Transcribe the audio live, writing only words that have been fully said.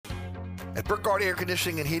At Burkhardt Air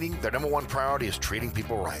Conditioning and Heating, their number one priority is treating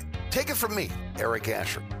people right. Take it from me, Eric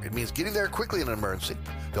Asher. It means getting there quickly in an emergency.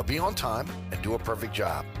 They'll be on time and do a perfect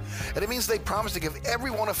job. And it means they promise to give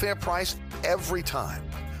everyone a fair price every time.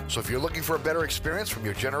 So if you're looking for a better experience from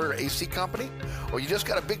your generator AC company, or you just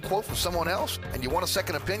got a big quote from someone else and you want a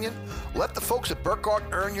second opinion, let the folks at Burkhardt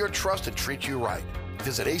earn your trust and treat you right.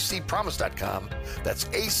 Visit acpromise.com. That's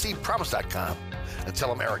acpromise.com, and tell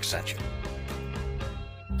them Eric sent you.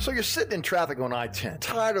 So you're sitting in traffic on I-10,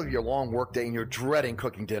 tired of your long workday and you're dreading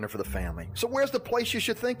cooking dinner for the family. So where's the place you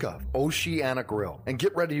should think of? Oceana Grill. And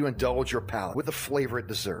get ready to indulge your palate with the flavor it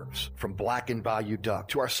deserves. From blackened bayou duck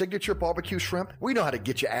to our signature barbecue shrimp, we know how to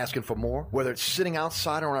get you asking for more. Whether it's sitting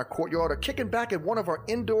outside or in our courtyard or kicking back at one of our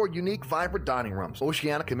indoor, unique, vibrant dining rooms,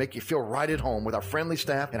 Oceana can make you feel right at home with our friendly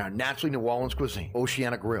staff and our naturally New Orleans cuisine.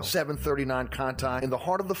 Oceana Grill, 739 Conti, in the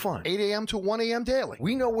heart of the fun, 8 a.m. to 1 a.m. daily.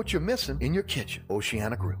 We know what you're missing in your kitchen.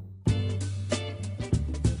 Oceana Grill.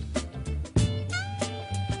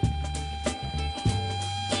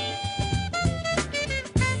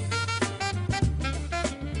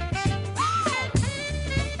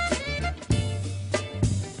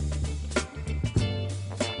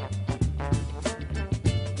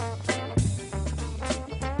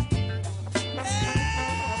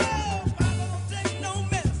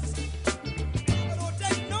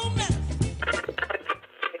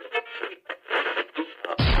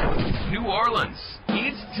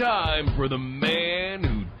 For the man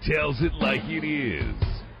who tells it like it is.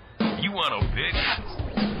 You want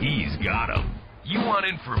opinions? He's got them. You want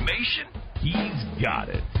information? He's got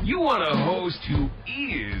it. You want a host who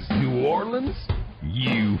is New Orleans?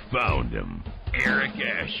 You found him. Eric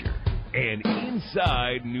Asher and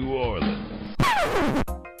Inside New Orleans.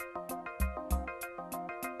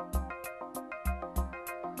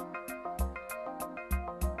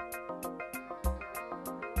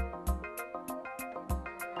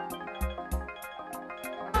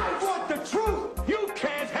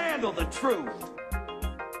 The truth.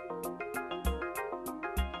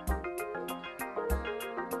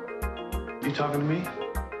 You talking to me?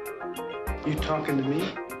 You talking to me?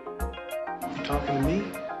 You talking to me?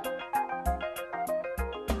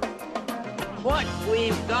 What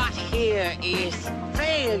we've got here is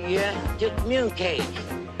failure to communicate.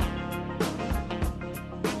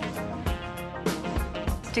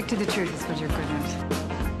 Stick to the truth is what you're good at.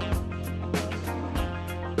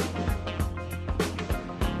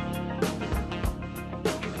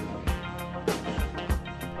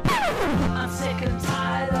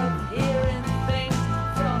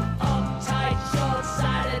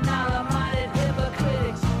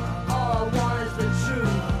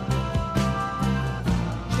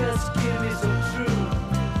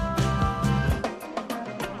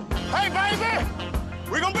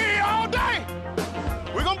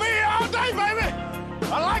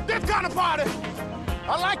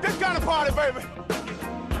 I like this kind of party, baby.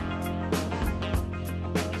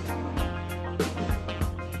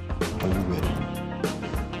 Are you ready?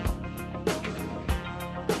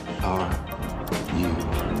 Are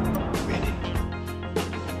you ready?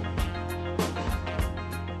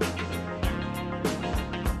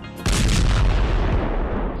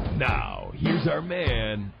 Now, here's our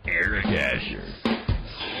man, Eric Asher.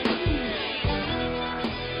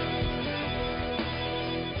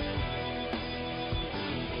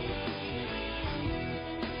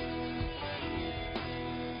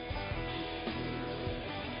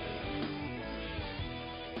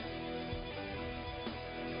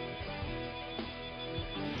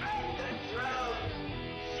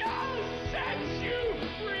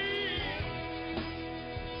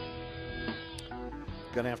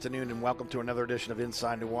 Good afternoon and welcome to another edition of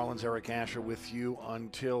Inside New Orleans. Eric Asher with you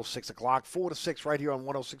until 6 o'clock, 4 to 6 right here on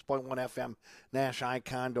 106.1 FM, Nash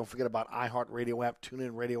Icon. Don't forget about iHeartRadio app,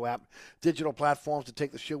 TuneIn Radio app, digital platforms to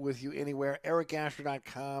take the show with you anywhere,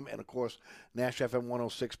 ericasher.com, and, of course, Nash FM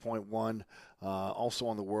 106.1, also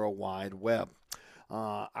on the World Wide Web.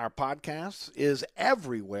 Our podcast is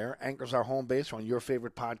everywhere. Anchor's our home base on your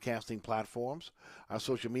favorite podcasting platforms. Our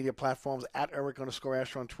social media platforms, at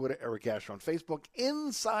Eric_Asher on Twitter, Eric Asher on Facebook,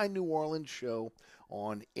 Inside New Orleans Show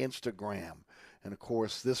on Instagram. And, of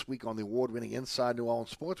course, this week on the award-winning Inside New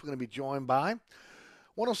Orleans Sports, we're going to be joined by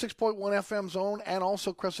 106.1 FM's own and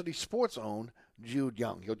also Crescent City Sports' own Jude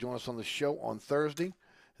Young. He'll join us on the show on Thursday.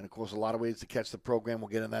 And, of course, a lot of ways to catch the program. We'll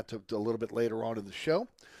get into that a little bit later on in the show.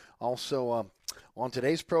 Also, on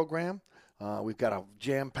today's program, We've got a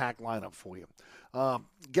jam-packed lineup for you.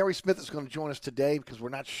 Gary Smith is going to join us today because we're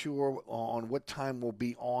not sure on what time we'll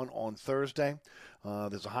be on Thursday.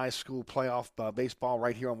 There's a high school playoff baseball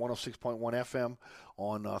right here on 106.1 FM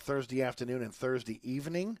on Thursday afternoon and Thursday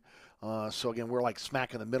evening. So, again, we're like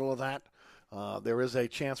smack in the middle of that. There is a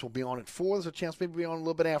chance we'll be on at 4. There's a chance maybe we'll be on a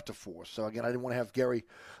little bit after 4. So, again, I didn't want to have Gary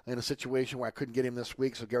in a situation where I couldn't get him this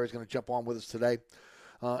week. So, Gary's going to jump on with us today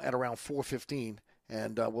at around 4:15.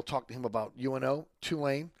 And we'll talk to him about UNO,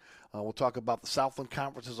 Tulane. We'll talk about the Southland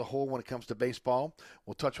Conference as a whole when it comes to baseball.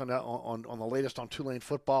 We'll touch on that on the latest on Tulane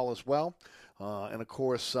football as well. And, of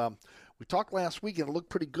course, we talked last week, and it looked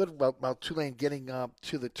pretty good about Tulane getting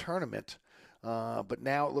to the tournament. But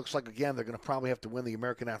now it looks like, again, they're going to probably have to win the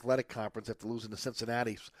American Athletic Conference after losing to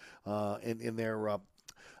Cincinnati in their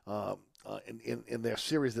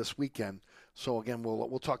series this weekend. So, again,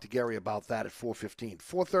 we'll talk to Gary about that at 4:15.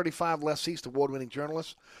 4:35, Les East, award-winning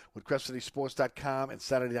journalist with CrestCitySports.com and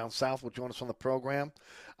Saturday Down South will join us on the program.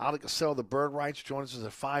 Ali Cassell, the Bird Rights, joins us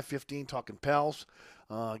at 5:15 talking Pels.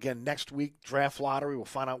 Again, next week, draft lottery. We'll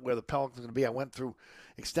find out where the Pelicans are going to be. I went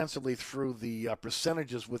extensively through the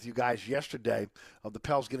percentages with you guys yesterday of the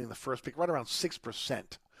Pels getting the first pick, right around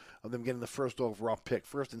 6% of them getting the first overall pick,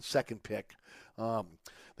 first and second pick.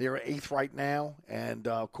 They are 8th right now, and,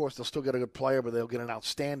 of course, they'll still get a good player, but they'll get an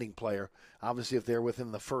outstanding player, obviously, if they're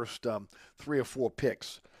within the first 3 or 4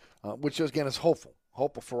 picks, which, again, is hopeful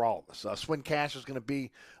for all of us. Swin Cash is going to be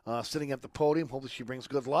sitting at the podium. Hopefully she brings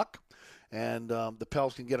good luck, and the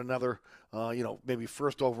Pels can get another, maybe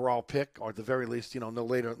first overall pick, or at the very least, no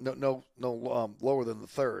lower than the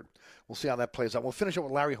 3rd. We'll see how that plays out. We'll finish up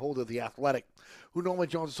with Larry Holder, the Athletic, who normally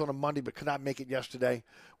joins us on a Monday but could not make it yesterday.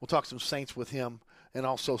 We'll talk some Saints with him and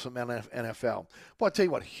also some NFL. Well, I'll tell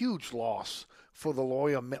you what, huge loss for the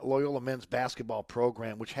Loyola men's basketball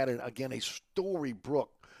program, which had, a storybook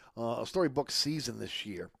season this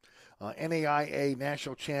year. NAIA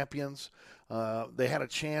national champions. They had a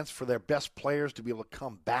chance for their best players to be able to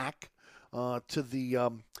come back to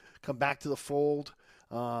the fold,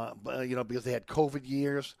 because they had COVID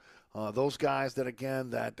years. Those guys that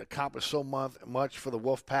accomplished so much for the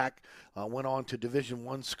Wolfpack went on to Division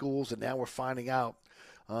I schools, and now we're finding out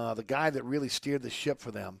the guy that really steered the ship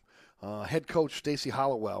for them, head coach Stacy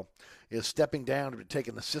Hollowell, is stepping down to take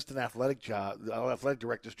an assistant athletic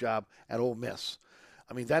director's job at Ole Miss.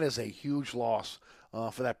 I mean, that is a huge loss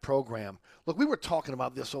for that program. Look, we were talking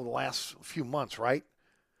about this over the last few months, right?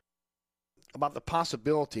 About the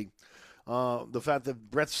possibility, the fact that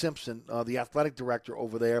Brett Simpson, the athletic director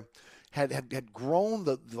over there, had grown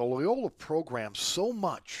the Loyola program so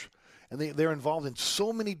much, and they're involved in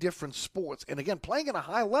so many different sports, and again, playing at a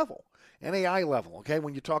high level, NAI level, okay,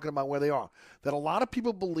 when you're talking about where they are, that a lot of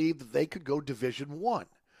people believe that they could go Division I.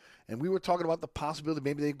 And we were talking about the possibility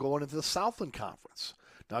maybe they'd go into the Southland Conference.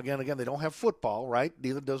 Now, again, they don't have football, right?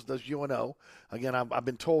 Neither does UNO. Again, I've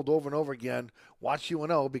been told over and over again, watch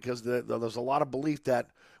UNO, because there's a lot of belief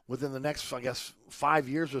that within the next, 5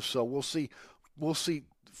 years or so, we'll see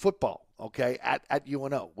football, okay, at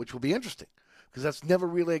UNO, which will be interesting, because that's never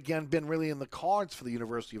really, been really in the cards for the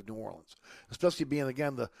University of New Orleans, especially being,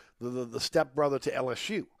 again, the stepbrother to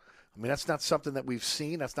LSU. I mean, that's not something that we've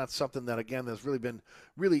seen. That's not something that, again, there's really been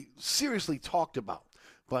really seriously talked about.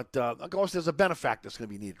 But, of course, there's a benefactor that's going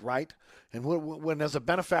to be needed, right? And when there's a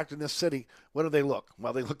benefactor in this city, where do they look?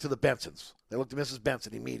 Well, they look to the Bensons. They look to Mrs.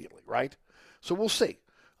 Benson immediately, right? So we'll see.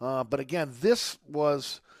 But, again, this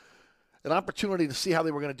was an opportunity to see how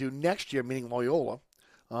they were going to do next year, meaning Loyola.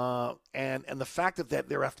 And the fact that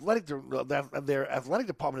their athletic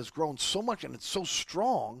department has grown so much and it's so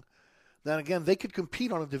strong that, again, they could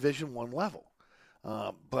compete on a Division I level.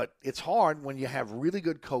 But it's hard when you have really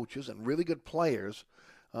good coaches and really good players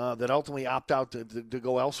that ultimately opt out to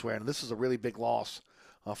go elsewhere. And this is a really big loss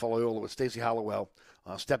for Loyola with Stacy Hollowell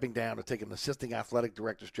stepping down to take an assistant athletic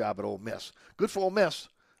director's job at Ole Miss. Good for Ole Miss,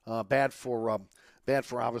 bad for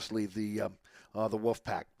obviously the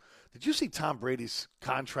Wolfpack. Did you see Tom Brady's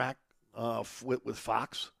contract with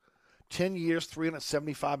Fox? 10 years,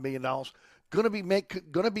 $375 million. Going to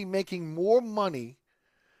be making more money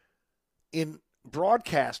in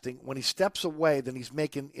broadcasting when he steps away than he's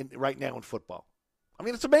making right now in football. I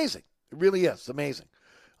mean, it's amazing. It really is. It's amazing.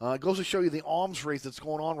 It goes to show you the arms race that's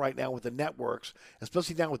going on right now with the networks,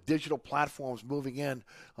 especially now with digital platforms moving in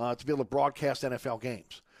to be able to broadcast NFL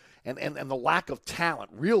games. And the lack of talent,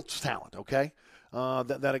 real talent, okay,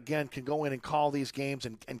 that again, can go in and call these games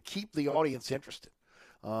and keep the audience interested.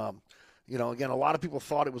 Again, a lot of people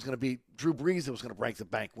thought it was going to be Drew Brees that was going to break the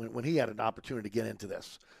bank when he had an opportunity to get into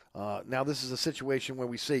this. Now this is a situation where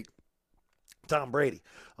we see Tom Brady.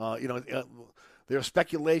 There's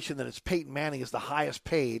speculation that it's Peyton Manning is the highest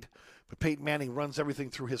paid, but Peyton Manning runs everything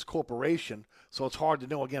through his corporation, so it's hard to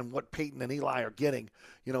know, again, what Peyton and Eli are getting,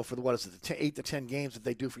 for the 8 to 10 games that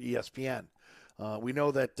they do for ESPN. We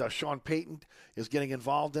know that Sean Payton is getting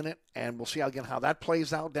involved in it, and we'll see, again, how that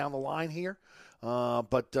plays out down the line here.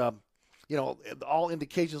 But all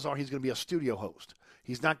indications are he's going to be a studio host.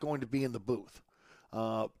 He's not going to be in the booth.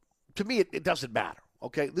 To me, it doesn't matter.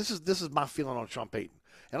 Okay, this is my feeling on Sean Payton,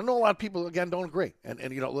 and I know a lot of people again don't agree. And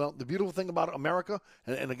the beautiful thing about America,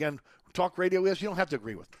 and again, talk radio is you don't have to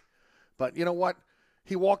agree with me, but you know what?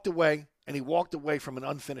 He walked away, and he walked away from an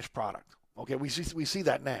unfinished product. Okay, we see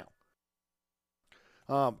that now.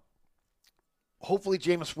 Hopefully,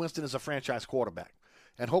 Jameis Winston is a franchise quarterback,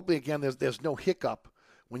 and hopefully, again, there's no hiccup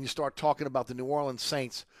when you start talking about the New Orleans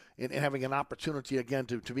Saints and having an opportunity again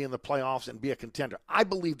to be in the playoffs and be a contender. I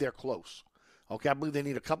believe they're close. Okay, I believe they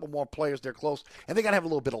need a couple more players. They're close, and they got to have a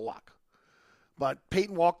little bit of luck. But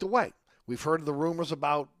Peyton walked away. We've heard the rumors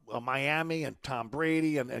about Miami and Tom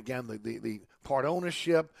Brady, and again the part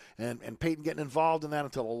ownership, and Peyton getting involved in that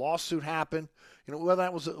until a lawsuit happened. Whether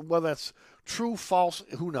that's true, false,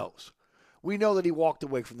 who knows? We know that he walked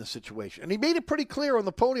away from this situation, and he made it pretty clear on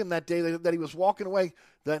the podium that day that he was walking away,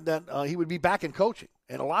 that he would be back in coaching,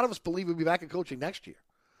 and a lot of us believe he'll be back in coaching next year.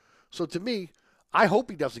 So to me, I hope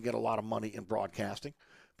he doesn't get a lot of money in broadcasting,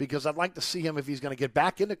 because I'd like to see him, if he's going to get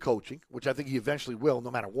back into coaching, which I think he eventually will,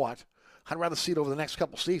 no matter what. I'd rather see it over the next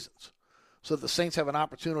couple seasons, so that the Saints have an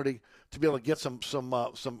opportunity to be able to get some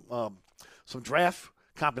draft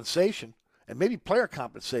compensation and maybe player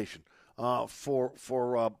compensation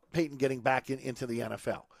for Peyton getting back into the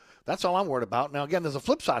NFL. That's all I'm worried about. Now, again, there's a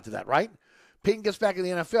flip side to that, right? Peyton gets back in the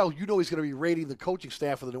NFL, he's going to be rating the coaching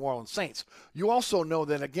staff of the New Orleans Saints. You also know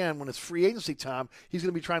that, again, when it's free agency time, he's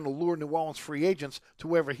going to be trying to lure New Orleans free agents to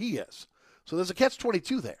wherever he is. So there's a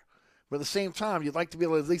catch-22 there. But at the same time, you'd like to be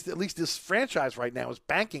able to, at least this franchise right now is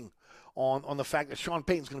banking on the fact that Sean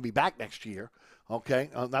Payton's going to be back next year,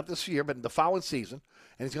 okay? Not this year, but in the following season,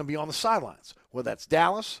 and he's going to be on the sidelines. Whether that's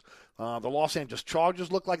Dallas, the Los Angeles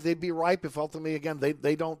Chargers look like they'd be ripe if ultimately, again,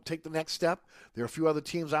 they don't take the next step. There are a few other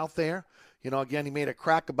teams out there. Again, he made a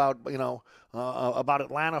crack about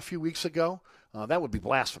Atlanta a few weeks ago. That would be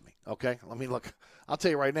blasphemy, okay? I mean, look, I'll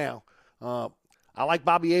tell you right now, I like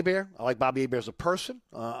Bobby Hebert. I like Bobby Hebert as a person.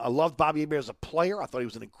 I loved Bobby Hebert as a player. I thought he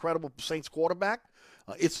was an incredible Saints quarterback.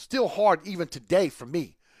 It's still hard even today for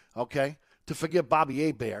me, okay, to forgive Bobby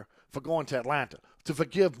Hebert for going to Atlanta, to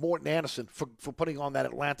forgive Morton Anderson for putting on that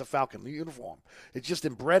Atlanta Falcon uniform. It's just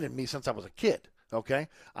inbred in me since I was a kid. Okay?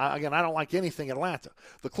 Again, I don't like anything Atlanta.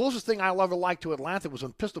 The closest thing I ever liked to Atlanta was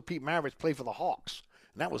when Pistol Pete Maravich played for the Hawks,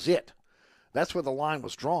 and that was it. That's where the line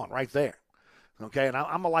was drawn, right there. Okay? And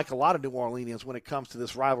I'm like a lot of New Orleanians when it comes to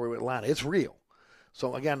this rivalry with Atlanta. It's real.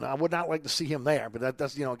 So, again, I would not like to see him there, but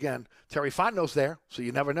that's, again, Terry Fontenot's there, so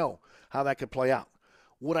you never know how that could play out.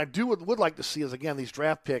 What I would like to see is, again, these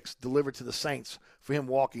draft picks delivered to the Saints for him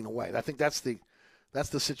walking away. I think that's the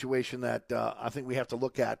situation that I think we have to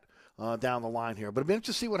look at down the line here. But it'll be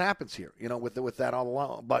interesting to see what happens here, with that all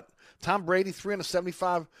along. But Tom Brady,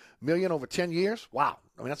 $375 million over 10 years. Wow.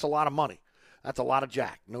 I mean, that's a lot of money. That's a lot of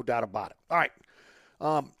jack, no doubt about it. All right.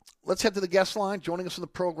 Let's head to the guest line. Joining us in the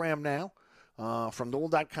program now from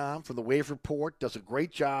Noel.com, from the Wave Report, does a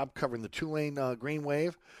great job covering the Tulane Green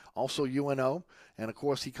Wave, also UNO. And, of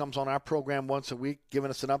course, he comes on our program once a week,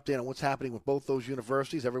 giving us an update on what's happening with both those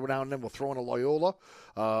universities. Every now and then we'll throw in a Loyola.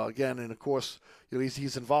 Again, and, of course,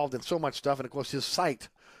 he's involved in so much stuff. And, of course, his site,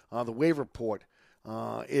 the Wave Report,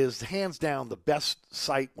 is hands down the best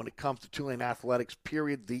site when it comes to Tulane athletics,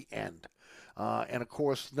 period, the end. And, of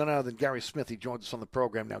course, none other than Gary Smith. He joins us on the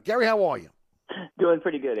program now. Gary, how are you? Doing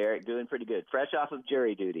pretty good, Eric. Doing pretty good. Fresh off of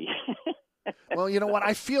jury duty. Well, you know what?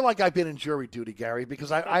 I feel like I've been in jury duty, Gary,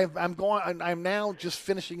 because I'm now just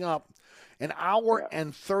finishing up an hour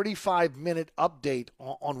and 35-minute update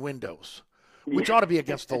on Windows, which ought to be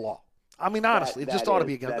against the law. I mean, honestly, it just ought to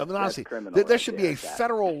be against. I mean, honestly, there should be a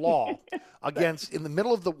federal law against in the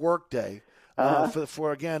middle of the workday.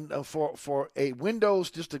 For a Windows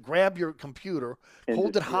just to grab your computer,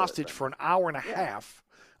 hold it hostage for an hour and a half,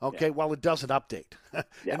 while it doesn't update.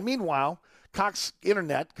 And meanwhile, Cox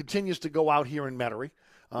Internet continues to go out here in Metairie.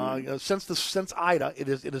 Since Ida, it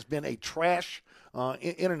has been a trash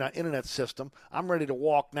internet system. I'm ready to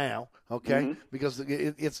walk now, because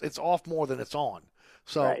it's off more than it's on.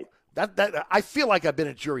 So that I feel like I've been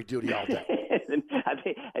at jury duty all day.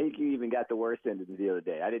 I think you even got the worst end of it the other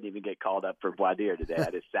day. I didn't even get called up for voir dire today. I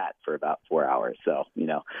just sat for about 4 hours. So,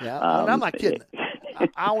 Yeah, I'm not kidding.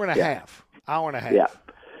 Hour and a half.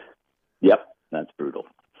 Yep. That's brutal.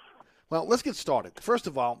 Well, let's get started. First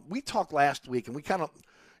of all, we talked last week, and we kind of,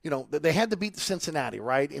 they had to beat Cincinnati,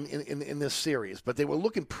 right, in this series, but they were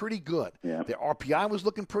looking pretty good. Yeah. Their RPI was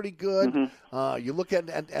looking pretty good. Mm-hmm. You look at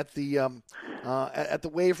the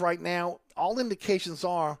Wave right now, all indications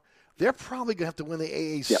are they're probably going to have to win the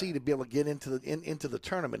AAC to be able to get into the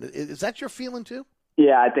tournament. Is that your feeling too?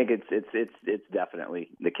 Yeah, I think it's definitely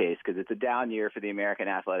the case because it's a down year for the American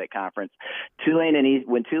Athletic Conference.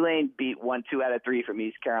 When Tulane won 2 out of 3 from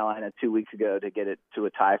East Carolina 2 weeks ago to get it to a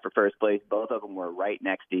tie for first place, both of them were right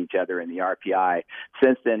next to each other in the RPI.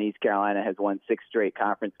 Since then, East Carolina has won 6 straight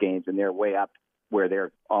conference games, and they're way up where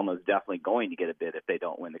they're almost definitely going to get a bid if they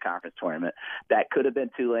don't win the conference tournament. That could have been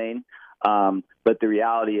Tulane, but the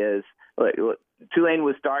reality is Tulane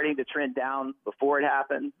was starting to trend down before it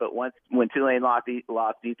happened, but when Tulane lost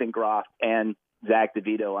Ethan Groff and Zach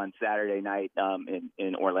DeVito on Saturday night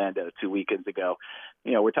in Orlando 2 weekends ago,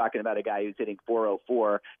 we're talking about a guy who's hitting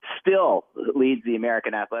 .404, still leads the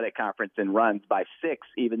American Athletic Conference in runs by 6,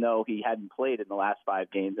 even though he hadn't played in the last 5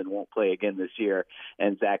 games and won't play again this year.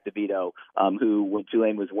 And Zach DeVito, who when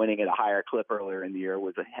Tulane was winning at a higher clip earlier in the year,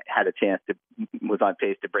 was on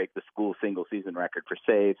pace to break the school single season record for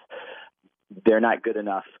saves. They're not good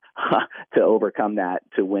enough to overcome that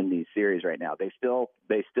to win these series right now. They still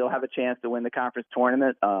have a chance to win the conference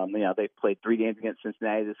tournament. They played 3 games against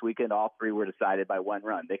Cincinnati this weekend. All 3 were decided by 1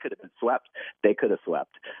 run. They could have been swept. They could have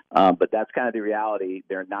swept. But that's kind of the reality.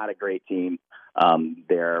 They're not a great team.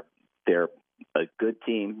 They're a good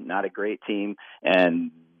team, not a great team,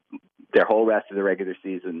 and their whole rest of the regular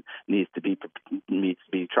season needs to be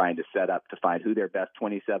trying to set up to find who their best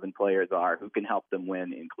 27 players are, who can help them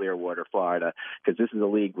win in Clearwater, Florida, because this is a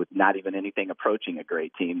league with not even anything approaching a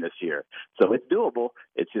great team this year. So it's doable.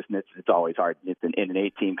 It's always hard. It's in an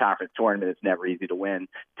 8-team conference tournament. It's never easy to win.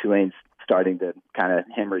 Tulane's starting to kind of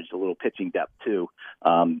hemorrhage a little pitching depth too.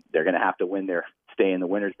 They're going to have to stay in the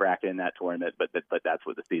winner's bracket in that tournament, but that's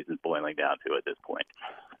what the season's boiling down to at this point.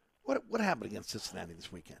 What happened against Cincinnati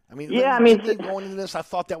this weekend? Going into this, I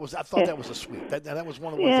thought that was a sweep. That was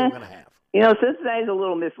one of the ones they were going to have. Cincinnati's a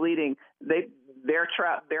little misleading.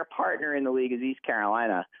 Their partner in the league is East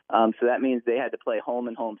Carolina, so that means they had to play home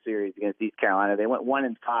and home series against East Carolina. They went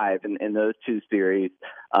 1-5 in those 2 series.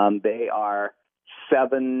 They are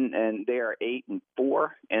 7 and they are 8-4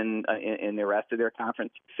 in the rest of their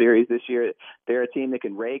conference series this year. They're a team that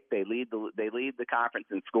can rake. They lead the conference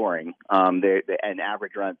in scoring. And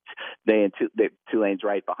average runs. Tulane's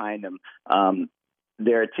right behind them.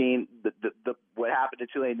 They're a team. What happened to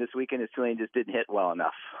Tulane this weekend is Tulane just didn't hit well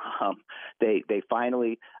enough. They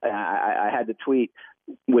finally. I had to tweet.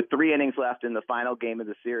 With 3 innings left in the final game of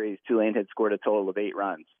the series, Tulane had scored a total of 8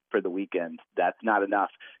 runs for the weekend. That's not enough.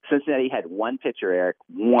 Cincinnati had 1 pitcher, Eric,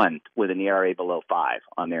 with an ERA below 5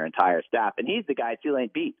 on their entire staff, and he's the guy Tulane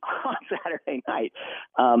beat on Saturday night.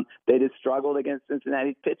 They just struggled against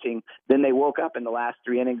Cincinnati's pitching. Then they woke up in the last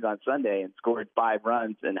 3 innings on Sunday and scored 5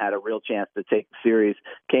 runs and had a real chance to take the series.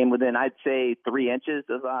 Came within, I'd say, 3 inches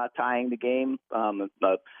of tying the game.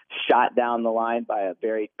 A shot down the line by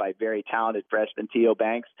very talented freshman T.O.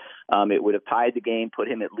 Banks. It would have tied the game, put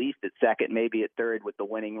him at least at second, maybe at third with the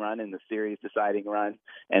winning run in the series deciding run,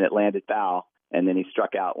 and it landed foul. And then he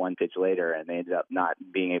struck out 1 pitch later, and they ended up not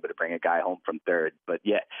being able to bring a guy home from third. But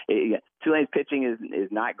Tulane's pitching is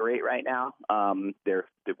not great right now. They're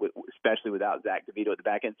especially without Zach DeVito at the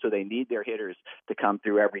back end, so they need their hitters to come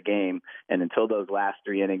through every game. And until those last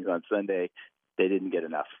 3 innings on Sunday, they didn't get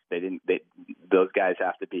enough. Those guys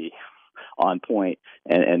have to be on point,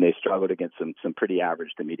 and they struggled against some pretty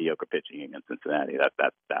average to mediocre pitching against Cincinnati.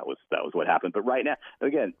 That was what happened. But right now,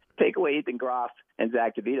 again, take away Ethan Groff and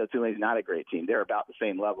Zach DeVito, Tulane's not a great team. They're about the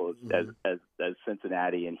same level as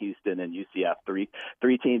Cincinnati and Houston and UCF.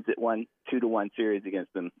 Three teams that won 2-1 series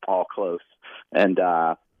against them, all close, and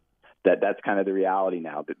that's kind of the reality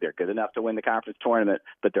now, that they're good enough to win the conference tournament,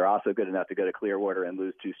 but they're also good enough to go to Clearwater and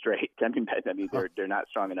lose 2 straight. I mean, they're not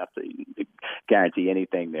strong enough to guarantee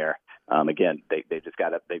anything there. Again, they've got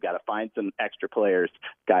to find some extra players,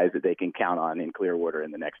 guys that they can count on in Clearwater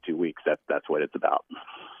in the next 2 weeks. That's what it's about.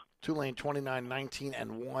 Tulane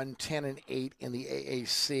 29-19-1, 10-8 in the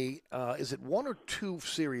AAC. Is it 1 or 2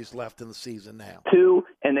 series left in the season now? 2,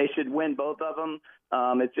 and they should win both of them.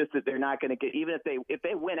 It's just that they're not going to get, even if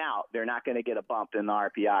they win out, they're not going to get a bump in the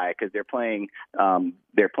RPI because they're playing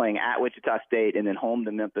they're playing at Wichita State and then home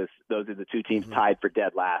to Memphis. Those are the two teams tied for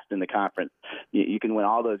dead last in the conference. You can win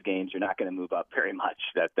all those games. You're not going to move up very much.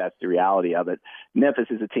 That's the reality of it. Memphis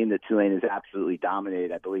is a team that Tulane has absolutely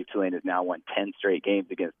dominated. I believe Tulane has now won 10 straight games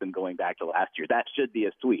against them going back to last year. That should be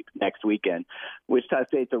a sweep next weekend. Wichita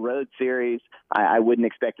State's a road series. I wouldn't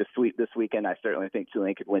expect a sweep this weekend. I certainly think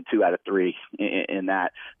Tulane could win 2 out of 3 in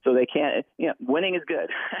that. So they can't, winning is good.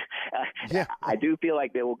 Yeah. I do feel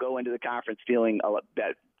like they will go into the conference feeling a lot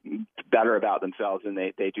better about themselves than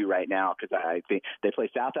they do right now, because I think they play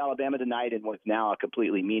South Alabama tonight in what's now a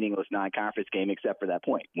completely meaningless non-conference game except for that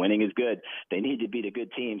point. Winning is good. They need to beat a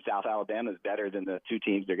good team. South Alabama is better than the 2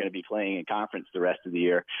 teams they're going to be playing in conference the rest of the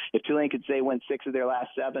year. If Tulane could say win 6 of their last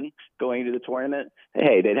 7 going into the tournament,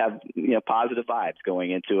 hey, they'd have positive vibes going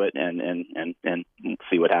into it and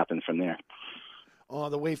see what happens from there.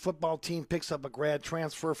 The way football team picks up a grad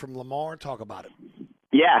transfer from Lamar, talk about it.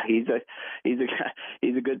 Yeah, he's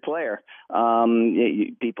a good player.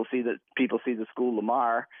 People see the school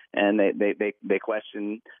Lamar, and they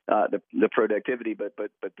question the productivity, but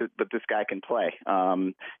this guy can play,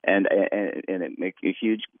 and it makes a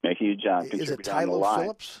huge contributor. Is it Tyler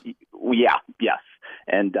Phillips? Yeah, yes.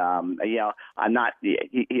 And I'm not.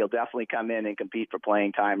 He'll definitely come in and compete for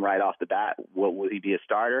playing time right off the bat. Will he be a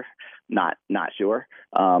starter? Not sure.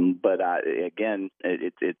 But again,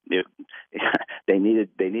 they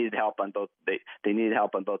needed help on both. They needed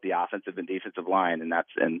help on both the offensive and defensive line, and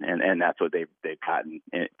that's what they've gotten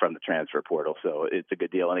from the transfer portal. So it's a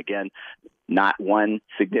good deal. And again, not one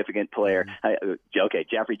significant player. Okay,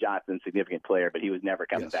 Jeffrey Johnson, significant player, but he was never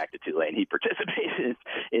coming back to Tulane. He participated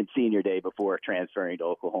in senior day before transferring to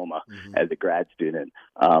Oklahoma as a grad student.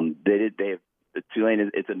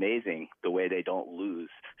 Tulane, it's amazing the way they don't lose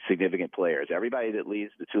significant players. Everybody that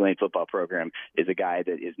leaves the Tulane football program is a guy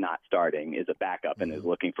that is not starting, is a backup, and is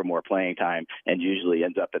looking for more playing time, and usually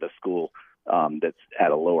ends up at a school that's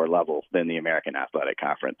at a lower level than the American Athletic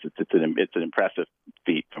Conference. It's an impressive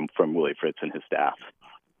feat from Willie Fritz and his staff.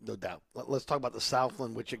 No doubt. Let's talk about the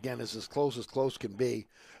Southland, which again is as close can be.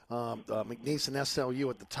 McNeese and SLU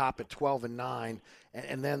at the top at 12-9,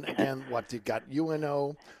 and then again, what you've got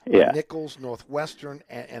UNO, Nichols, Northwestern,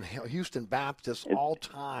 and Houston Baptist all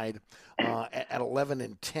tied at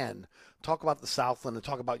 11-10. Talk about the Southland and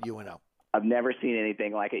talk about UNO. I've never seen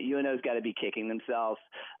anything like it. UNO's got to be kicking themselves.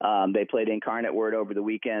 They played Incarnate Word over the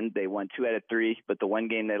weekend. They won 2 out of 3, but the one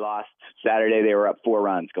game they lost Saturday, they were up 4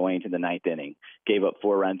 runs going into the 9th inning. Gave up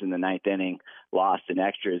 4 runs in the 9th inning, lost in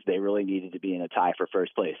extras. They really needed to be in a tie for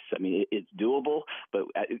first place. I mean, it's doable, but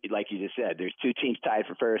like you just said, there's 2 teams tied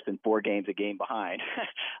for first and 4 games a game behind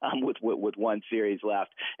with one series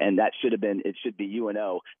left, and that should be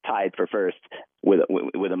UNO tied for first with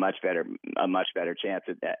a much better chance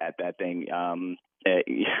at that thing.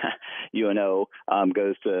 UNO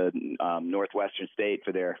goes to Northwestern State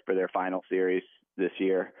for their final series this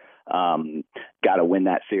year. Got to win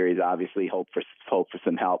that series, obviously. Hope for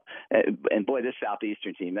some help. And boy, this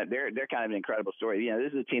Southeastern team, they're kind of an incredible story.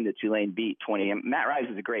 This is a team that Tulane beat 20. Matt Rice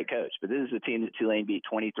is a great coach, but this is a team that Tulane beat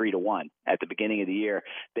 23-1 at the beginning of the year.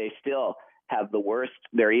 They still have the worst.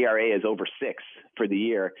 Their ERA is over 6 for the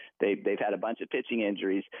year. They've had a bunch of pitching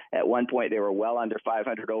injuries. At one point, they were well under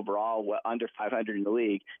 500 overall, under 500 in the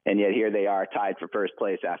league, and yet here they are tied for first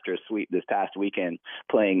place after a sweep this past weekend,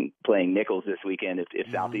 playing Nichols this weekend.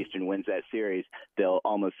 If Southeastern wins that series, they'll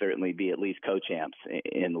almost certainly be at least co-champs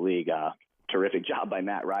in the league. Terrific job by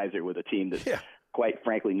Matt Reiser with a team that's quite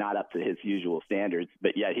frankly not up to his usual standards,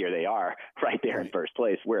 but yet here they are right there in first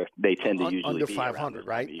place, where they tend to usually under be 500,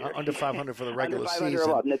 right? Under 500 for the regular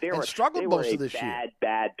season. They struggled most of this year.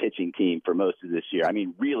 Bad pitching team for most of this year. I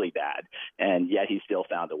mean, really bad, and yet he still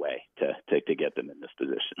found a way to get them in this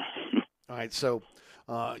position. All right, so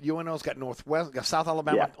UNO's got South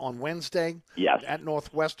Alabama on Wednesday. Yes. At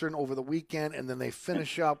Northwestern over the weekend, and then they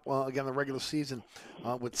finish up again the regular season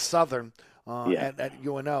with Southern. At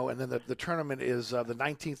UNO, and then the tournament is the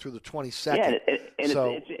 19th through the 22nd. Yeah,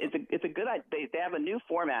 it's a good idea. They have a new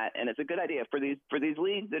format, and it's a good idea for these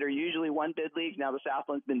leagues that are usually one bid leagues. Now the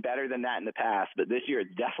Southland's been better than that in the past, but this year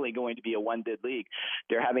it's definitely going to be a one bid league.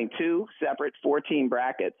 They're having 2 separate 4-team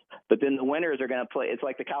brackets, but then the winners are going to play. It's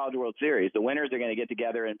like the College World Series. The winners are going to get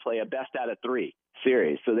together and play a best out of 3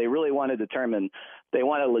 series. So they really want to determine. They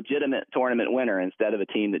want a legitimate tournament winner instead of a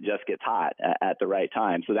team that just gets hot at the right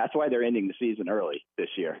time. So that's why they're ending the season early this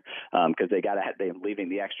year, because they're leaving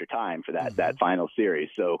the extra time for that final series.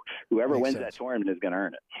 So whoever wins that tournament is going to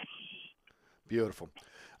earn it. Beautiful.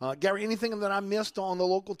 Gary, anything that I missed on the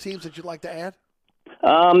local teams that you'd like to add?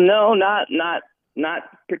 No, not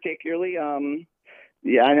particularly.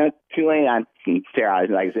 Yeah, I know Tulane. I'm Sarah.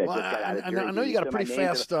 Like I said, Well, just got out of I know you got a pretty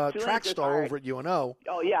fast track star over at UNO.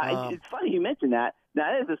 Oh yeah, it's funny you mentioned that.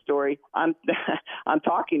 That is a story. I'm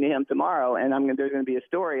talking to him tomorrow, and there's going to be a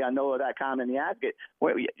story on NOLA.com in the Advocate.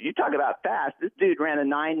 Where you talk about fast. This dude ran a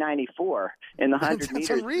 9.94 in the 100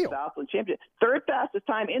 meters Southland Championship, third fastest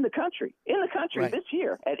time in the country right. this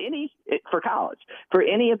year for college for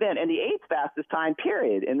any event, and the eighth fastest time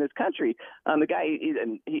period in this country. The guy,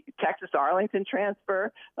 Texas Arlington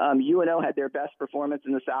transfer. UNO had their best performance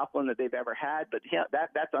in the Southland that they've ever had, but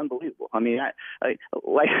that's unbelievable. I mean,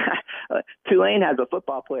 Tulane has a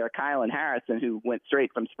football player, Kylan Harrison, who went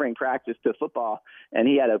straight from spring practice to football, and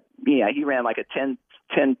he ran like a 10-12,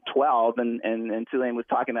 and Tulane was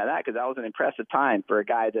talking about that because that was an impressive time for a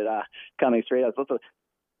guy that coming straight out.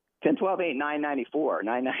 10-12-8, 9.94,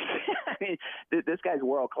 9.90. I mean, this guy's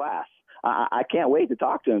world class. I can't wait to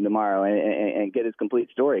talk to him tomorrow and get his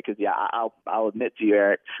complete story because, I'll admit to you,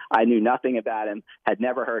 Eric, I knew nothing about him, had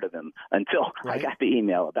never heard of him until I got the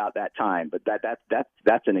email about that time. But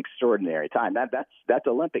that's an extraordinary time. That's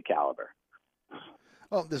Olympic caliber.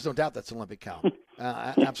 Oh, there's no doubt that's Olympic caliber.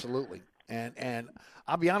 Absolutely. And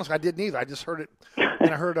I'll be honest, I didn't either. I just heard it,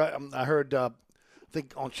 and I heard I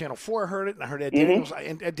think on Channel 4 I heard it, and I heard Ed Daniels.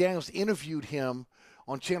 And Ed Daniels interviewed him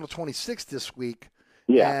on Channel 26 this week.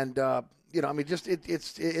 Yeah, and I mean, just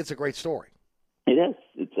it's a great story. It is.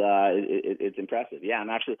 It's impressive. Yeah, I'm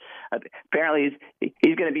actually apparently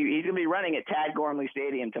he's going to be running at Tad Gormley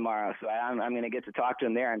Stadium tomorrow, so I'm going to get to talk to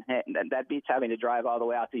him there, and that beats having to drive all the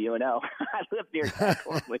way out to UNO. I live near Tad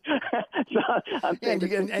Gormley, so I'm and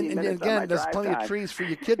again, there's plenty of trees for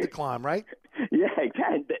your kid to climb, right? Yeah,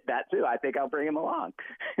 that too. I think I'll bring him along.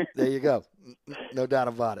 There you go. No doubt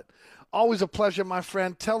about it. Always a pleasure, my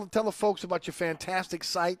friend. Tell the folks about your fantastic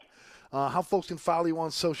site, how folks can follow you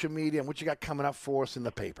on social media, and what you got coming up for us in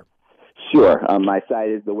the paper. Sure. My site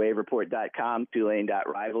is thewavereport.com,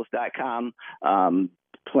 tulane.rivals.com.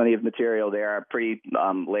 Plenty of material there.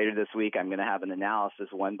 Later this week, I'm going to have an analysis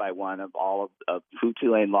one by one of all of who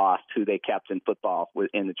Tulane lost, who they kept in football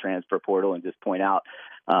in the transfer portal, and just point out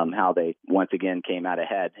how they once again came out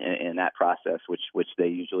ahead in that process, which they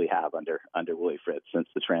usually have under Willie Fritz since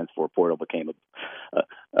the transfer portal became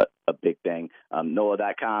a big thing.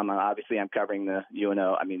 NOLA.com. Obviously, I'm covering the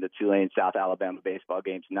Tulane South Alabama baseball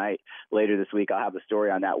game tonight. Later this week, I'll have a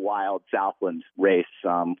story on that wild Southland race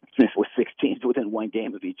with 6 teams within one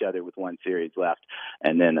game of each other with one series left.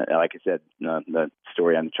 And then, like I said, the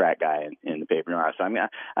story on the track guy in the paper tomorrow. So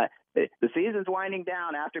the season's winding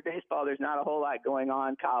down. After baseball, there's not a whole lot going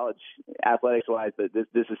on college athletics-wise, but this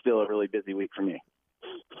is still a really busy week for me.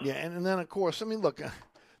 Yeah, and then, of course, I mean, look,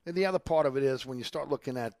 the other part of it is when you start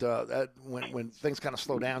looking at when things kind of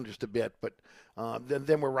slow down just a bit, but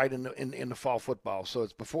then we're right in the fall football. So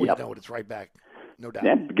it's before you know it, it's right back, no doubt.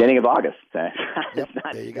 Yeah, beginning of August. There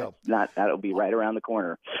you go. That'll be right around the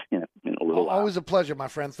corner in a little while. Always a pleasure, my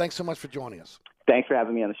friend. Thanks so much for joining us. Thanks for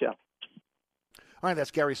having me on the show. All right,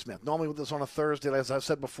 that's Gary Smith. Normally with us on a Thursday. As I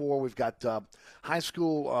said before, we've got high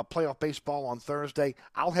school playoff baseball on Thursday.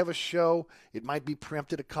 I'll have a show. It might be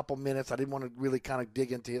preempted a couple minutes. I didn't want to really kind of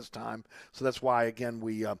dig into his time, so that's why, again,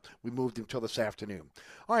 we moved him till this afternoon.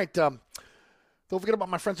 All right, don't forget about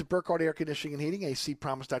my friends at Burkhardt Air Conditioning and Heating,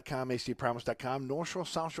 acpromise.com, acpromise.com. North Shore,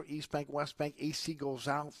 South Shore, East Bank, West Bank. AC goes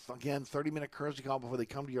out. Again, 30-minute courtesy call before they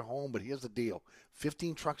come to your home, but here's the deal.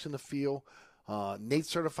 15 trucks in the field. NATE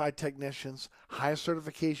certified technicians, highest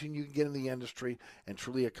certification you can get in the industry, and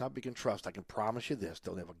truly a company you can trust. I can promise you this.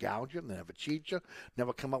 They'll never gouge you, they'll never cheat you,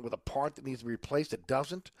 never come up with a part that needs to be replaced that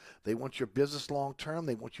doesn't. They want your business long term.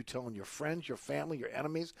 They want you telling your friends, your family, your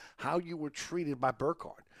enemies how you were treated by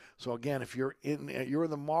Burkhardt. So again, if you're in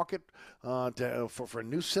the market for a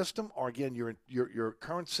new system, or again your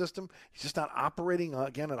current system is just not operating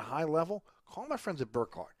again at a high level, call my friends at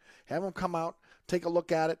Burkhardt. Have them come out, take a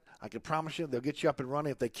look at it. I can promise you they'll get you up and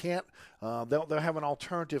running. If they can't, they'll have an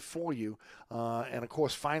alternative for you. And, of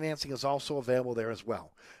course, financing is also available there as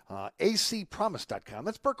well. acpromise.com.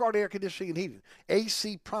 That's Burkhardt Air Conditioning and Heating.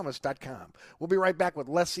 acpromise.com. We'll be right back with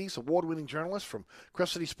Les East, award-winning journalist from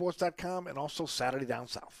CrestCitySports.com and also Saturday Down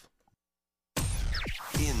South.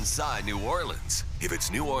 Inside New Orleans. If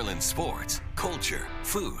it's New Orleans sports, culture,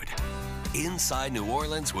 food. Inside New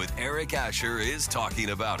Orleans with Eric Asher is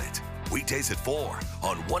talking about it. Weekdays at 4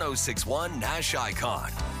 on 106.1 Nash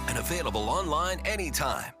Icon. And available online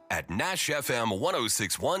anytime at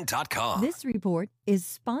NashFM1061.com. This report is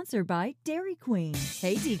sponsored by Dairy Queen.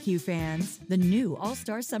 Hey, DQ fans. The new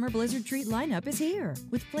All-Star Summer Blizzard Treat lineup is here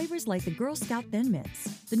with flavors like the Girl Scout Thin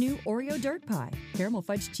Mints, the new Oreo Dirt Pie, Caramel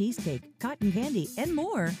Fudge Cheesecake, Cotton Candy, and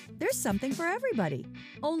more. There's something for everybody.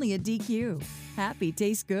 Only at DQ. Happy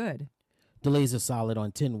tastes good. Delays are solid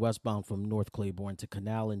on 10 westbound from North Claiborne to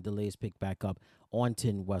Canal, and delays pick back up on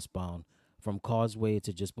 10 westbound from Causeway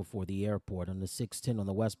to just before the airport. On the 610 on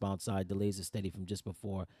the westbound side, delays are steady from just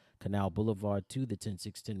before Canal Boulevard to the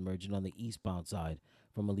 10610 merge, and on the eastbound side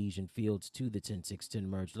from Elysian Fields to the 10610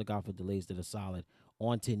 merge. Look out for delays that are solid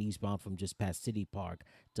on 10 eastbound from just past City Park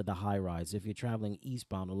to the high rise. If you're traveling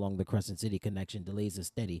eastbound along the Crescent City connection, delays are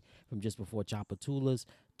steady from just before Chapatulas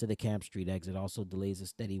to the Camp Street exit. Also, delays are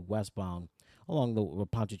steady westbound along the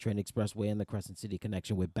Pontchartrain Expressway and the Crescent City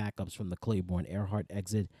connection with backups from the Claiborne Earhart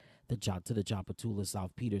exit to the Chapatula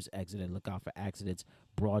South Peters exit. And look out for accidents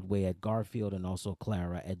Broadway at Garfield and also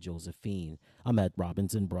Clara at Josephine. I'm Ed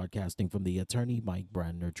Robinson, broadcasting from the Attorney Mike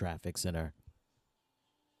Brandner Traffic Center.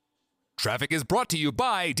 Traffic is brought to you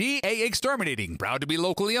by DA Exterminating, proud to be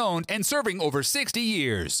locally owned and serving over 60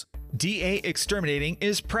 years. DA Exterminating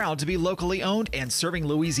is proud to be locally owned and serving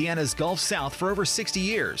Louisiana's Gulf South for over 60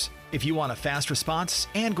 years. If you want a fast response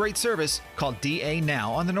and great service, call DA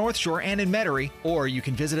now on the North Shore and in Metairie, or you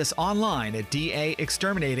can visit us online at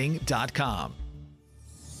daexterminating.com.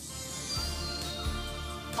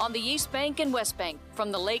 On the East Bank and West Bank,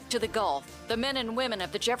 from the lake to the Gulf, the men and women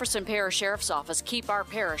of the Jefferson Parish Sheriff's Office keep our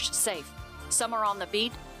parish safe. Some are on the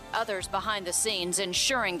beat, others behind the scenes,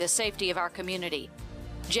 ensuring the safety of our community.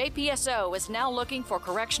 JPSO is now looking for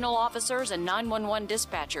correctional officers and 911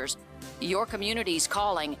 dispatchers. Your community's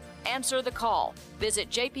calling. Answer the call. Visit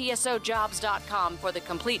jpsojobs.com for the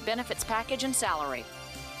complete benefits package and salary.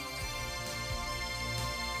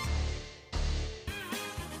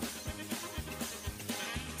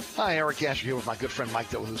 Hi, Eric Asher here with my good friend Mike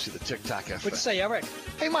Delahousie, the TikTok Cafe. What'd you say, Eric?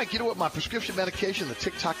 Hey, Mike, you know what my prescription medication and the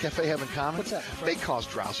TikTok Cafe have in common? What's that? They cause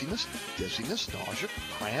drowsiness, dizziness, nausea,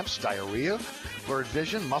 cramps, diarrhea, blurred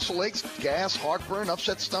vision, muscle aches, gas, heartburn,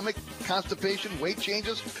 upset stomach, constipation, weight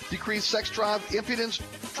changes, decreased sex drive, impotence,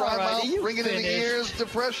 dry mouth, ringing in the ears,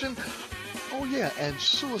 depression. Oh, yeah, and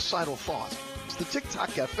suicidal thoughts. It's the TikTok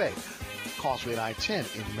Cafe, Causeway at I-10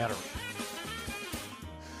 in Metairie.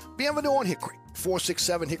 Bienvenue on Hickory.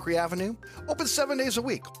 467 Hickory Avenue, open 7 days a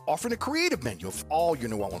week, offering a creative menu of all your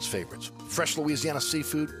New Orleans favorites. Fresh Louisiana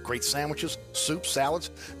seafood, great sandwiches, soups, salads,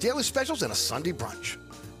 daily specials, and a Sunday brunch.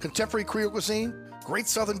 Contemporary Creole cuisine, great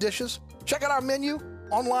southern dishes. Check out our menu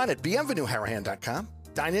online at bienvenueharahan.com.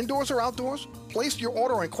 Dine indoors or outdoors. Place your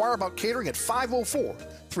order or inquire about catering at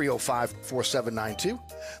 504-305-4792.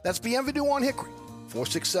 That's Bienvenue on Hickory,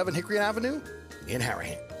 467 Hickory Avenue in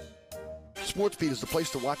Harahan. SportsBeat is the place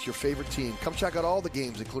to watch your favorite team. Come check out all the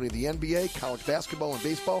games, including the NBA, college basketball, and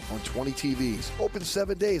baseball on 20 TVs. Open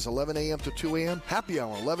 7 days, 11 a.m. to 2 a.m. Happy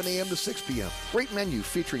hour, 11 a.m. to 6 p.m. Great menu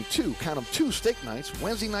featuring two steak nights.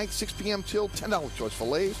 Wednesday night, 6 p.m. till $10 choice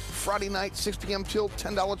fillets. Friday night, 6 p.m. till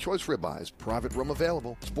 $10 choice ribeyes. Private room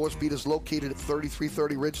available. SportsBeat is located at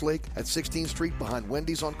 3330 Ridge Lake at 16th Street behind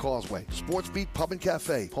Wendy's on Causeway. SportsBeat Pub and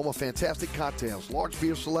Cafe, home of fantastic cocktails, large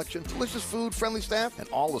beer selection, delicious food, friendly staff, and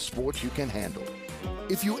all the sports you can handle.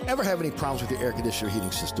 If you ever have any problems with your air conditioner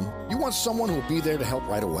heating system, you want someone who will be there to help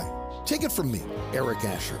right away. Take it from me, Eric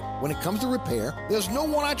Asher. When it comes to repair, there's no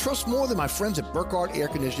one I trust more than my friends at Burkhardt Air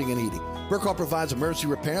Conditioning and Heating. Burkhardt provides emergency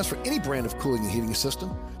repairs for any brand of cooling and heating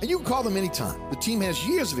system, and you can call them anytime. The team has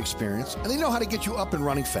years of experience, and they know how to get you up and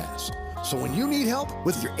running fast. So when you need help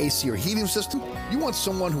with your AC or heating system, you want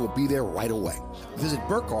someone who will be there right away. Visit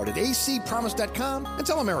Burkhardt at acpromise.com and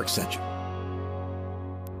tell them Eric sent you.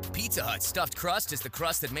 Pizza Hut stuffed crust is the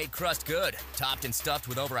crust that made crust good, topped and stuffed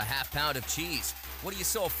with over a half pound of cheese. What are you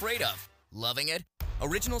so afraid of? Loving it?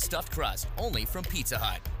 Original stuffed crust, only from Pizza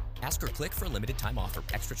Hut. Ask or click for a limited time offer.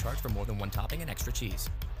 Extra charge for more than one topping and extra cheese.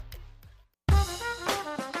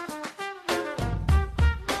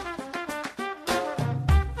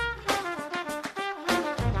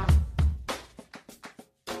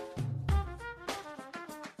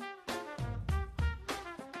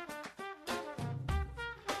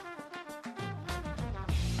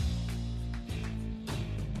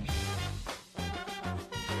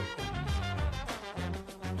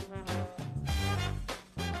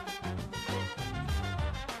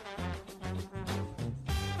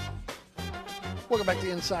 Welcome back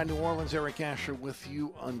to Inside New Orleans. Eric Asher with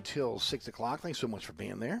you until 6 o'clock. Thanks so much for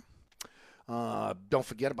being there. Don't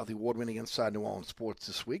forget about the award-winning Inside New Orleans Sports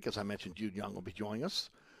this week. As I mentioned, Jude Young will be joining us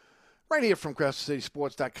right here from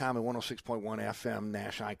CrescentCitySports.com and 106.1 FM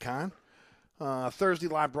Nash Icon. Thursday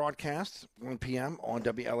live broadcast, 1 p.m. on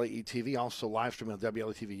WLAE TV, also live streaming on the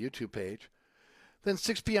WLAE TV YouTube page. Then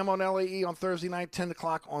 6 p.m. on LAE on Thursday night, 10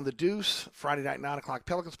 o'clock on The Deuce. Friday night, 9 o'clock,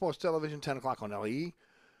 Pelican Sports Television, 10 o'clock on LAE.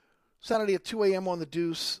 Saturday at 2 a.m. on The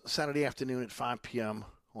Deuce. Saturday afternoon at 5 p.m.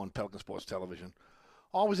 on Pelican Sports Television.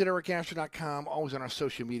 Always at ericasher.com, always on our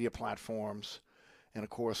social media platforms, and,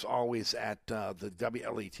 of course, always at the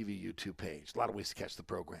WLAE TV YouTube page. A lot of ways to catch the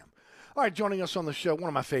program. All right, joining us on the show, one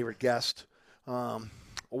of my favorite guests,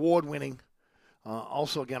 award-winning,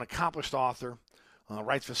 also, again, accomplished author,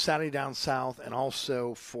 writes for Saturday Down South and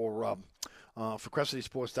also for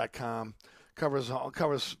CrescentCitySports.com.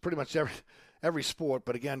 Covers pretty much every sport,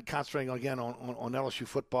 but again, concentrating again on LSU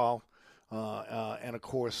football and of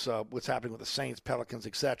course what's happening with the Saints, Pelicans,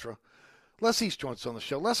 etc. Les East joins us on the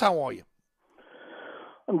show. Les, how are you?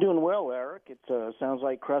 I'm doing well, Eric. It sounds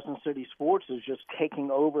like Crescent City Sports is just taking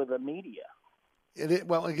over the media. It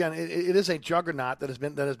is a juggernaut that has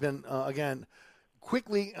been again.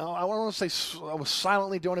 Quickly, I don't want to say I was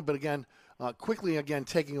silently doing it, but again, quickly again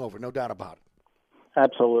taking over, no doubt about it.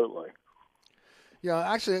 Absolutely. Yeah,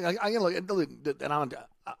 actually,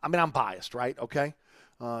 I'm biased, right? Okay,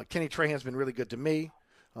 Kenny Trahan's been really good to me.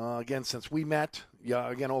 Again, since we met,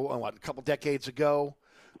 a couple decades ago.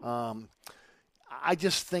 I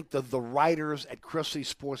just think that the writers at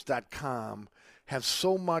CrescentCitySports.com have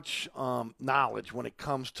so much knowledge when it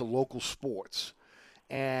comes to local sports.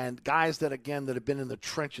 And guys that have been in the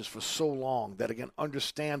trenches for so long, that, again,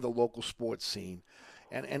 understand the local sports scene.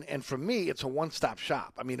 And for me, it's a one-stop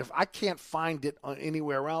shop. I mean, if I can't find it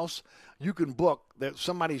anywhere else, you can book that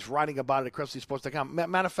somebody's writing about it at CrescentCitySports.com.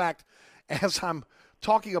 Matter of fact, as I'm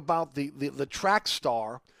talking about the track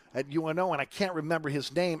star at UNO, and I can't remember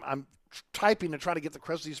his name, I'm typing to try to get to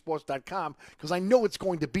CrescentCitySports.com because I know it's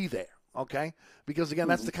going to be there. Okay? Because, again,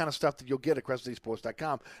 that's the kind of stuff that you'll get at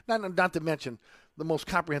CrescentCitySports.com. Not to mention the most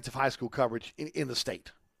comprehensive high school coverage in the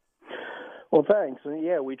state. Well, thanks. And,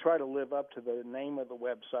 yeah, we try to live up to the name of the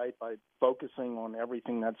website by focusing on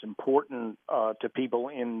everything that's important to people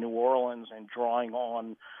in New Orleans and drawing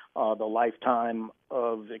on the lifetime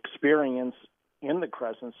of experience in the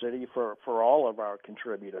Crescent City for all of our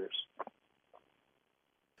contributors.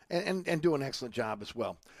 And do an excellent job as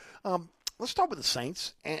well. Let's start with the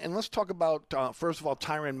Saints, and let's talk about, first of all,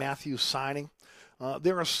 Tyrann Mathieu signing.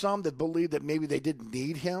 There are some that believe that maybe they didn't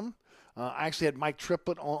need him. I actually had Mike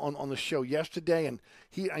Triplett on the show yesterday, and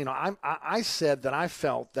I said that I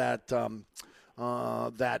felt that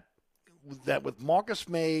that with Marcus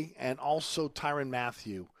Maye and also Tyrann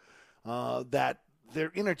Mathieu, that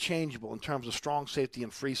they're interchangeable in terms of strong safety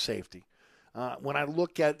and free safety. When I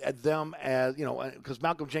look at them as, because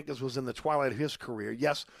Malcolm Jenkins was in the twilight of his career.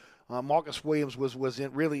 Yes, Marcus Williams was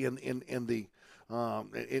in the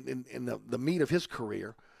meat of his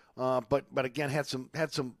career, but again had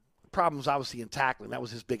some problems obviously in tackling. That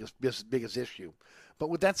was his biggest issue. But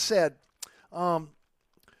with that said, when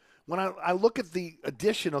I look at the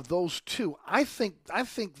addition of those two, I think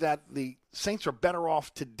that the Saints are better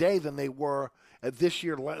off today than they were this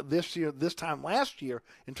time last year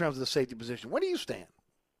in terms of the safety position. Where do you stand?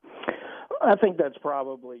 I think that's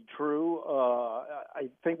probably true. I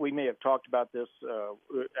think we may have talked about this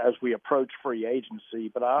as we approach free agency,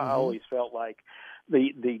 but I always felt like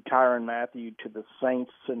the Tyrann Mathieu to the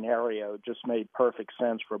Saints scenario just made perfect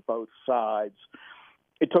sense for both sides.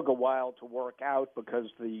 It took a while to work out because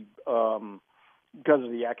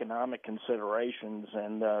of the economic considerations,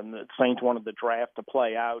 and the Saints wanted the draft to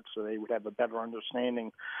play out so they would have a better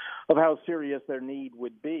understanding of how serious their need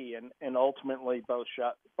would be. And ultimately, both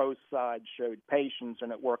sides showed patience,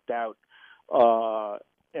 and it worked out.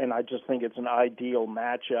 And I just think it's an ideal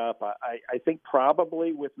matchup. I think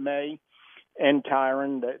probably with Maye and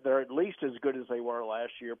Tyrann, they're at least as good as they were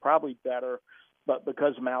last year, probably better. But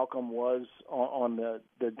because Malcolm was on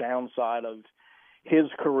the downside of his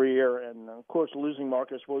career, and of course losing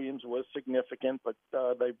Marcus Williams was significant, but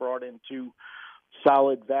they brought in two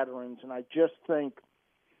solid veterans, and I just think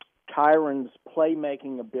Tyrann's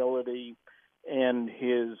playmaking ability and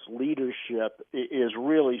his leadership is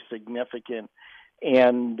really significant.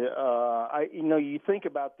 And you think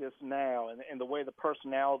about this now, and the way the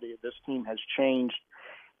personality of this team has changed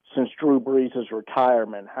since Drew Brees'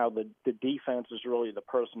 retirement, how the defense is really the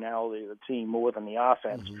personality of the team more than the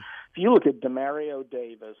offense. Mm-hmm. If you look at Demario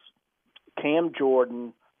Davis, Cam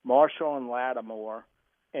Jordan, Marshawn Lattimore,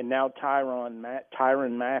 and now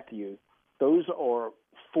Tyrann Mathieu, those are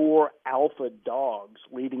four alpha dogs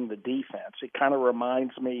leading the defense. It kind of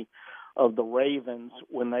reminds me of the Ravens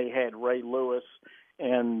when they had Ray Lewis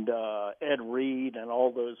and Ed Reed and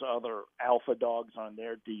all those other alpha dogs on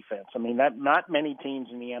their defense. I mean, that not many teams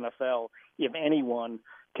in the NFL, if anyone,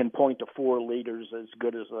 can point to 4 leaders as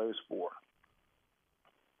good as those 4.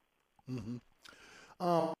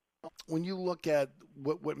 Mm-hmm. When you look at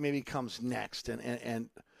what maybe comes next, and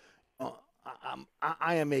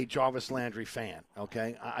I am a Jarvis Landry fan,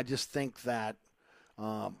 okay? I just think that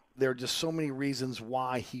there are just so many reasons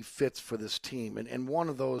why he fits for this team. And one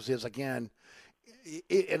of those is, again,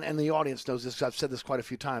 and the audience knows this, I've said this quite a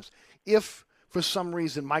few times, if for some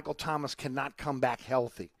reason Michael Thomas cannot come back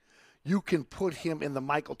healthy, you can put him in the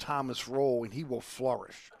Michael Thomas role and he will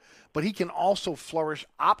flourish. But he can also flourish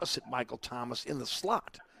opposite Michael Thomas in the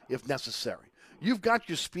slot if necessary. You've got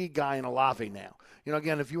your speed guy in Olave now. You know,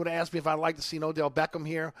 again, if you would have asked me if I'd like to see an Odell Beckham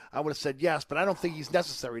here, I would have said yes, but I don't think he's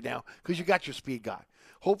necessary now because you got your speed guy.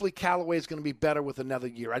 Hopefully Callaway is going to be better with another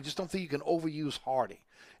year. I just don't think you can overuse Hardy.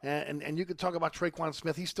 And you can talk about Traquan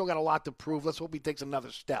Smith. He's still got a lot to prove. Let's hope he takes another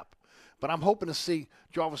step. But I'm hoping to see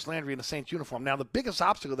Jarvis Landry in the Saints uniform. Now, the biggest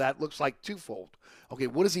obstacle to that looks like twofold. Okay,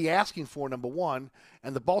 what is he asking for, number one?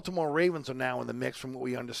 And the Baltimore Ravens are now in the mix from what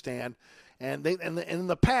we understand. And in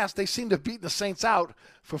the past, they seem to have beaten the Saints out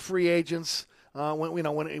for free agents,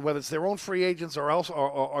 whether it's their own free agents or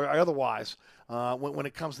otherwise, when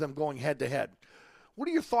it comes to them going head-to-head. What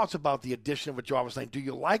are your thoughts about the addition of a Jarvis Landry? Do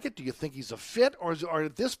you like it? Do you think he's a fit? Or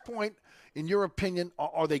at this point, in your opinion,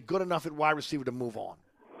 are they good enough at wide receiver to move on?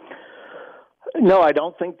 No, I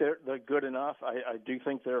don't think they're good enough. I do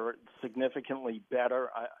think they're significantly better.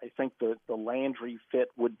 I think the Landry fit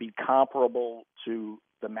would be comparable to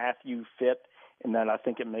the Matthew fit, in that I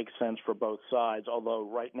think it makes sense for both sides, although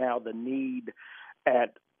right now the need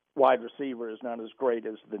at wide receiver is not as great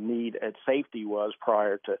as the need at safety was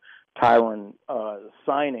prior to Tyron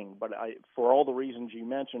signing. But for all the reasons you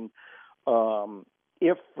mentioned,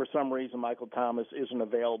 if for some reason Michael Thomas isn't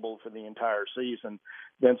available for the entire season,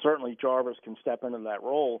 then certainly Jarvis can step into that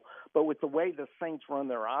role. But with the way the Saints run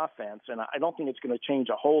their offense, and I don't think it's going to change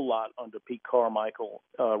a whole lot under Pete Carmichael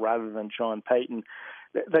rather than Sean Payton,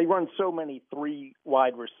 they run so many 3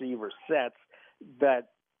 wide receiver sets that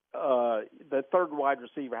the third wide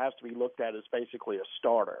receiver has to be looked at as basically a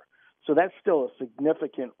starter. So that's still a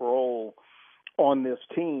significant role on this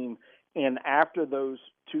team. And after those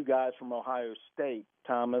 2 guys from Ohio State,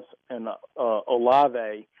 Thomas and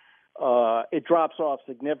Olave, it drops off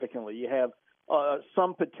significantly. You have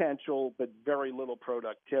some potential, but very little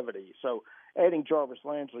productivity. So adding Jarvis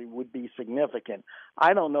Landry would be significant.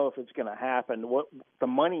 I don't know if it's going to happen. What the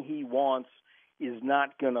money he wants is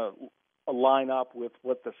not going to line up with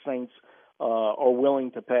what the Saints are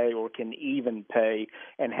willing to pay or can even pay.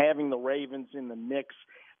 And having the Ravens in the mix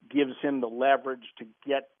gives him the leverage to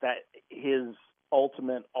get his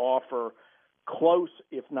ultimate offer close,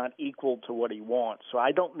 if not equal, to what he wants. So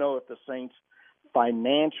I don't know if the Saints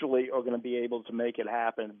financially are going to be able to make it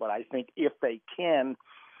happen, but I think if they can,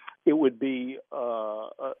 it would be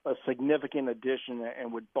a significant addition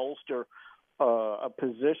and would bolster a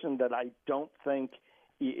position that I don't think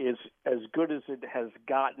is as good as it has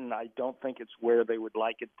gotten. I don't think it's where they would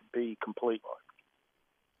like it to be completely.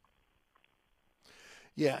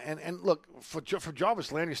 Yeah, and look, for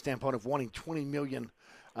Jarvis Landry's standpoint of wanting $20 million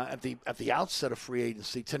at the outset of free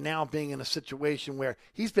agency to now being in a situation where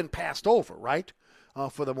he's been passed over, right?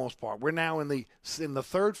 For the most part, we're now in the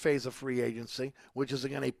third phase of free agency, which is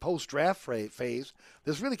again a post-draft phase.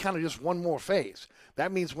 There's really kind of just one more phase.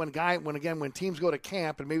 That means when teams go to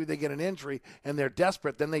camp and maybe they get an injury and they're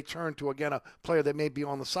desperate, then they turn to again a player that may be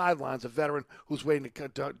on the sidelines, a veteran who's waiting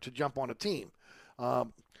to jump on a team.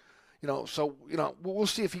 So we'll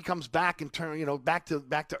see if he comes back and back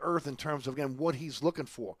to earth in terms of again what he's looking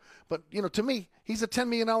for. But to me, he's a $10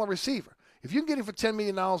 million receiver. If you can get him for $10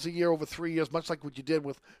 million a year over 3 years, much like what you did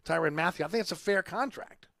with Tyrann Mathieu, I think it's a fair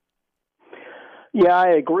contract. Yeah, I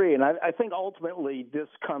agree. And I think ultimately this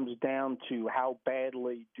comes down to how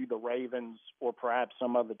badly do the Ravens or perhaps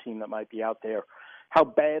some other team that might be out there, how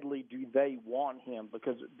badly do they want him?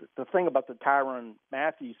 Because the thing about the Tyrann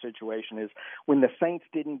Mathieu situation is when the Saints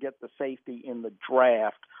didn't get the safety in the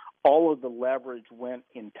draft, all of the leverage went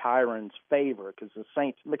in Tyrann's favor because the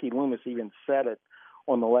Saints, Mickey Loomis even said it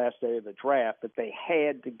on the last day of the draft, that they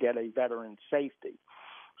had to get a veteran safety.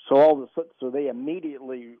 So they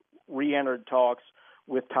immediately re-entered talks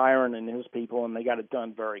with Tyrann and his people, and they got it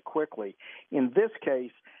done very quickly. In this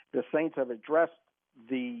case, the Saints have addressed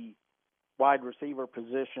the wide receiver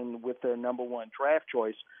position with their number 1 draft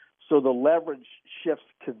choice, so the leverage shifts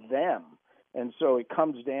to them. And so it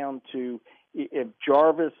comes down to if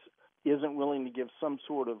Jarvis isn't willing to give some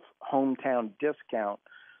sort of hometown discount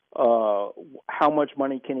how much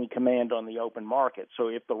money can he command on the open market. So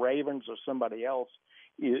if the Ravens or somebody else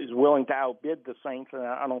is willing to outbid the Saints, and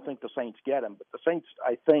I don't think the Saints get him, but the Saints,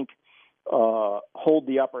 I think, hold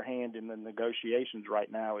the upper hand in the negotiations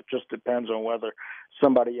right now. It just depends on whether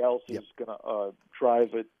somebody else is going to drive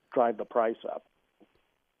the price up.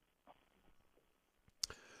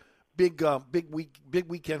 Big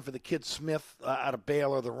weekend for the kid Smith out of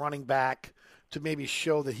Baylor, the running back, to maybe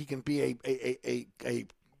show that he can be a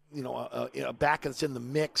back that's in the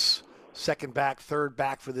mix, second back, third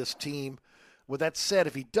back for this team. With that said,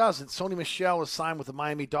 if he doesn't, Sony Michel is signed with the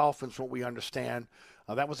Miami Dolphins, from what we understand.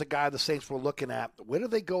 That was a guy the Saints were looking at. Where do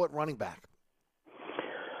they go at running back?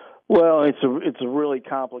 Well, it's a really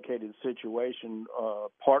complicated situation,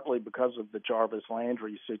 partly because of the Jarvis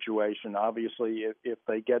Landry situation. Obviously, if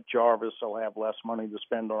they get Jarvis, they'll have less money to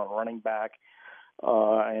spend on a running back.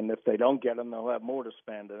 And if they don't get him, they'll have more to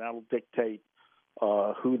spend, and that'll dictate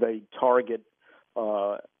who they target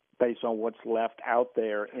based on what's left out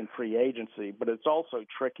there in free agency. But it's also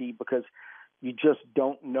tricky because you just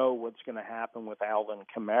don't know what's going to happen with Alvin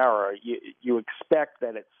Kamara. You expect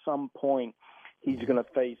that at some point he's going to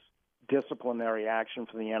face disciplinary action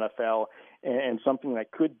from the NFL and something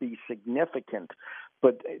that could be significant.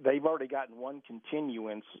 But they've already gotten one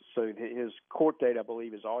continuance, so his court date, I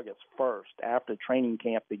believe, is August 1st. After training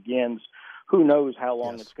camp begins, who knows how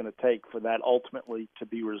long it's going to take for that ultimately to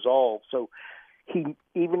be resolved. So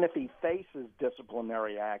even if he faces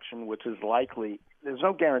disciplinary action, which is likely, there's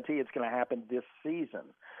no guarantee it's going to happen this season.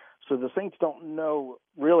 So the Saints don't know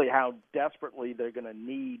really how desperately they're going to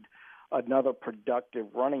need another productive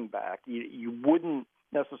running back. You wouldn't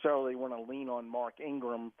necessarily want to lean on Mark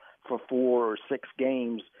Ingram for 4 or 6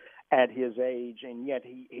 games at his age, and yet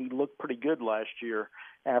he looked pretty good last year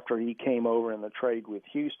after he came over in the trade with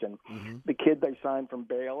Houston. Mm-hmm. The kid they signed from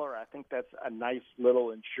Baylor, I think that's a nice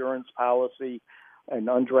little insurance policy, an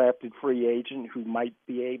undrafted free agent who might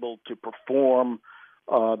be able to perform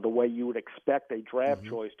the way you would expect a draft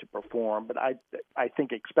choice to perform. But I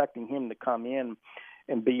think expecting him to come in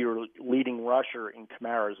and be your leading rusher in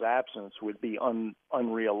Kamara's absence would be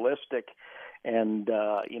unrealistic. And,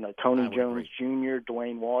 Tony Jones Jr.,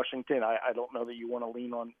 Dwayne Washington, I don't know that you want to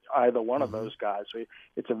lean on either one of those guys. So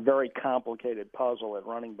it's a very complicated puzzle at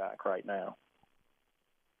running back right now.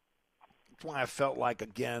 That's why I felt like,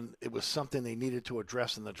 again, it was something they needed to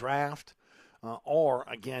address in the draft. Or,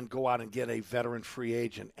 again, go out and get a veteran free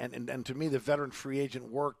agent. And to me, the veteran free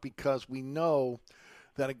agent worked because we know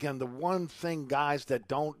that, again, the one thing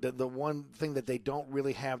the one thing that they don't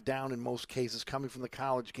really have down in most cases coming from the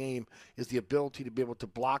college game is the ability to be able to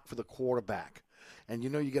block for the quarterback. And, you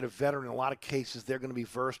get a veteran, in a lot of cases, they're going to be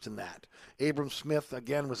versed in that. Abram Smith,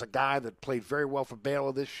 again, was a guy that played very well for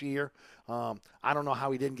Baylor this year. I don't know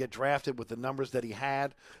how he didn't get drafted with the numbers that he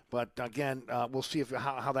had. But, again, we'll see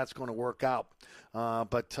how that's going to work out.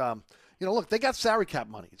 Look, they got salary cap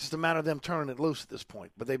money. It's just a matter of them turning it loose at this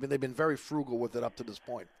point. But they've been very frugal with it up to this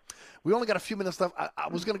point. We only got a few minutes left. I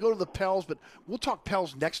was going to go to the Pels, but we'll talk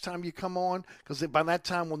Pels next time you come on, because by that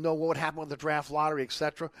time we'll know what would happen with the draft lottery,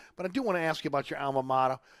 etc. But I do want to ask you about your alma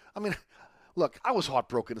mater. I mean, look, I was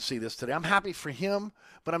heartbroken to see this today. I'm happy for him,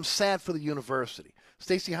 but I'm sad for the university.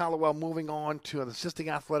 Stacey Hollowell moving on to an assistant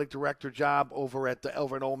athletic director job over at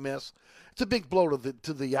Ole Miss. It's a big blow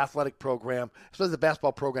to the athletic program, especially the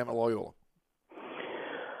basketball program at Loyola.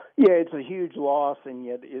 Yeah, it's a huge loss, and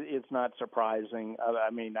yet it's not surprising. I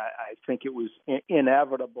think it was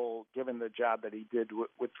inevitable, given the job that he did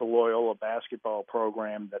with the Loyola basketball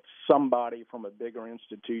program, that somebody from a bigger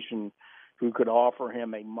institution who could offer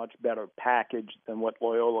him a much better package than what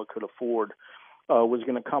Loyola could afford was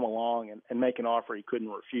going to come along and make an offer he couldn't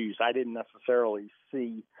refuse. I didn't necessarily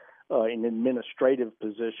see an administrative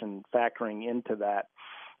position factoring into that.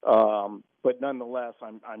 But nonetheless,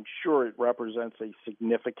 I'm sure it represents a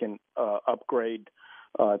significant upgrade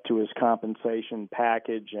to his compensation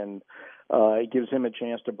package, and it gives him a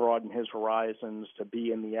chance to broaden his horizons, to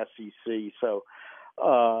be in the SEC. So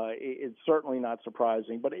it's certainly not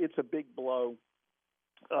surprising, but it's a big blow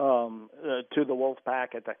to the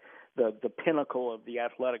Wolfpack at the pinnacle of the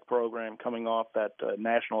athletic program, coming off that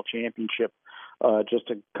national championship just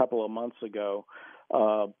a couple of months ago.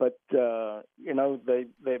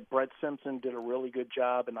 Brett Simpson did a really good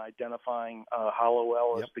job in identifying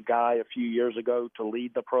Hollowell as the guy a few years ago to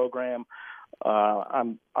lead the program.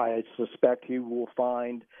 I suspect he will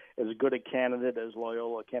find as good a candidate as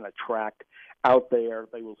Loyola can attract out there.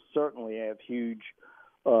 They will certainly have huge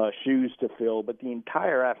shoes to fill, but the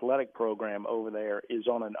entire athletic program over there is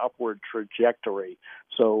on an upward trajectory.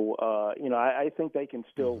 So, I think they can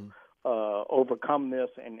still overcome this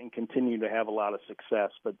and continue to have a lot of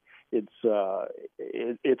success. But it's a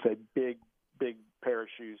big pair of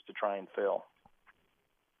shoes to try and fill.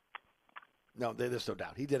 No, there's no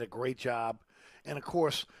doubt. He did a great job. And, of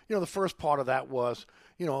course, the first part of that was,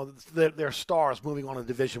 their stars moving on to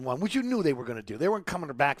Division I, which you knew they were going to do. They weren't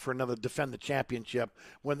coming back for another defend the championship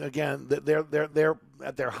when, again, they're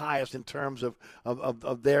at their highest in terms of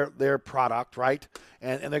their product, right?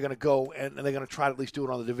 And they're going to go and they're going to try to at least do it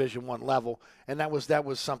on the Division I level. And that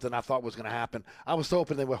was something I thought was going to happen. I was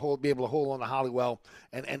hoping they would be able to hold on to Hollywell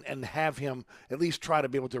and have him at least try to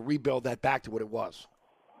be able to rebuild that back to what it was.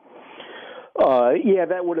 Yeah,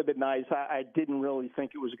 that would have been nice. I didn't really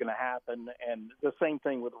think it was going to happen. And the same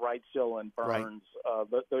thing with Wrightsville and Burns. Right.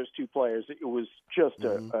 Those two players, it was just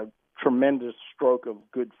a tremendous stroke of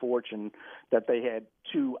good fortune that they had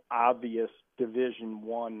two obvious Division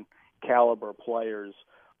I caliber players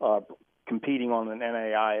competing on an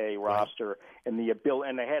NAIA roster, and they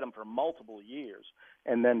had them for multiple years.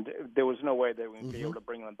 And then there was no way they would be able to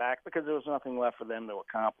bring them back because there was nothing left for them to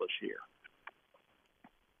accomplish here.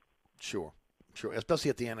 Sure, especially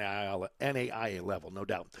at the NAIA level, no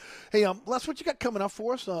doubt. Hey, Les, what you got coming up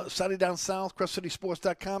for us? Saturday Down South,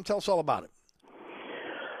 CrestCitySports.com. Tell us all about it.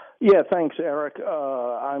 Yeah, thanks, Eric.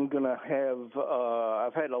 I'm going to have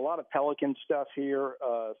I've had a lot of Pelican stuff here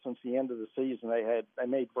since the end of the season. They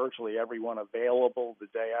made virtually everyone available the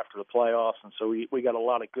day after the playoffs, and so we got a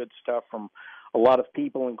lot of good stuff from a lot of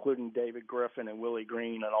people, including David Griffin and Willie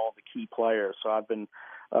Green and all the key players. So I've been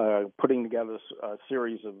putting together a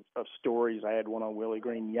series of stories. I had one on Willie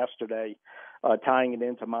Green yesterday, tying it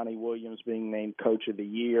into Monty Williams being named Coach of the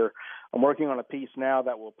Year. I'm working on a piece now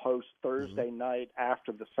that will post Thursday night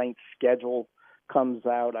after the Saints schedule comes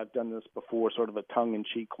out. I've done this before, sort of a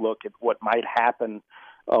tongue-in-cheek look at what might happen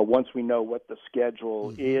once we know what the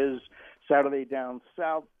schedule is. Saturday Down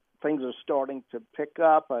South, things are starting to pick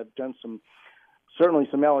up. I've done certainly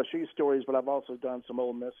some LSU stories, but I've also done some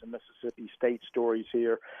Ole Miss and Mississippi State stories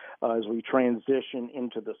here as we transition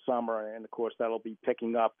into the summer. And, of course, that'll be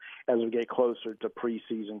picking up as we get closer to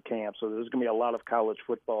preseason camp. So there's going to be a lot of college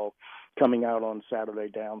football coming out on Saturday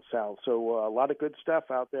Down South. So a lot of good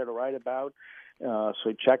stuff out there to write about.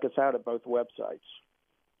 So check us out at both websites.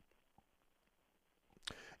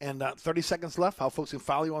 And 30 seconds left, how folks can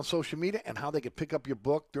follow you on social media and how they can pick up your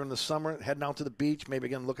book during the summer, heading out to the beach, maybe,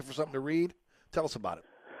 again, looking for something to read. Tell us about it.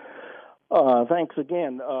 Thanks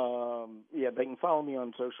again. They can follow me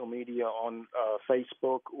on social media on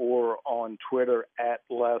Facebook or on Twitter at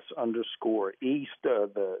Les_East.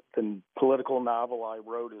 The political novel I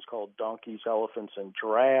wrote is called Donkeys, Elephants, and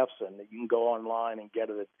Giraffes, and you can go online and get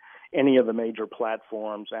it at any of the major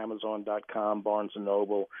platforms, Amazon.com, Barnes &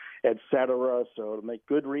 Noble, etc. So to make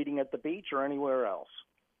good reading at the beach or anywhere else.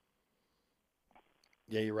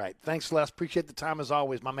 Yeah, you're right. Thanks, Les. Appreciate the time as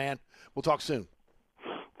always, my man. We'll talk soon.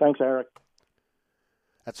 Thanks, Eric.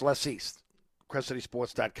 That's Les East,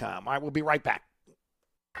 CrestCitySports.com. All right, we'll be right back.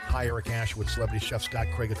 Hi, Eric Asher with Celebrity Chef Scott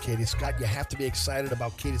Craig of Katie's. Scott, you have to be excited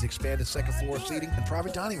about Katie's expanded second floor seating and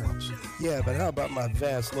private dining rooms. Yeah, but how about my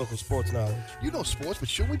vast local sports knowledge? You know sports, but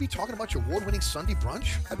shouldn't we be talking about your award-winning Sunday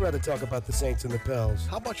brunch? I'd rather talk about the Saints and the Pels.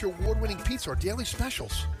 How about your award-winning pizza or daily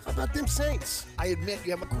specials? How about them Saints? I admit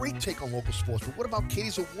you have a great take on local sports, but what about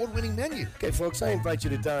Katie's award-winning menu? Okay, folks, I invite you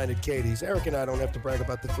to dine at Katie's. Eric and I don't have to brag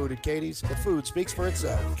about the food at Katie's. The food speaks for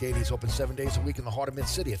itself. Katie's open 7 days a week in the heart of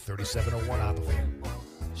Mid-City at 3701 Opperville.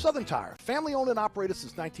 Southern Tire, family-owned and operated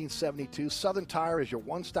since 1972, Southern Tire is your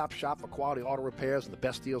one-stop shop for quality auto repairs and the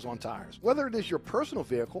best deals on tires. Whether it is your personal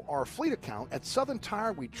vehicle or a fleet account, at Southern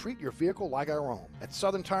Tire, we treat your vehicle like our own. At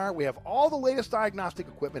Southern Tire, we have all the latest diagnostic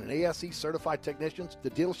equipment and ASE-certified technicians the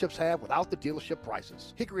dealerships have without the dealership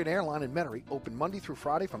prices. Hickory and Airline in Metairie, open Monday through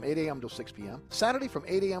Friday from 8 a.m. till 6 p.m., Saturday from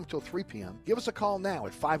 8 a.m. till 3 p.m. Give us a call now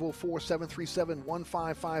at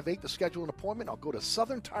 504-737-1558 to schedule an appointment, or go to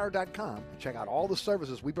southerntire.com and check out all the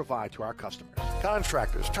services we provide to our customers.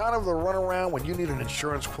 Contractors, tired of the runaround when you need an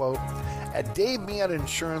insurance quote? At Dave Miata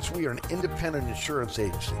Insurance, we are an independent insurance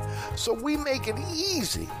agency, so we make it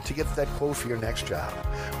easy to get that quote for your next job.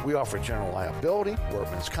 We offer general liability,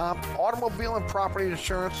 workman's comp, automobile and property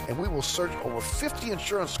insurance, and we will search over 50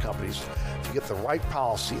 insurance companies to get the right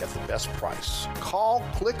policy at the best price. Call,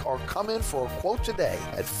 click, or come in for a quote today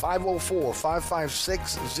at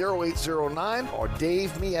 504-556-0809 or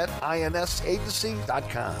DaveMe at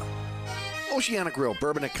INSAgency.com. Oceana Grill,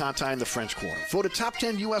 Bourbon and Conti in the French Quarter. Voted top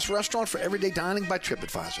 10 U.S. restaurant for everyday dining by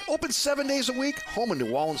TripAdvisor. Open 7 days a week, home of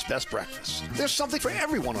New Orleans' best breakfast. There's something for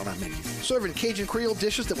everyone on our menu. Serving Cajun Creole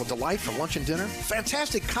dishes that will delight for lunch and dinner.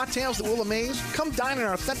 Fantastic cocktails that will amaze. Come dine in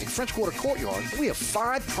our authentic French Quarter courtyard. We have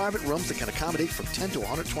 5 private rooms that can accommodate from 10 to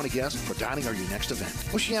 120 guests for dining or your next event.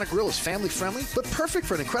 Oceana Grill is family friendly, but perfect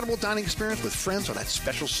for an incredible dining experience with friends or that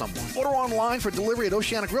special someone. Order online for delivery at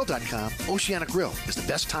oceanagrill.com. Oceana Grill is the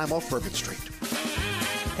best time off Bourbon Street.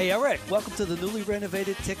 Hey, Eric, welcome to the newly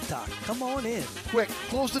renovated TikTok. Come on in. Quick,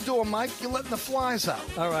 close the door, Mike. You're letting the flies out.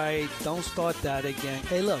 All right, don't start that again.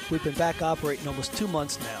 Hey, look, we've been back operating almost 2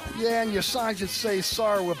 months now. Yeah, and your sign should say,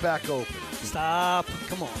 sorry, we're back open. Stop.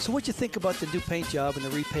 Come on. So what you think about the new paint job and the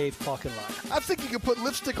repaved parking lot? I think you could put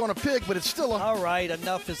lipstick on a pig, but it's still a... All right,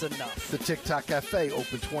 enough is enough. The TikTok Cafe,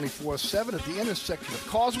 open 24/7 at the intersection of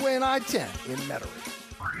Causeway and I-10 in Metairie.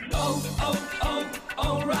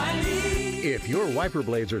 O'Reilly. If your wiper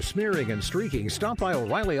blades are smearing and streaking, stop by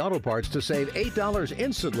O'Reilly Auto Parts to save $8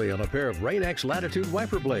 instantly on a pair of Rain-X Latitude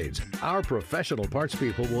wiper blades. Our professional parts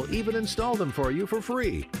people will even install them for you for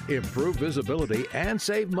free. Improve visibility and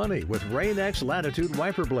save money with Rain-X Latitude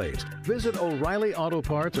wiper blades. Visit O'Reilly Auto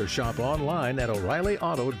Parts or shop online at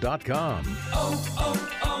O'ReillyAuto.com.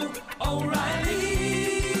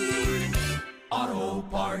 O'Reilly Auto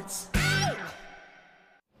Parts.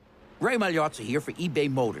 Ray Magliozzi here for eBay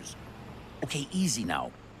Motors. Okay, easy now.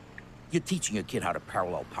 You're teaching your kid how to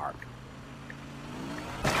parallel park.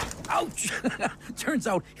 Ouch! Turns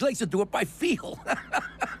out he likes to do it by feel.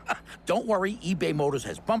 Don't worry, eBay Motors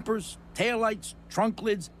has bumpers, taillights, trunk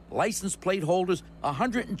lids, license plate holders,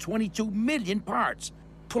 122 million parts.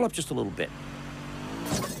 Pull up just a little bit.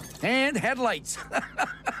 And headlights.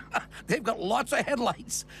 They've got lots of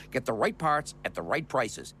headlights. Get the right parts at the right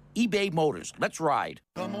prices. eBay Motors. Let's ride.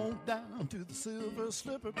 Come on down to the Silver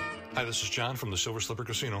Slipper. Hi, this is John from the Silver Slipper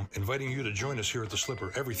Casino, inviting you to join us here at the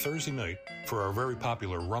Slipper every Thursday night for our very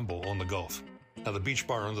popular Rumble on the Gulf. Now, the beach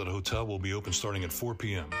bar under the hotel will be open starting at 4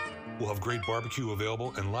 p.m. We'll have great barbecue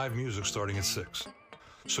available and live music starting at 6.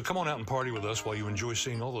 So come on out and party with us while you enjoy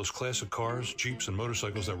seeing all those classic cars, Jeeps, and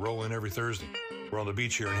motorcycles that roll in every Thursday. We're on the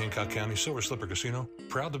beach here in Hancock County, Silver Slipper Casino.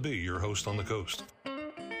 Proud to be your host on the coast.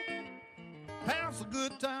 Have a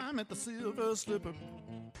good time at the Silver Slipper.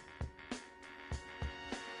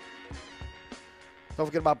 Don't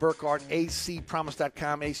forget about Burkhardt,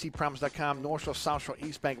 acpromise.com, acpromise.com, North Shore, South Shore,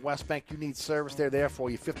 East Bank, West Bank. You need service, they're there for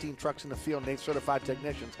you. 15 trucks in the field and 8 certified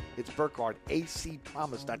technicians. It's Burkhardt,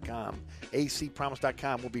 acpromise.com,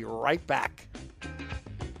 acpromise.com. We'll be right back.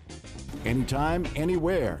 Anytime,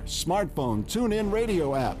 anywhere. Smartphone, tune-in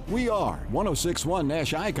radio app. We are 106.1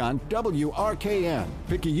 Nash Icon, WRKN,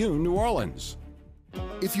 Picayune, New Orleans.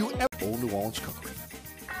 If you ever... Old New Orleans Cookery.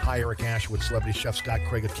 Hi, Eric Asher with celebrity chef Scott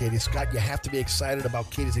Craig of Katie's. Scott, you have to be excited about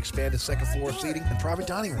Katie's expanded second floor seating and private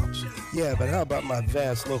dining rooms. Yeah, but how about my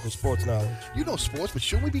vast local sports knowledge? You know sports, but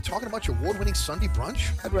shouldn't we be talking about your award-winning Sunday brunch?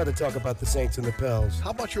 I'd rather talk about the Saints and the Pels. How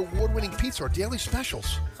about your award-winning pizza or daily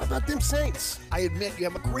specials? How about them Saints? I admit you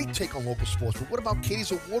have a great take on local sports, but what about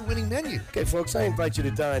Katie's award-winning menu? Okay, folks, I invite you to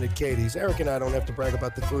dine at Katie's. Eric and I don't have to brag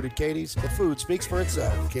about the food at Katie's. The food speaks for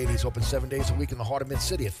itself. Katie's open 7 days a week in the heart of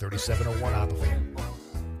Mid-City at 3701 Opperville.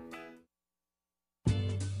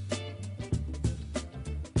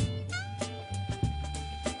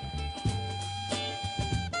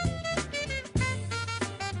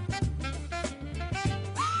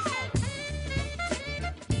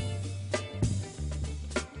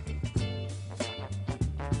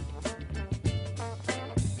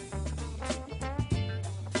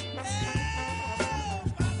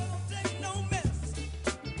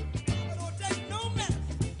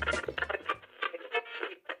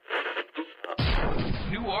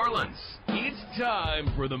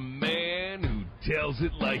 For the man who tells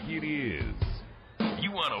it like it is.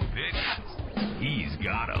 You want opinions? He's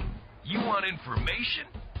got them. You want information?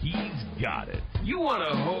 He's got it. You want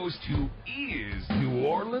a host who is New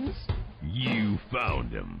Orleans? You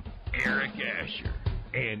found him. Eric Asher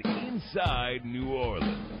and Inside New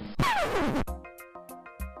Orleans.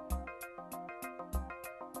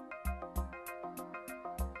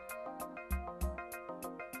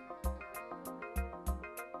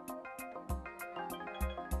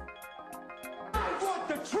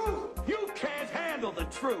 The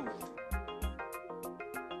truth.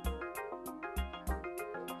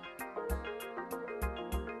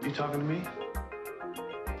 You talking to me?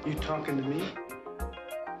 You talking to me?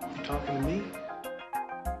 You talking to me?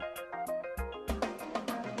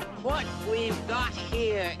 What we've got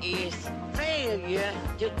here is failure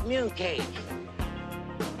to communicate.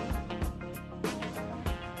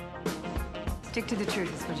 Stick to the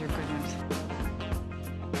truth is what your good news.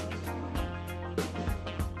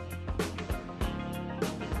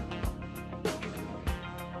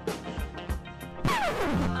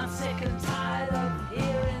 I'm sick and tired of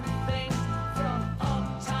hearing things from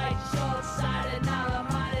uptight, short-sighted,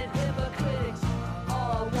 narrow-minded hypocrites.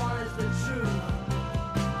 All I want is the truth.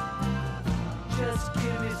 Just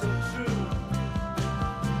give me some truth.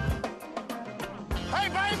 Hey,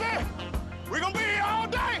 baby! We're gonna be here all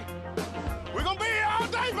day! We're gonna be here all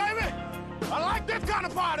day, baby! I like this kind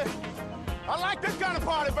of party! I like this kind of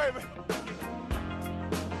party, baby!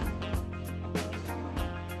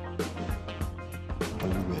 Are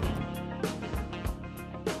you ready?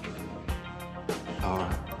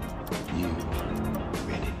 Are you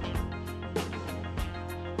ready?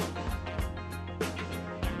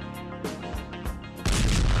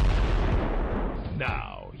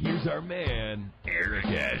 Now, here's our man, Eric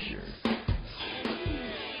Asher.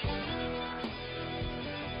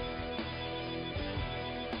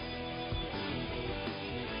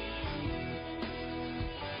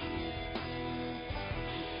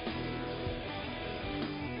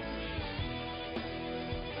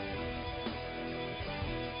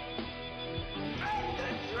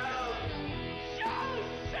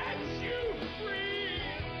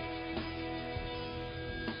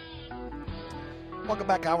 Welcome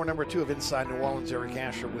back. Hour number 2 of Inside New Orleans. Eric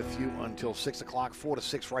Asher with you until 6 o'clock, 4 to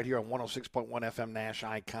 6 right here on 106.1 FM Nash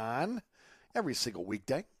Icon every single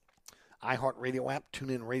weekday. iHeartRadio app,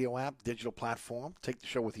 TuneIn Radio app, digital platform. Take the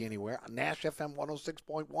show with you anywhere. Nash FM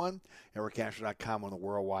 106.1, ericasher.com on the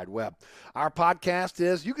World Wide Web. Our podcast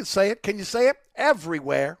is, you can say it. Can you say it?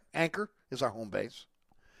 Everywhere. Anchor is our home base.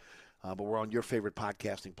 But we're on your favorite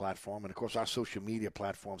podcasting platform. And, of course, our social media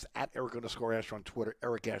platforms, at Eric_Asher on Twitter,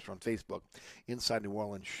 Eric Asher on Facebook, Inside New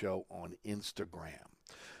Orleans Show on Instagram.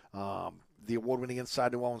 The award-winning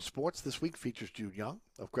Inside New Orleans Sports this week features Jude Young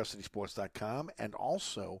of CrescentCitySports.com and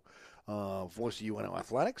also voice of UNO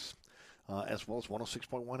Athletics, as well as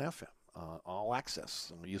 106.1 FM, all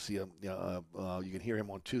access. You see, you can hear him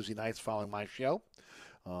on Tuesday nights following my show,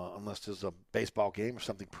 unless there's a baseball game or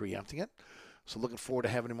something preempting it. So looking forward to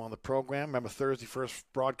having him on the program. Remember, Thursday first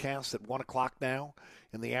broadcast at 1 o'clock now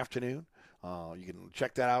in the afternoon. You can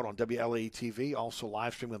check that out on WLAE TV, also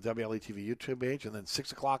live streaming on the WLAE TV YouTube page, and then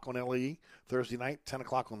 6 o'clock on LAE Thursday night, 10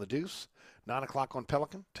 o'clock on The Deuce, 9 o'clock on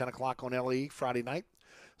Pelican, 10 o'clock on LAE Friday night,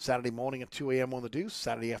 Saturday morning at 2 a.m. on The Deuce,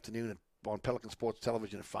 Saturday afternoon on Pelican Sports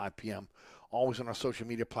Television at 5 p.m., always on our social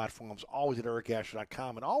media platforms, always at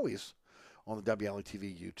ericasher.com, and always on the WLAE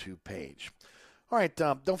TV YouTube page. All right,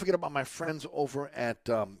 don't forget about my friends over at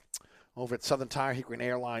Southern Tire, Hickory and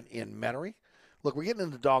Airline in Metairie. Look, we're getting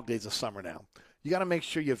into dog days of summer now. You got to make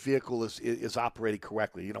sure your vehicle is operating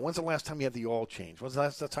correctly. You know, when's the last time you had the oil change? When's the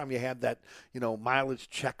last time you had that, mileage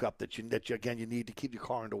checkup that you need to keep your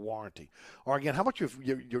car under warranty? Or again, how about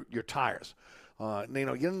your tires? Get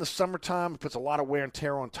in the summertime, it puts a lot of wear and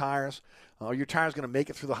tear on tires. Are your tires going to make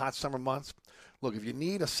it through the hot summer months? Look, if you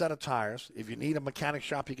need a set of tires, if you need a mechanic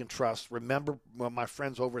shop you can trust, remember my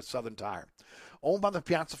friends over at Southern Tire. Owned by the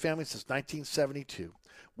Piazza family since 1972.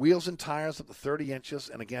 Wheels and tires up to 30 inches,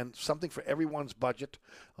 and again, something for everyone's budget.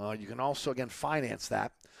 You can also, again, finance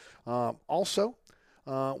that. Also,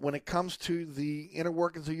 when it comes to the inner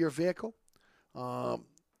workings of your vehicle,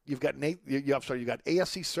 you've got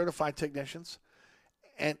ASC certified technicians,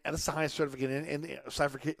 and that's the highest certification in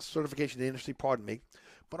the industry. Pardon me,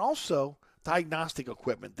 but also diagnostic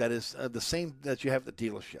equipment that is the same that you have at the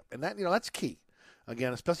dealership, and that's key.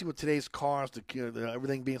 Again, especially with today's cars,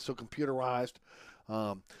 everything being so computerized,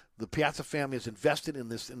 the Piazza family has invested in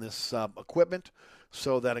this equipment,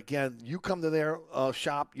 so that again, you come to their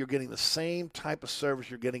shop, you're getting the same type of service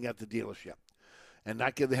you're getting at the dealership, and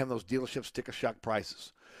not give them those dealership sticker shock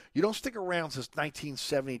prices. You don't stick around since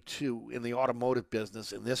 1972 in the automotive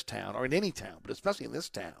business in this town, or in any town, but especially in this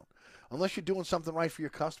town, unless you're doing something right for your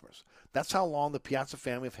customers. That's how long the Piazza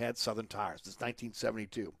family have had Southern Tires, since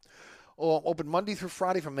 1972. Open Monday through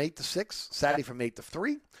Friday from 8 to 6, Saturday from 8 to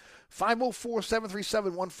 3.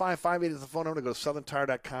 504-737-1558 is the phone number to go to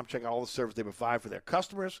southerntire.com. Check out all the service they provide for their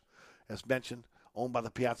customers. As mentioned, owned by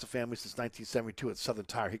the Piazza family since 1972 at Southern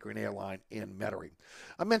Tire, Hickory and Airline in Metairie.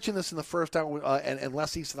 I mentioned this in the first hour, and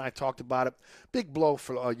Les East and I talked about it. Big blow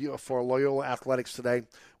for Loyola Athletics today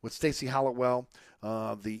with Stacy Hollowell,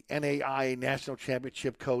 the NAIA National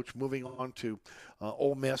Championship coach, moving on to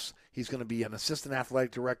Ole Miss. He's going to be an assistant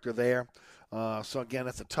athletic director there. So, again,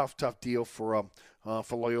 that's a tough deal for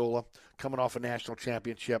Loyola coming off a national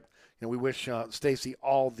championship. We wish Stacy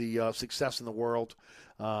all the success in the world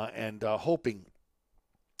and hoping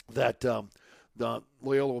that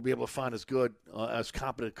Loyola will be able to find as good, as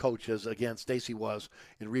competent coach as, again, Stacy was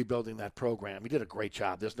in rebuilding that program. He did a great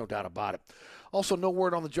job. There's no doubt about it. Also, no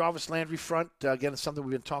word on the Jarvis Landry front. Again, it's something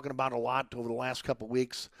we've been talking about a lot over the last couple of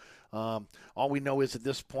weeks. All we know is at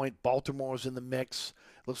this point, Baltimore's in the mix.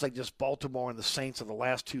 Looks like just Baltimore and the Saints are the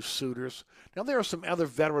last two suitors. Now, there are some other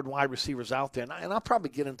veteran wide receivers out there, and I'll probably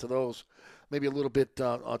get into those maybe a little bit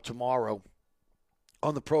tomorrow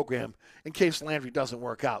on the program in case Landry doesn't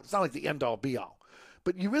work out. It's not like the end-all, be-all.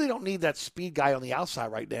 But you really don't need that speed guy on the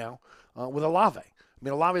outside right now with Olave. I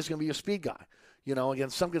mean, Olave is going to be your speed guy. You know, again,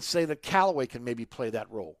 some could say that Callaway can maybe play that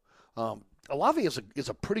role. Olave is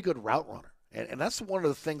a pretty good route runner. And that's one of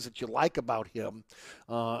the things that you like about him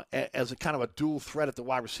as a kind of a dual threat at the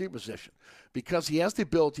wide receiver position, because he has the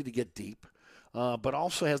ability to get deep, but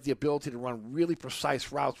also has the ability to run really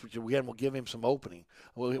precise routes, which, again, will give him some opening.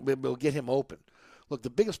 Will get him open. Look, the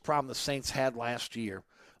biggest problem the Saints had last year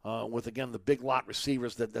with, again, the big lot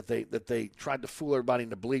receivers that they tried to fool everybody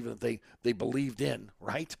into believing that they believed in,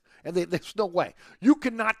 right? And there's no way. You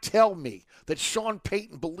cannot tell me that Sean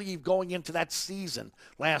Payton believed going into that season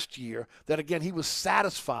last year that, again, he was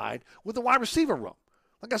satisfied with the wide receiver room.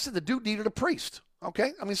 Like I said, the dude needed a priest,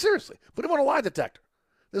 okay? I mean, seriously. Put him on a lie detector.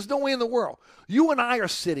 There's no way in the world. You and I are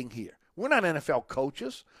sitting here. We're not NFL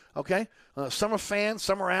coaches, okay? Some are fans,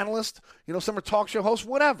 some are analysts, some are talk show hosts,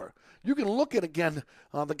 whatever. You can look at, again,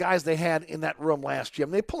 the guys they had in that room last year. I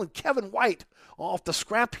mean, they're pulling Kevin White off the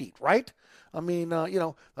scrap heap, right? I mean,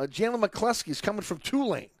 Jalen McCleskey's coming from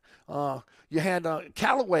Tulane. You had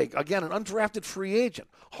Callaway, again, an undrafted free agent.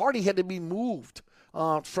 Hardy had to be moved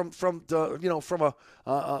from a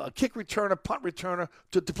kick returner, punt returner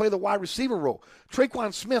to play the wide receiver role.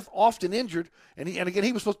 Traquan Smith, often injured, and again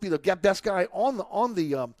he was supposed to be the best guy on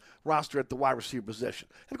the roster at the wide receiver position.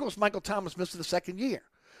 And of course, Michael Thomas missed the second year.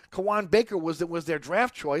 Kawan Baker was their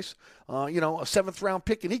draft choice, a 7th round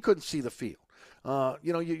pick, and he couldn't see the field.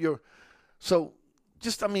 So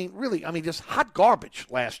just hot garbage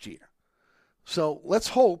last year. So let's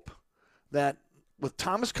hope that with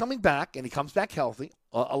Thomas coming back, and he comes back healthy,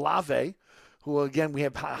 Olave, who, again, we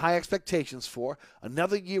have high expectations for,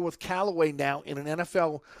 another year with Callaway now in an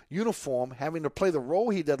NFL uniform, having to play the role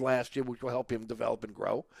he did last year, which will help him develop and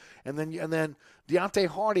grow, and then Deontay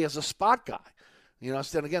Hardy as a spot guy.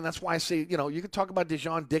 So again, that's why I say, you could talk about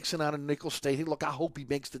Dejon Dixon out of Nicholls State. Hey, look, I hope he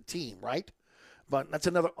makes the team, right? But that's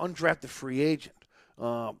another undrafted free agent.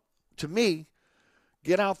 To me,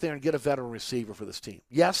 get out there and get a veteran receiver for this team.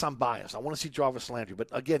 Yes, I'm biased. I want to see Jarvis Landry. But,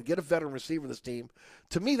 again, get a veteran receiver for this team.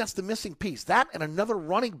 To me, that's the missing piece. That and another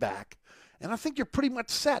running back, and I think you're pretty much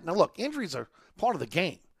set. Now, look, injuries are part of the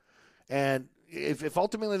game. And if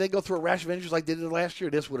ultimately they go through a rash of injuries like they did last year,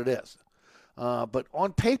 it is what it is. But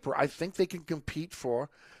on paper, I think they can compete for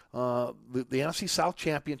the NFC South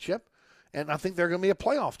Championship, and I think they're going to be a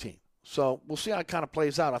playoff team. So we'll see how it kind of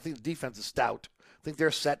plays out. I think the defense is stout. I think they're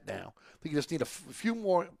set now. I think you just need a few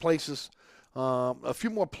more places, a few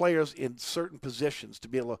more players in certain positions to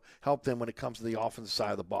be able to help them when it comes to the offensive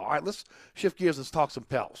side of the ball. All right, let's shift gears. Let's talk some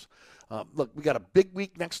Pels. Look, we got a big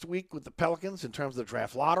week next week with the Pelicans in terms of the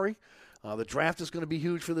draft lottery. The draft is going to be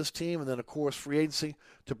huge for this team. And then, of course, free agency.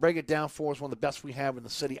 To break it down for us, one of the best we have in the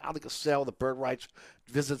city, Ali Cassell, the Bird Rights,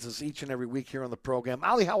 visits us each and every week here on the program.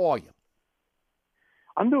 Ali, how are you?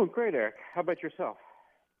 I'm doing great, Eric. How about yourself?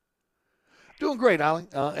 Doing great, Ali.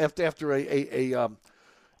 After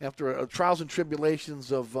trials and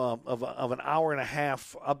tribulations of an hour and a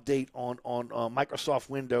half update on Microsoft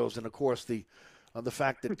Windows, and of course the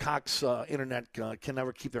fact that Cox Internet can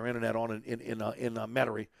never keep their internet on in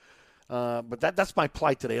Metairie. But that's my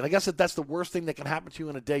plight today, and I guess that's the worst thing that can happen to you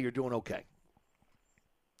in a day. You're doing okay.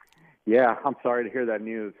 Yeah, I'm sorry to hear that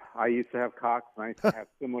news. I used to have Cox, and I used to have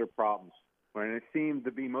similar problems. When it seemed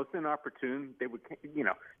to be most inopportune, they would,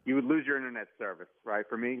 you would lose your internet service, right?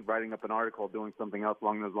 For me, writing up an article, doing something else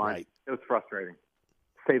along those lines, It was frustrating, to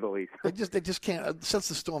say the least. They just can't, since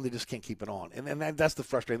the storm, they just can't keep it on. And that's the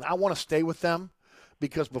frustrating. I want to stay with them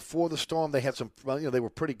because before the storm, they had some, they were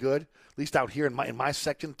pretty good, at least out here in my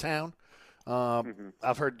section of town.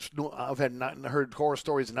 I've heard horror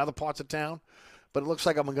stories in other parts of town, but it looks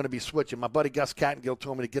like I'm going to be switching. My buddy Gus Cattengill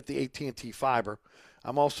told me to get the AT&T fiber.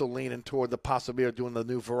 I'm also leaning toward the possibility of doing the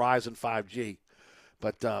new Verizon 5G.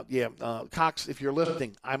 But, Cox, if you're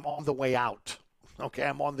listening, I'm on the way out. Okay,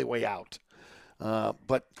 I'm on the way out.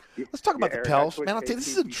 But let's talk about the Pels. Man, I'll tell you, this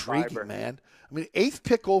is intriguing, man. I mean, 8th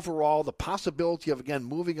pick overall, the possibility of, again,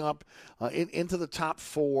 moving up into the top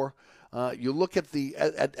 4. You look at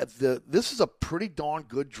this is a pretty darn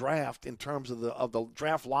good draft in terms of the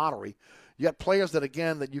draft lottery. You got players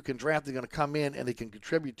that you can draft, they're going to come in and they can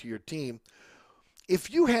contribute to your team. If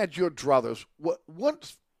you had your druthers,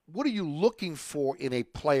 what are you looking for in a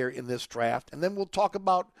player in this draft? And then we'll talk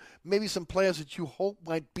about maybe some players that you hope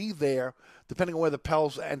might be there, depending on where the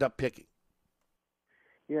Pels end up picking.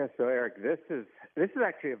 Yeah, so Eric, this is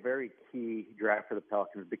actually a very key draft for the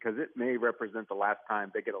Pelicans because it may represent the last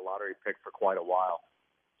time they get a lottery pick for quite a while.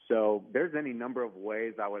 So there's any number of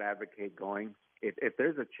ways I would advocate going. If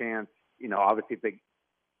there's a chance, obviously if they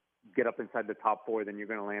get up inside the top 4, then you're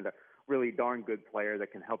going to land a really darn good player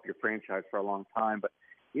that can help your franchise for a long time. But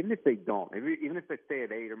even if they don't, even if they stay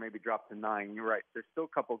at 8 or maybe drop to 9, you're right, there's still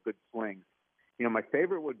a couple of good swings. My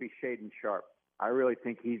favorite would be Shaedon Sharpe. I really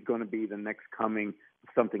think he's going to be the next coming of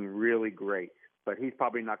something really great, but he's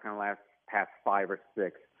probably not going to last past 5 or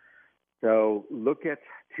 6. So look at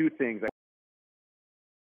 2 things.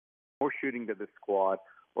 More shooting to the squad,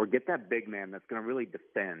 or get that big man that's going to really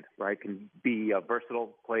defend, right? Can be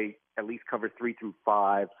versatile, play at least cover 3 through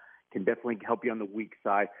 5, can definitely help you on the weak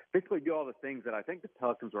side. Basically do all the things that I think the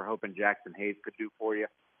Pelicans were hoping Jackson Hayes could do for you,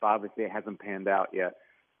 but obviously it hasn't panned out yet.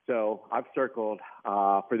 So I've circled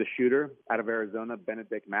for the shooter out of Arizona,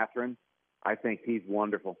 Benedict Mathurin. I think he's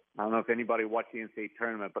wonderful. I don't know if anybody watched the NCAA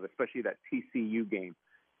tournament, but especially that TCU game.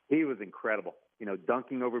 He was incredible.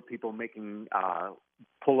 Dunking over people, making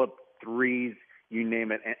pull-up threes, you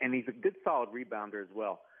name it. And he's a good, solid rebounder as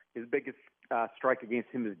well. His biggest strike against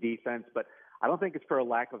him is defense, but I don't think it's for a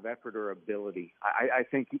lack of effort or ability. I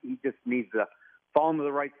think he just needs to fall into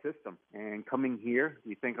the right system. And coming here,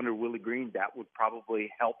 you think under Willie Green, that would probably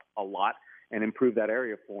help a lot and improve that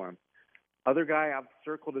area for him. Other guy I've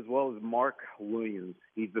circled as well is Mark Williams.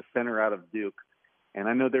 He's the center out of Duke. And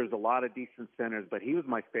I know there's a lot of decent centers, but he was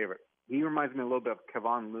my favorite. He reminds me a little bit of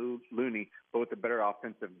Kevon Looney, but with a better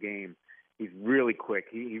offensive game. He's really quick.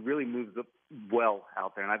 He really moves up well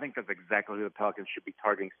out there, and I think that's exactly who the Pelicans should be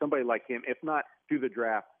targeting. Somebody like him, if not through the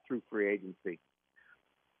draft, through free agency.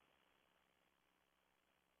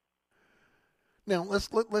 Now, let's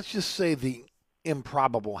just say the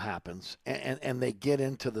improbable happens, and they get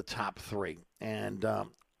into the top 3. And, a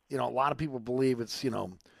lot of people believe it's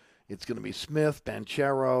going to be Smith,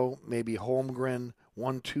 Banchero, maybe Holmgren,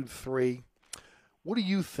 1, 2, 3. What do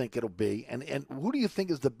you think it'll be? And who do you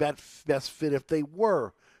think is the best fit if they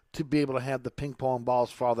were to be able to have the ping pong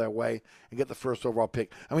balls fall their way and get the first overall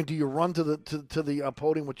pick? I mean, do you run to the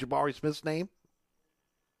podium with Jabari Smith's name?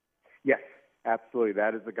 Yes, absolutely.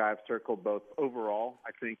 That is the guy I've circled both overall.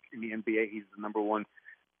 I think in the NBA he's the number 1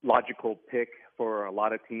 logical pick for a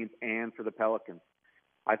lot of teams and for the Pelicans.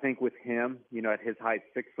 I think with him, at his height,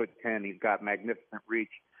 6'10", he's got magnificent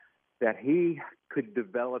reach, that he could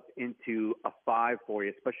develop into a 5 for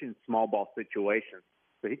you, especially in small ball situations.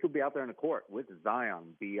 So he could be out there in the court with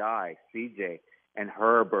Zion, B.I., C.J., and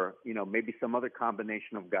Herb, or, maybe some other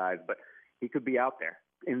combination of guys, but he could be out there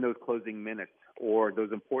in those closing minutes or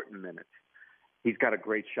those important minutes. He's got a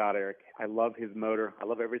great shot, Eric. I love his motor. I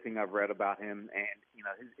love everything I've read about him, and,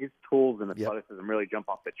 his tools and athleticism really jump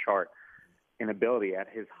off the chart in ability at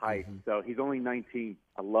his height. Mm-hmm. So he's only 19.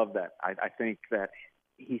 I love that. I think that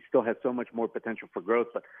he still has so much more potential for growth,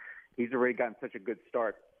 but he's already gotten such a good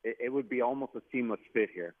start. It would be almost a seamless fit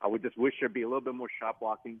here. I would just wish there'd be a little bit more shot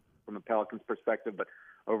blocking from the Pelicans' perspective, but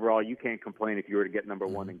overall, you can't complain if you were to get number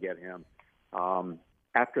 1 and get him.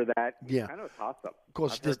 After that, kind of a toss-up. Of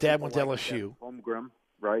course, his dad went to LSU. Holmgren,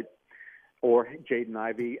 right? Or Jaden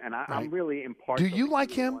Ivey, and I'm really impartial. Do you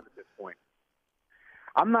like him? At this point.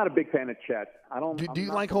 I'm not a big fan of Chet. Do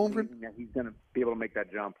you like Holmgren? That he's going to be able to make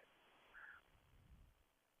that jump.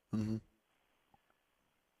 Mm-hmm.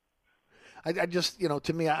 I just,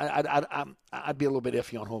 to me, I'd be a little bit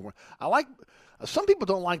iffy on Holmgren. I like some people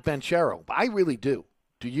don't like Banchero, but I really do.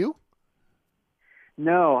 Do you?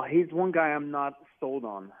 No, he's one guy I'm not sold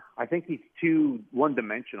on. I think he's too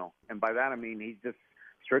one-dimensional, and by that I mean he's just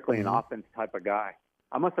strictly an offense type of guy.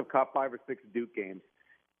 I must have caught 5 or 6 Duke games,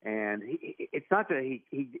 and it's not that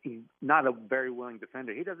he's not a very willing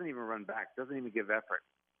defender. He doesn't even run back, doesn't even give effort.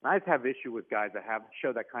 And I just have issue with guys that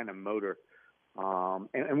show that kind of motor.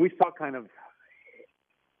 And we saw kind of,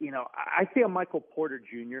 I see a Michael Porter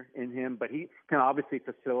Jr. in him, but he can obviously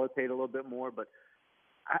facilitate a little bit more. But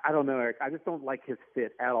I don't know, Eric. I just don't like his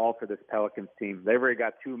fit at all for this Pelicans team. They've already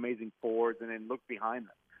got 2 amazing forwards, and then look behind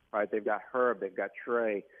them, right? They've got Herb, they've got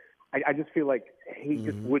Trey. I just feel like he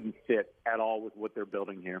just wouldn't fit at all with what they're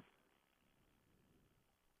building here.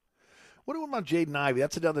 What about Jaden Ivey?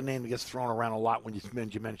 That's another name that gets thrown around a lot when you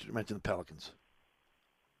mention the Pelicans.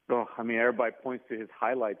 Oh, I mean, everybody points to his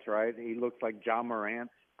highlights, right? He looks like Ja Morant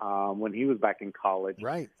when he was back in college.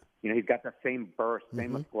 Right. He's got that same burst,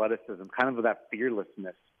 same athleticism, kind of that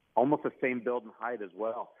fearlessness, almost the same build and height as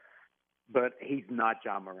well. But he's not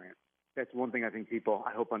Ja Morant. that's one thing I think people,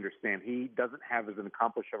 I hope, understand. He doesn't have as an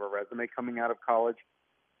accomplished of a resume coming out of college.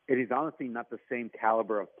 It is honestly not the same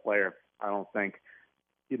caliber of player, I don't think.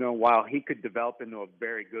 You know, while he could develop into a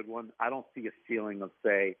very good one, I don't see a ceiling of,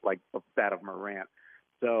 say, like that of Morant.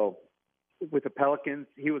 So with the Pelicans,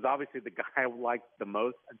 he was obviously the guy I liked the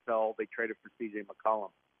most until they traded for C.J. McCollum.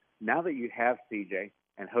 Now that you have C.J.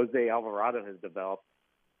 and Jose Alvarado has developed,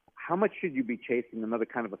 how much should you be chasing another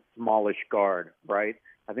kind of a smallish guard, right?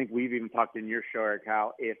 I think we've even talked in your show, Eric,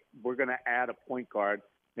 how if we're going to add a point guard,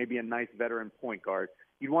 maybe a nice veteran point guard,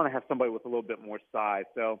 you'd want to have somebody with a little bit more size.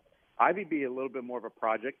 So Ivy be a little bit more of a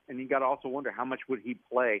project, and you got to also wonder how much would he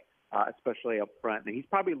play, especially up front. And he's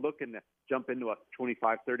probably looking to jump into a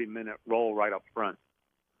 25, 30-minute role right up front.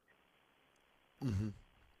 Mm-hmm.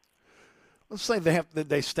 Let's say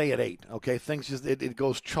they stay at 8. Okay, things just it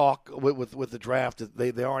goes chalk with the draft.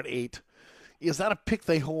 They are at 8. Is that a pick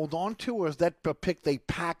they hold on to, or is that a pick they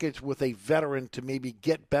package with a veteran to maybe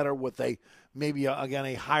get better with a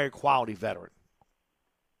higher quality veteran?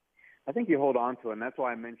 I think you hold on to it, and that's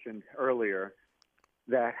why I mentioned earlier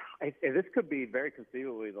that this could be very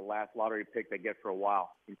conceivably the last lottery pick they get for a while.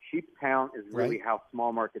 And cheap talent is really right. how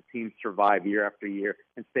small market teams survive year after year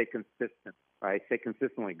and stay consistent, right? Stay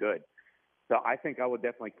consistently good. So I think I would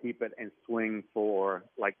definitely keep it and swing for,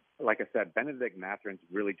 like I said, Benedict Mathurin's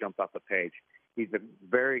really jumped off the page. He's a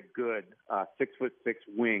very good 6'6"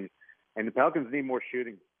 wing, and the Pelicans need more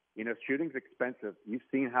shooting. You know, shooting's expensive. You've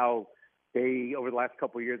seen how they, over the last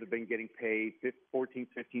couple of years, have been getting paid 14,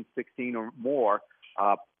 15, 16 or more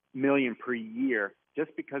million per year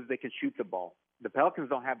just because they can shoot the ball. The Pelicans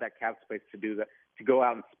don't have that cap space to do that, to go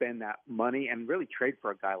out and spend that money and really trade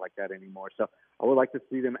for a guy like that anymore. So I would like to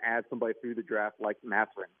see them add somebody through the draft like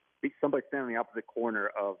Mathurin. Somebody stand on the opposite corner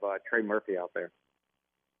of Trey Murphy out there.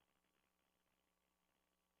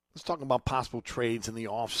 Let's talk about possible trades in the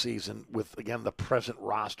offseason with, again, the present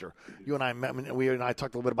roster. You and I met, talked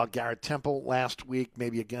a little bit about Garrett Temple last week,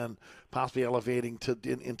 maybe, again, possibly elevating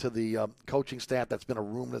into the coaching staff. That's been a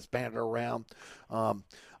rumor that's bandied around.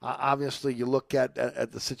 Obviously, you look at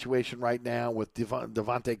the situation right now with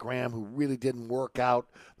Devontae Graham, who really didn't work out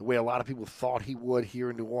the way a lot of people thought he would here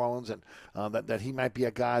in New Orleans, and that he might be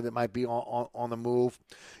a guy that might be on the move.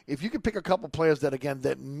 If you could pick a couple players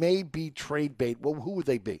that may be trade bait, well, who would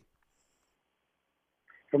they be?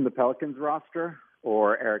 From the Pelicans roster,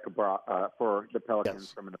 or Eric for the Pelicans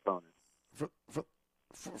yes. from an opponent?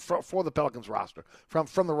 For the Pelicans roster,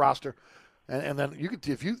 from the roster. And then you could,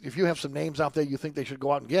 if you have some names out there you think they should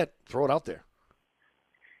go out and get, throw it out there.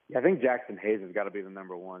 Yeah, I think Jackson Hayes has got to be the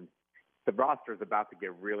number one. The roster is about to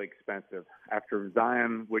get really expensive after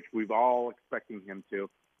Zion, which we've all expecting him to,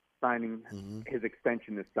 signing his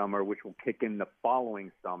extension this summer, which will kick in the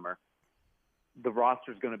following summer. The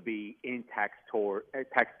roster is going to be in tax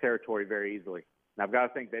territory very easily. And I've got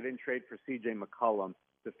to think they didn't trade for C.J. McCollum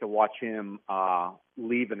just to watch him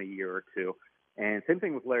leave in a year or two. And same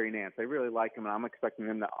thing with Larry Nance. They really like him, and I'm expecting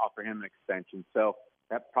them to offer him an extension. So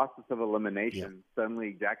that process of elimination,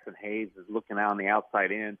 suddenly Jackson Hayes is looking out on the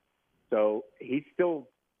outside in. So he's still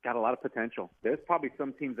got a lot of potential. There's probably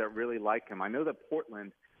some teams that really like him. I know that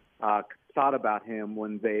Portland thought about him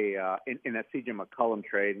when they in that C.J. McCollum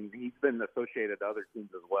trade, and he's been associated to other teams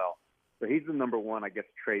as well. So he's the number one, I guess,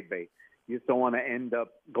 trade bait. You just don't want to end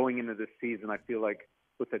up going into this season, I feel like,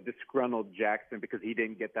 with a disgruntled Jackson because he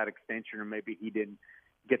didn't get that extension or maybe he didn't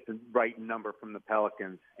get the right number from the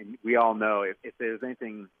Pelicans. And we all know if there's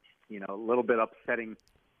anything, a little bit upsetting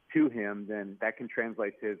to him, then that can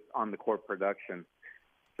translate to his on-the-court production.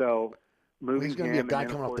 So moving he's going to be a guy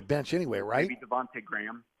coming off the bench anyway, right? Maybe Devontae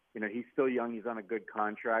Graham. He's still young. He's on a good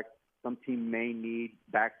contract. Some team may need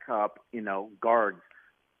backup, guards.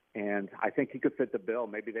 And I think he could fit the bill.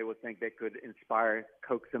 Maybe they would think they could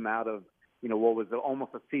coax him out of, what was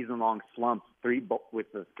almost a season-long slump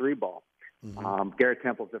with the three ball. Mm-hmm. Garrett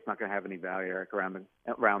Temple's just not going to have any value, Eric,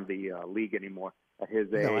 around the league anymore at his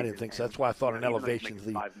age. No, I didn't think so. That's why I thought an elevation to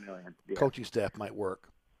the coaching staff might work.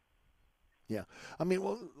 Yeah.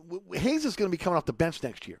 Hayes is going to be coming off the bench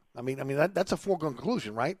next year. That's a foregone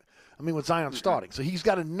conclusion, right? With Zion starting. So he's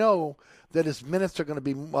got to know that his minutes are going to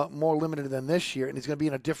be more limited than this year, and he's going to be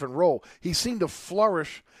in a different role. He seemed to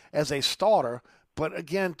flourish as a starter, but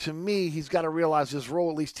again, to me, he's got to realize his role,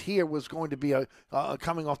 at least here, was going to be a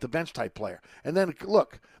coming off the bench type player. And then,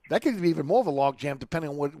 look, that could be even more of a logjam depending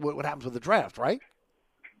on what happens with the draft, right?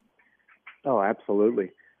 Oh,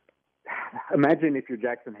 absolutely. Imagine if you're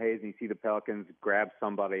Jackson Hayes and you see the Pelicans grab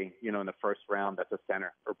somebody, in the first round that's a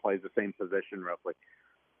center or plays the same position roughly.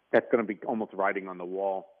 That's going to be almost writing on the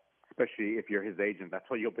wall, especially if you're his agent. That's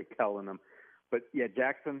what you'll be telling them. But, yeah,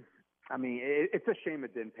 Jackson, I mean, it's a shame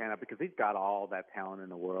it didn't pan out because he's got all that talent in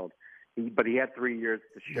the world. But he had 3 years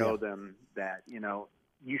to show them that,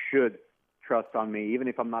 you should trust on me. Even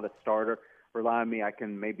if I'm not a starter, rely on me. I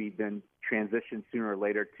can maybe then transition sooner or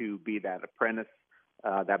later to be that apprentice,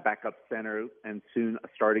 that backup center, and soon a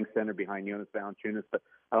starting center behind Jonas Valanciunas. But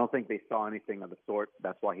I don't think they saw anything of the sort.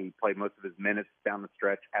 That's why he played most of his minutes down the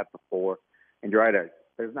stretch at the 4. And you're right,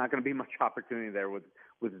 there's not going to be much opportunity there with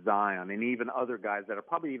Zion and even other guys that are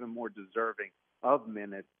probably even more deserving of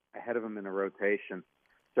minutes ahead of him in a rotation.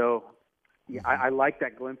 So yeah, I like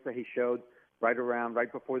that glimpse that he showed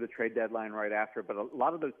right before the trade deadline, right after. But a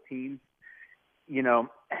lot of those teams,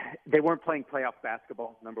 they weren't playing playoff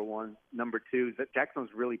basketball, number one. Number two is that Jackson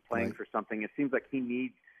was really playing for something. It seems like he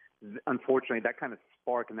needs, unfortunately, that kind of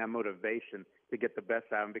spark and that motivation to get the best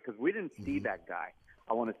out of him because we didn't see that guy,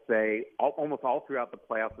 I want to say, almost all throughout the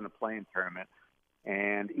playoffs and the play-in tournament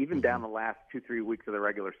and even down the last 2-3 weeks of the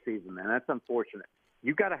regular season. And that's unfortunate.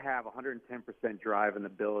 You've got to have 110% drive and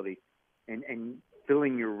ability and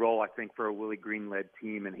filling your role, I think, for a Willie Green-led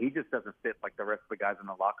team. And he just doesn't fit like the rest of the guys in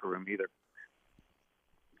the locker room either.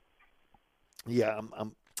 Yeah,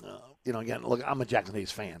 again, look, I'm a Jackson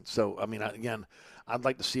Hayes fan. So, I mean, I'd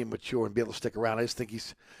like to see him mature and be able to stick around. I just think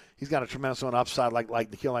he's got a tremendous amount of upside like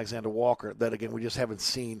Nickeil Alexander-Walker that, again, we just haven't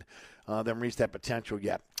seen them reach that potential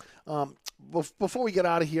yet. Before we get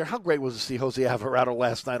out of here, how great was it to see Jose Alvarado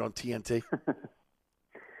last night on TNT?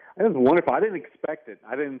 It was wonderful. I didn't expect it.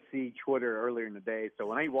 I didn't see Twitter earlier in the day. So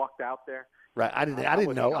when he walked out there. Right. I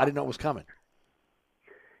didn't know it was coming.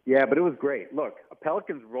 Yeah, but it was great. Look, a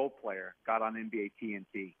Pelicans role player got on NBA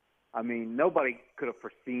TNT. I mean, nobody could have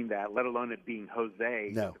foreseen that, let alone it being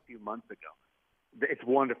Jose a few months ago. It's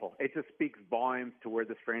wonderful. It just speaks volumes to where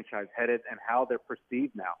this franchise headed and how they're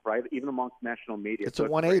perceived now, right? Even amongst national media. It's a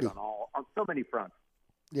 180 on so many fronts.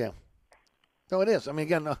 Yeah. No, it is. I mean,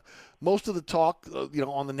 again, most of the talk,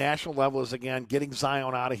 on the national level is, again, getting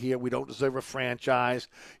Zion out of here. We don't deserve a franchise.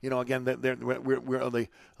 Again, the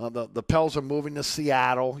Pels are moving to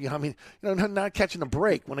Seattle. Not catching a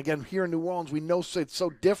break. When, again, here in New Orleans, we know it's so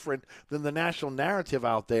different than the national narrative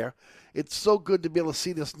out there. It's so good to be able to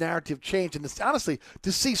see this narrative change. And it's honestly,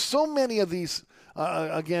 to see so many of these,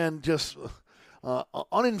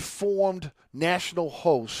 uninformed national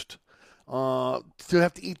hosts to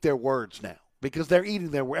have to eat their words now. Because they're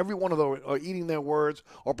eating every one of them are eating their words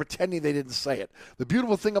or pretending they didn't say it. The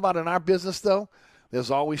beautiful thing about in our business, though,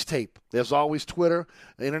 there's always tape. There's always Twitter.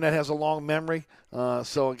 The internet has a long memory.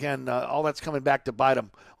 So, again, all that's coming back to bite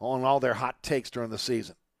them on all their hot takes during the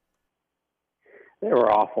season. They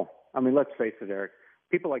were awful. I mean, let's face it, Eric.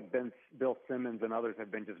 People like Bill Simmons and others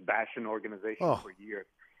have been just bashing organizations for years.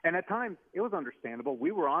 And at times, it was understandable.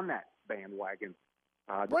 We were on that bandwagon.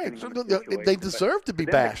 Right, so they deserve to be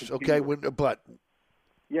bashed. Okay, but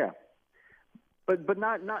yeah, but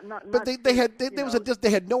not. But they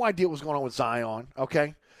had no idea what was going on with Zion.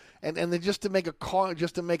 Okay, and then just to make a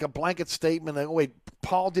blanket statement that wait,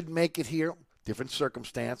 Paul didn't make it here, different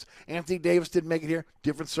circumstance. Anthony Davis didn't make it here,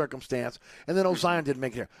 different circumstance. And then Zion didn't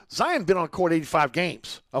make it here. Zion been on the court 85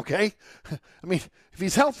 games. Okay, I mean if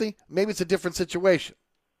he's healthy, maybe it's a different situation.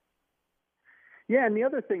 Yeah, and the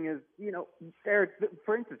other thing is, Eric,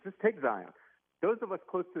 for instance, just take Zion. Those of us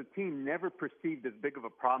close to the team never perceived as big of a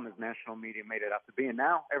problem as national media made it out to be. And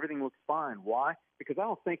now everything looks fine. Why? Because I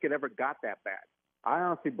don't think it ever got that bad. I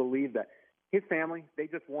honestly believe that his family, they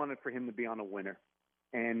just wanted for him to be on a winner.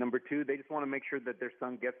 And number two, they just want to make sure that their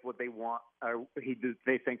son gets what they want, or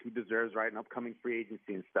they think he deserves, right, in upcoming free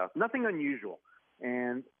agency and stuff. Nothing unusual.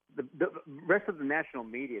 And the rest of the national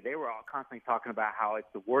media, they were all constantly talking about how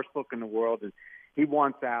it's the worst look in the world and he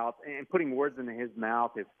wants out and putting words into his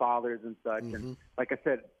mouth, his father's and such. Mm-hmm. And like I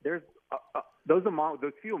said, there's those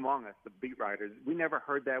few among us, the beat writers, we never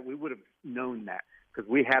heard that. We would have known that because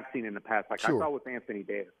we have seen in the past. Like sure. I saw with Anthony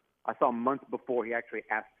Davis. I saw months before he actually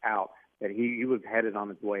asked out that he was headed on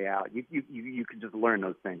his way out. You could just learn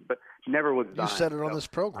those things, but never was Zion. You said it on this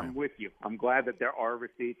program. I'm with you. I'm glad that there are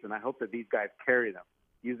receipts, and I hope that these guys carry them,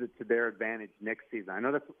 use it to their advantage next season. I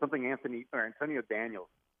know that's something Antonio Daniels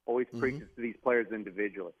always preaches to these players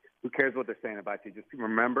individually. Who cares what they're saying about you? Just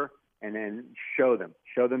remember and then show them.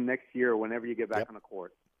 Show them next year or whenever you get back on the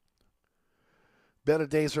court. Better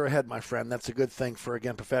days are ahead, my friend. That's a good thing for,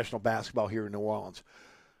 again, professional basketball here in New Orleans.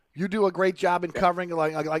 You do a great job in covering it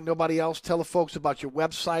like nobody else. Tell the folks about your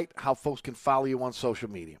website, how folks can follow you on social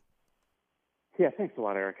media. Yeah, thanks a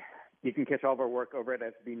lot, Eric. You can catch all of our work over at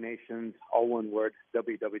SB Nations, all one word,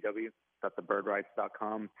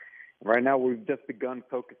 www.thebirdrights.com. Right now, we've just begun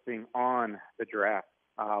focusing on the draft.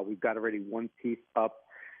 We've got already one piece up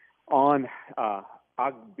on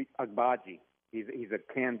Agbaji, He's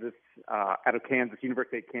a Kansas, out of Kansas,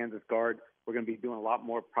 University of Kansas guard. We're going to be doing a lot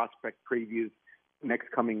more prospect previews next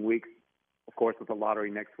coming weeks, of course, with the lottery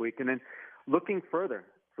next week. And then looking further,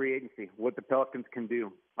 free agency, what the Pelicans can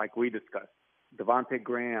do, like we discussed. Devontae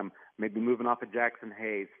Graham, maybe moving off of Jackson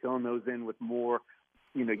Hayes, filling those in with more,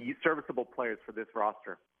 serviceable players for this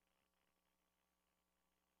roster.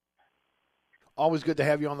 Always good to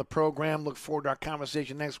have you on the program. Look forward to our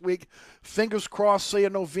conversation next week. Fingers crossed, say a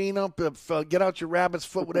novena, get out your rabbit's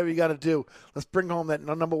foot, whatever you got to do. Let's bring home that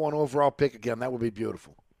number 1 overall pick again. That would be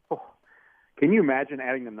beautiful. Oh, can you imagine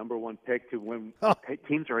adding the number 1 pick to when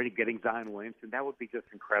teams are already getting Zion Williamson? That would be just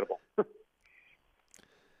incredible.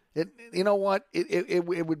 You know what? It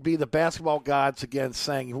would be the basketball gods again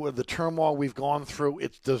saying, with the turmoil we've gone through,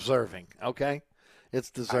 it's deserving, okay? It's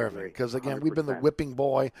deserving because, again, 100%. We've been the whipping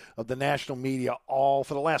boy of the national media all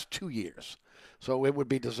for the last 2 years. So it would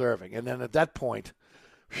be deserving. And then at that point,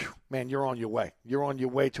 man, you're on your way. You're on your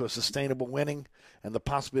way to a sustainable winning and the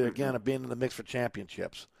possibility, again, of being in the mix for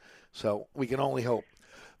championships. So we can only hope.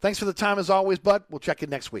 Thanks for the time as always, Bud. We'll check in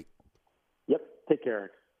next week. Yep. Take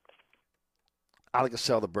care. Ali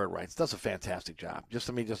Cassell, the Bird Rights, does a fantastic job. Just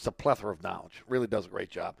a plethora of knowledge. Really does a great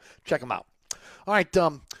job. Check him out. All right.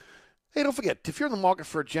 Hey, don't forget, if you're in the market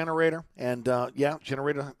for a generator, and,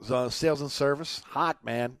 generator sales and service, hot,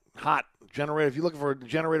 man, hot. Generator, if you're looking for a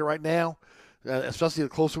generator right now, especially the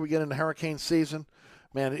closer we get into hurricane season,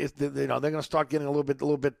 man, they're going to start getting a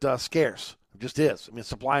little bit scarce. It just is. I mean,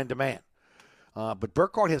 supply and demand. But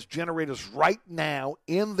Burkhardt has generators right now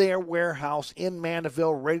in their warehouse in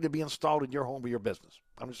Mandeville ready to be installed in your home or your business.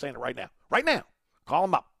 I'm just saying it right now. Right now. Call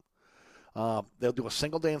them up. They'll do a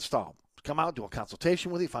single-day install. Come out, do a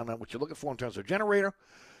consultation with you, find out what you're looking for in terms of generator.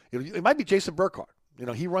 It might be Jason Burkhardt.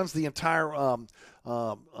 He runs the entire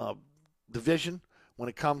division when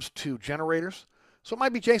it comes to generators. So it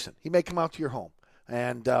might be Jason. He may come out to your home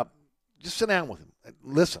and just sit down with him.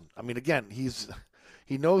 Listen, I mean, again,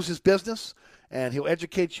 he knows his business, and he'll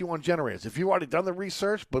educate you on generators. If you've already done the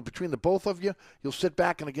research, but between the both of you, you'll sit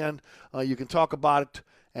back and, again, you can talk about it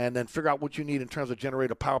and then figure out what you need in terms of generator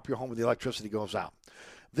to power up your home when the electricity goes out.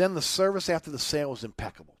 Then the service after the sale is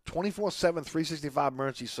impeccable. 24/7, 365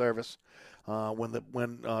 emergency service.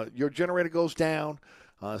 When your generator goes down,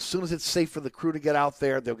 as soon as it's safe for the crew to get out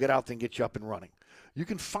there, they'll get out there and get you up and running. You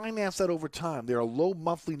can finance that over time. There are low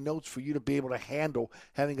monthly notes for you to be able to handle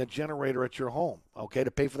having a generator at your home, okay,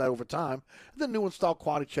 to pay for that over time. And the new install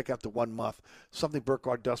quality check after 1 month, something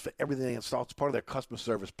Burkhardt does for everything they install. It's part of their customer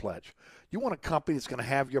service pledge. You want a company that's going to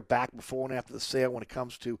have your back before and after the sale when it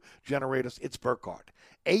comes to generators? It's Burkhardt.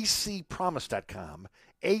 acpromise.com.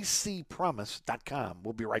 acpromise.com.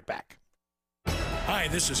 We'll be right back. Hi,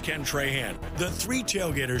 this is Ken Trahan. The Three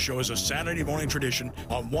Tailgaters Show is a Saturday morning tradition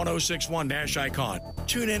on 106.1 Nash Icon.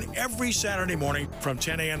 Tune in every Saturday morning from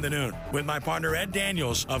 10 a.m. to noon with my partner Ed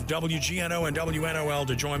Daniels of WGNO and WNOL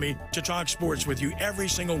to join me to talk sports with you every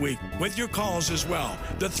single week with your calls as well.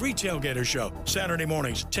 The Three Tailgaters Show, Saturday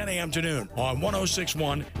mornings, 10 a.m. to noon on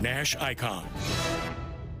 106.1 Nash Icon.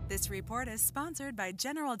 This report is sponsored by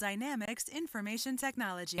General Dynamics Information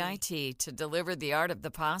Technology. IT to deliver the art of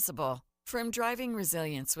the possible. From driving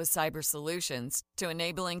resilience with cyber solutions to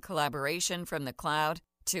enabling collaboration from the cloud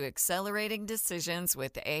to accelerating decisions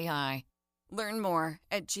with AI. Learn more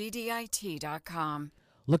at gdit.com.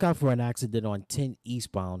 Look out for an accident on 10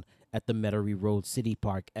 eastbound at the Metairie Road City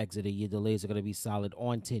Park exit. Your delays are going to be solid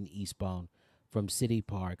on 10 eastbound from City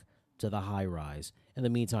Park to the high rise. In the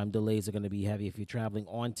meantime, delays are going to be heavy if you're traveling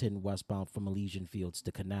on 10 westbound from Elysian Fields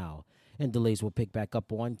to Canal. And delays will pick back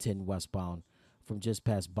up on 10 westbound from just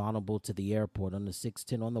past Bonneville to the airport. On the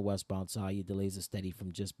 610 on the westbound side, your delays are steady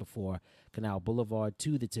from just before Canal Boulevard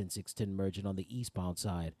to the 10610 merge, and on the eastbound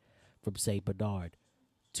side from St. Bernard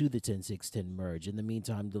to the 10610 merge. In the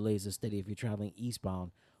meantime, delays are steady if you're traveling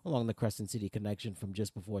eastbound along the Crescent City connection from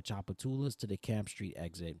just before Chapatulas to the Camp Street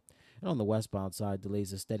exit. And on the westbound side,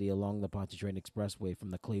 delays are steady along the Pontchartrain Expressway from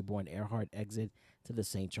the Claiborne Earhart exit to the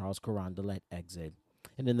St. Charles Carondelet exit.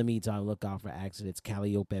 And in the meantime, look out for accidents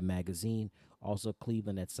Calliope at Magazine, also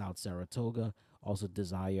Cleveland at South Saratoga, also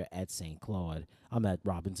Desire at St. Claude. I'm at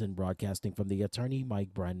Robinson, broadcasting from the Attorney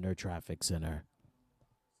Mike Brenner Traffic Center.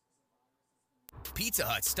 Pizza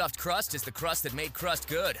Hut stuffed crust is the crust that made crust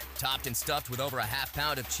good. Topped and stuffed with over a half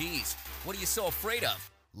pound of cheese. What are you so afraid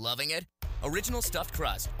of? Loving it? Original stuffed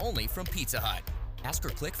crust, only from Pizza Hut. Ask or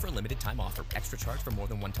click for a limited time offer. Extra charge for more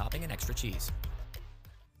than one topping and extra cheese.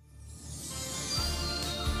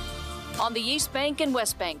 On the East Bank and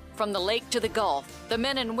West Bank, from the lake to the Gulf, the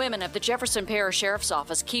men and women of the Jefferson Parish Sheriff's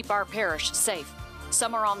Office keep our parish safe.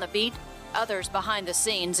 Some are on the beat, others behind the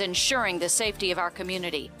scenes, ensuring the safety of our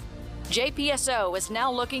community. JPSO is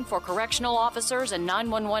now looking for correctional officers and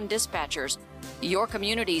 911 dispatchers. Your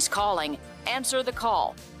community's calling. Answer the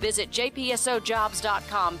call. Visit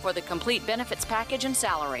jpsojobs.com for the complete benefits package and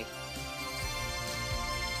salary.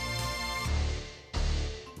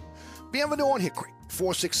 Bienvenue on Hickory,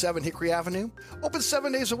 467 Hickory Avenue. Open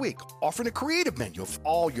 7 days a week, offering a creative menu of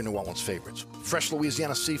all your New Orleans favorites. Fresh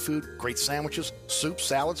Louisiana seafood, great sandwiches, soups,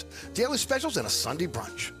 salads, daily specials, and a Sunday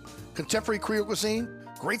brunch. Contemporary Creole cuisine,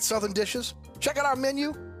 great southern dishes. Check out our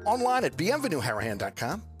menu online at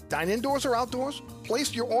bienvenueharahan.com. Dine indoors or outdoors.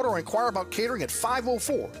 Place your order or inquire about catering at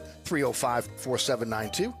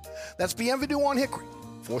 504-305-4792. That's Bienvenue on Hickory,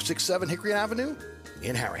 467 Hickory Avenue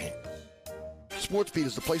in Harahan. SportsBeat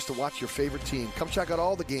is the place to watch your favorite team. Come check out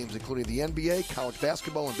all the games, including the NBA, college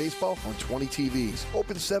basketball, and baseball on 20 TVs.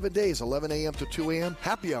 Open 7 days, 11 a.m. to 2 a.m.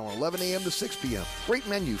 Happy hour, 11 a.m. to 6 p.m. Great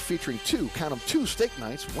menu featuring two steak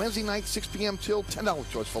nights. Wednesday night, 6 p.m. till $10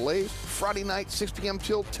 choice fillets. Friday night, 6 p.m.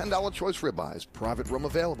 till $10 choice ribeyes. Private room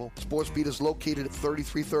available. SportsBeat is located at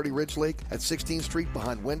 3330 Ridge Lake at 16th Street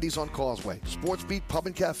behind Wendy's on Causeway. SportsBeat Pub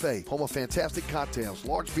and Cafe, home of fantastic cocktails,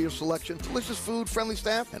 large beer selection, delicious food, friendly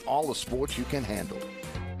staff, and all the sports you can handle.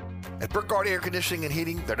 At Burkhardt Air Conditioning and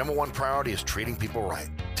Heating, their number one priority is treating people right.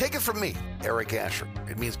 Take it from me, Eric Asher.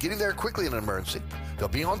 It means getting there quickly in an emergency. They'll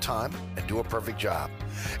be on time and do a perfect job.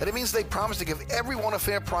 And it means they promise to give everyone a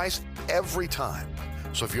fair price every time.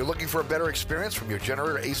 So if you're looking for a better experience from your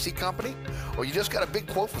generator AC company, or you just got a big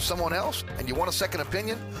quote from someone else and you want a second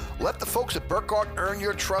opinion, let the folks at Burkhardt earn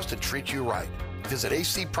your trust and treat you right. Visit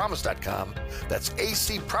acpromise.com. That's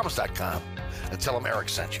acpromise.com, and tell them Eric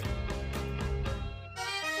sent you.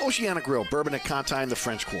 Oceana Grill, Bourbon at Conti in the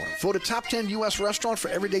French Quarter. Voted top 10 U.S. restaurant for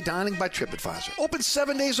everyday dining by TripAdvisor. Open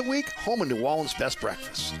 7 days a week, home of New Orleans' best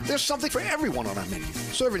breakfast. There's something for everyone on our menu.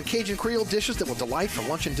 Serving Cajun Creole dishes that will delight for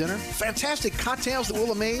lunch and dinner. Fantastic cocktails that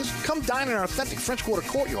will amaze. Come dine in our authentic French Quarter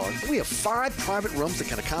courtyard. We have 5 private rooms that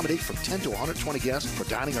can accommodate from 10 to 120 guests for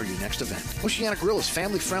dining or your next event. Oceana Grill is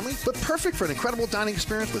family friendly, but perfect for an incredible dining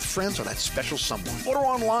experience with friends or that special someone. Order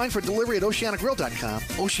online for delivery at oceanagrill.com.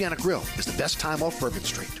 Oceana Grill is the best time off Bourbon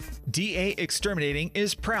Street. DA Exterminating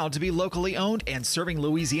is proud to be locally owned and serving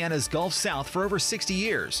Louisiana's Gulf South for over 60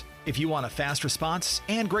 years. If you want a fast response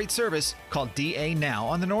and great service, call DA now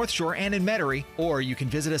on the North Shore and in Metairie, or you can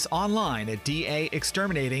visit us online at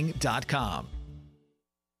daexterminating.com.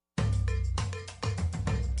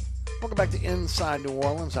 Welcome back to Inside New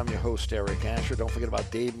Orleans. I'm your host, Eric Asher. Don't forget about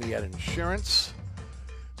Dave Miette Insurance.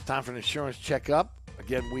 It's time for an insurance checkup.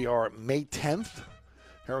 Again, we are May 10th.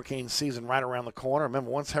 Hurricane season right around the corner.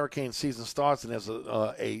 Remember, once hurricane season starts and there's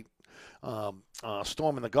a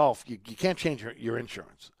storm in the Gulf, you can't change your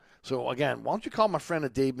insurance. So, again, why don't you call my friend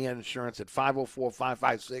at Dave Miette Insurance at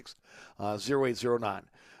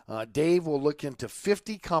 504-556-0809. Dave will look into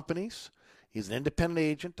 50 companies. He's an independent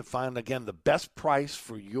agent to find, again, the best price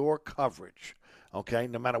for your coverage, okay,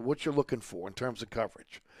 no matter what you're looking for in terms of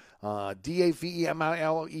coverage.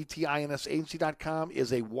 DAVEMILETINS agency.com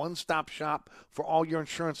is a one-stop shop for all your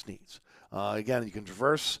insurance needs. Again, you can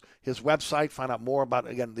traverse his website, find out more about,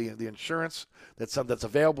 again, the insurance that's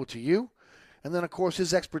available to you. And then, of course,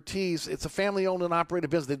 his expertise. It's a family-owned and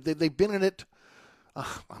operated business. They've been in it,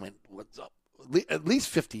 what's up? At least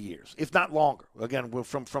 50 years, if not longer. Again,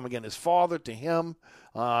 from again, his father to him,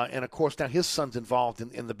 and, of course, now his son's involved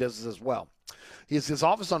in the business as well. He has his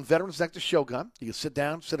office on Veterans Next to Shogun. You can sit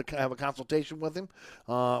down, have a consultation with him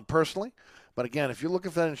personally. But, again, if you're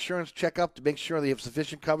looking for that insurance checkup to make sure that you have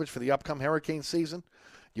sufficient coverage for the upcoming hurricane season,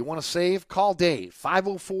 you want to save, call Dave,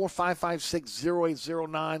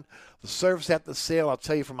 504-556-0809. The service at the sale, I'll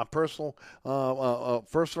tell you from my personal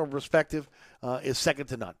perspective, is second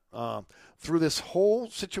to none. Through this whole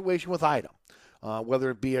situation with Ida, whether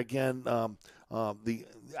it be, again, the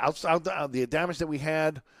damage that we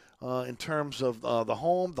had in terms of the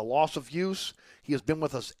home, the loss of use, he has been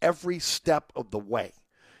with us every step of the way.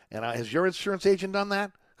 And has your insurance agent done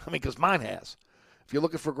that? I mean, because mine has. If you're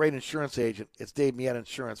looking for a great insurance agent, it's Dave Miette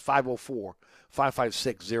Insurance,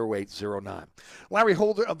 504-556-0809. Larry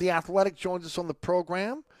Holder of The Athletic joins us on the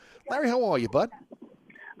program. Larry, how are you, bud?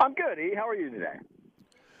 I'm good, E. How are you today?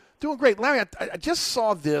 Doing great. Larry, I just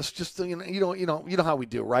saw this. Just you know how we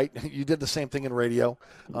do, right? You did the same thing in radio.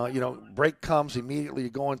 Break comes immediately. You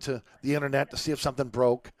go into the internet to see if something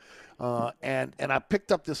broke, and I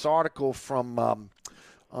picked up this article from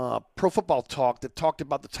Pro Football Talk that talked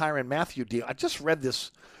about the Tyrann Mathieu deal. I just read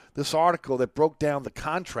this article that broke down the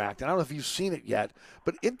contract. I don't know if you've seen it yet,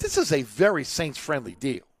 but this is a very Saints-friendly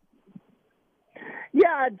deal.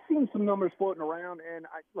 Yeah, I'd seen some numbers floating around, and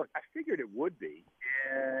I figured it would be.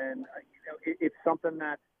 And it's something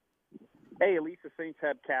that at least the Saints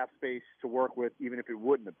had cap space to work with, even if it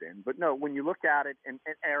wouldn't have been. But no, when you look at it, and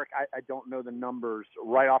Eric, I don't know the numbers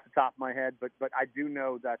right off the top of my head, but I do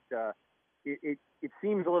know that it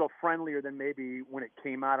seems a little friendlier than maybe when it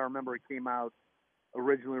came out. I remember it came out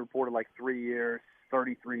originally reported like 3 years,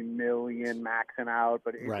 $33 million maxing out,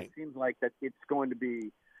 but it seems like that it's going to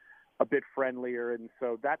be a bit friendlier, and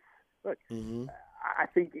so that's look. Mm-hmm. I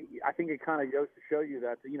think it kind of goes to show you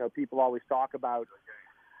that people always talk about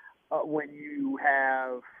when you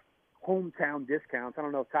have hometown discounts. I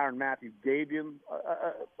don't know if Tyrann Mathieu gave you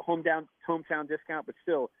a hometown discount, but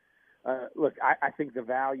still, look, I think the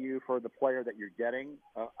value for the player that you're getting,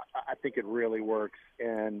 I think it really works,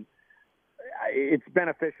 and it's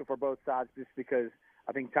beneficial for both sides just because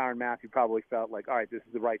I think Tyrann Mathieu probably felt like, all right, this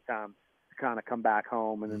is the right time to kind of come back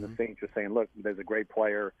home, and then the Saints were saying, look, there's a great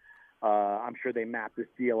player. I'm sure they mapped this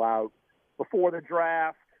deal out before the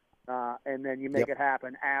draft, and then you make it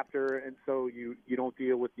happen after, and so you don't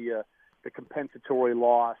deal with the compensatory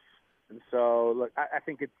loss. And so, look, I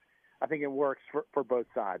think it works for both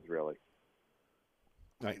sides, really.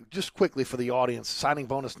 Right. Just quickly for the audience, signing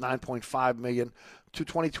bonus $9.5 million, to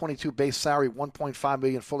 2022 base salary $1.5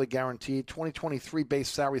 million fully guaranteed, 2023 base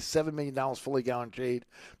salary $7 million fully guaranteed,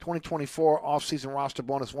 2024 offseason roster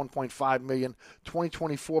bonus $1.5 million,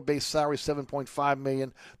 2024 base salary $7.5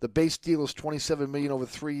 million. The base deal is $27 million over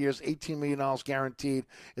 3 years, $18 million guaranteed.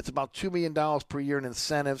 It's about $2 million per year in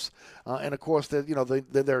incentives, and of course,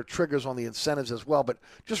 there are triggers on the incentives as well. But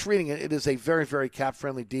just reading it, it is a very, very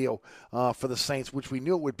cap-friendly deal for the Saints, which we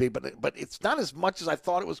knew it would be. But it's not as much as I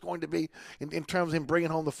thought it was going to be in terms of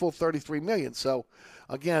bringing home the full $33 million. So,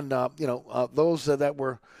 again, those that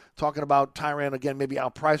were talking about Tyrann, again, maybe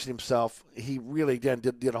outpricing himself, he really, again,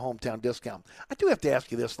 did a hometown discount. I do have to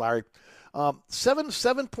ask you this, Larry.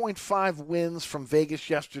 7.5 wins from Vegas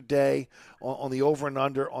yesterday on the over and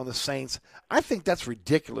under on the Saints. I think that's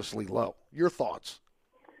ridiculously low. Your thoughts?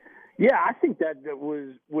 Yeah, I think that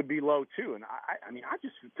would be low, too. And, I mean, I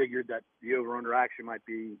just figured that the over-under action might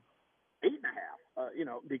be 8.5.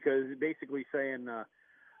 Because basically saying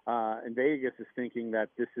and Vegas is thinking that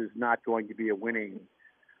this is not going to be a winning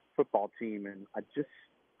football team. And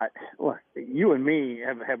look, you and me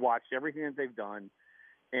have watched everything that they've done.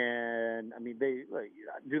 And, I mean,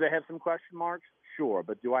 do they have some question marks? Sure.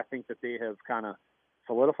 But do I think that they have kind of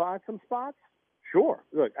solidified some spots? Sure.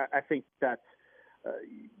 Look, I think that's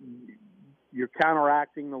you're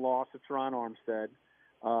counteracting the loss of Teron Armstead.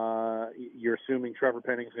 You're assuming Trevor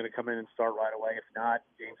Penning is going to come in and start right away. If not,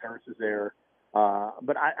 James Hurst is there.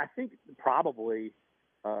 But I think probably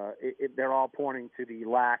they're all pointing to the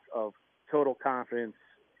lack of total confidence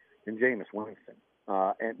in Jameis Winston.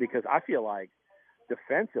 And because I feel like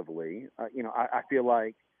defensively, I feel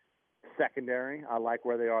like secondary, I like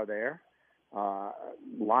where they are there.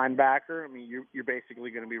 Linebacker, I mean, you're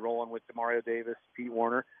basically going to be rolling with Demario Davis, Pete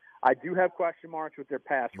Werner. I do have question marks with their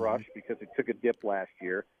pass rush because it took a dip last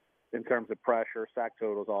year in terms of pressure, sack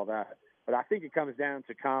totals, all that. But I think it comes down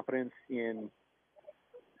to confidence in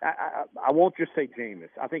I won't just say Jameis.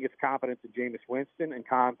 I think it's confidence in Jameis Winston and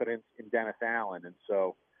confidence in Dennis Allen. And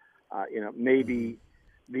so, maybe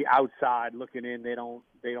the outside looking in, they don't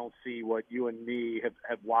see what you and me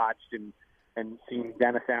have watched and seen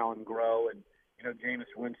Dennis Allen grow and, Jameis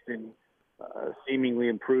Winston seemingly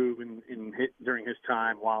improve during his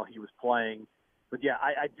time while he was playing. But, yeah,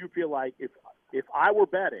 I do feel like if I were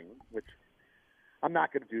betting, which I'm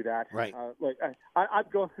not going to do that. Right.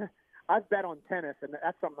 I've bet on tennis, and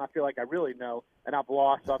that's something I feel like I really know, and I've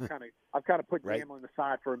lost. So I've kind of put gambling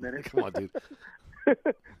aside for a minute. Come on, dude.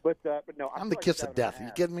 but no, I'm the kiss of death. Are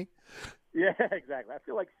you kidding me? Yeah, exactly. I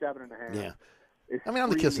feel like 7.5. Yeah. I'm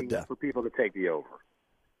the kiss of death for people to take the over.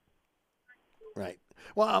 Right.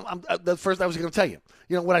 Well, I'm the first I was going to tell you.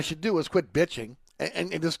 What I should do is quit bitching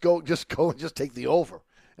and just go and just take the over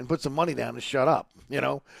and put some money down and shut up.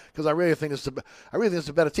 Because I really think it's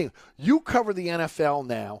a better team. You cover the NFL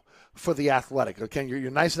now for The Athletic. Okay, you're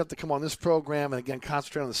nice enough to come on this program and again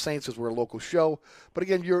concentrate on the Saints because we're a local show. But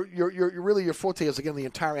again, you're really your forte is again the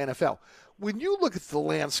entire NFL. When you look at the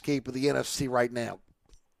landscape of the NFC right now,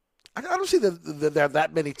 I don't see that there are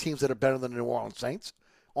that many teams that are better than the New Orleans Saints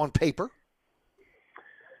on paper.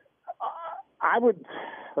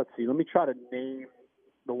 Let's see. Let me try to name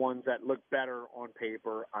the ones that look better on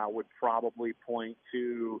paper. I would probably point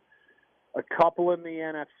to a couple in the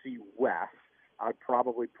NFC West. I'd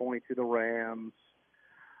probably point to the Rams.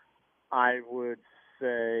 I would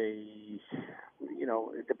say,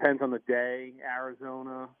 it depends on the day,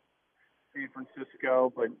 Arizona, San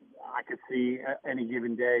Francisco, but I could see any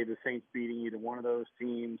given day the Saints beating either one of those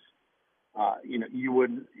teams.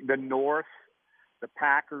 The North, the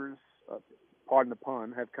Packers, pardon the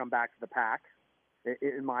pun, have come back to the pack,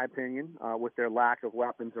 in my opinion, with their lack of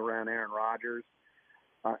weapons around Aaron Rodgers.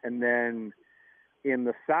 And then in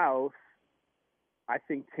the South, I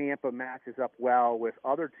think Tampa matches up well with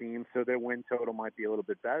other teams, so their win total might be a little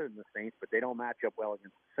bit better than the Saints, but they don't match up well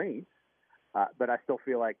against the Saints. But I still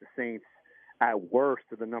feel like the Saints, at worst,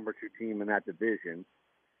 are the number 2 team in that division.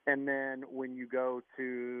 And then when you go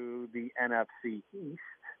to the NFC East,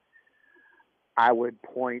 I would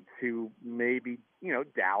point to maybe,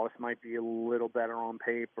 Dallas might be a little better on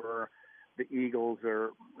paper. The Eagles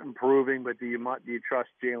are improving, but do you trust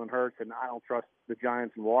Jalen Hurts? And I don't trust the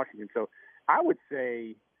Giants in Washington. So I would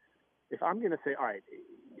say, if I'm going to say, all right,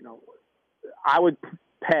 I would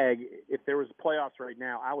peg, if there was playoffs right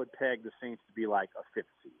now, I would peg the Saints to be like a 5th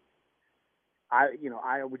seed.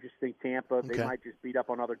 I would just think Tampa, they might just beat up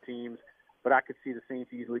on other teams, but I could see the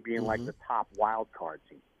Saints easily being like the top wild card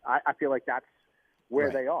team. I feel like that's where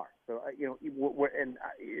they are. So,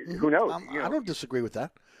 who knows? I don't disagree with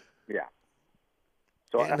that. Yeah.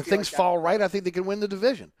 So and if things fall right, I think they can win the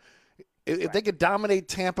division. If they could dominate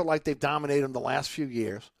Tampa like they've dominated them the last few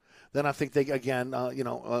years, then I think they, again,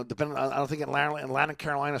 depending. I don't think Atlanta,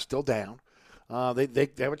 Carolina is still down. They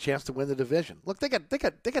have a chance to win the division. Look, they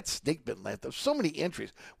got snake bitten last. There's so many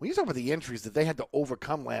injuries. When you talk about the injuries that they had to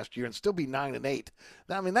overcome last year and still be 9-8,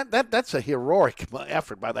 I mean that's a heroic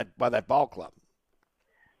effort by that ball club.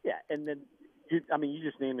 Yeah, and then you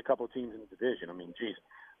just named a couple of teams in the division. I mean, geez,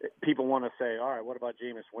 people want to say, all right, what about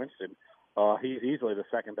Jameis Winston? He's easily the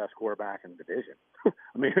second best quarterback in the division.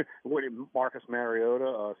 I mean, Marcus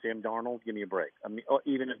Mariota, Sam Darnold, give me a break. I mean,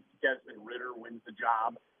 even if Desmond Ridder wins the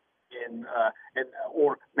job,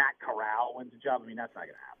 or Matt Corral wins the job, I mean, that's not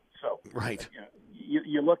going to happen. So, right.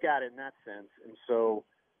 You look at it in that sense, and so,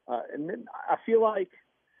 and then I feel like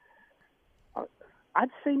I'd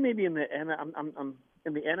say maybe in the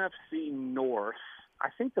NFC North, I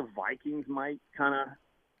think the Vikings might kind of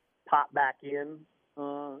pop back into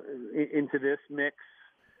this mix,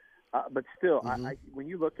 but still, when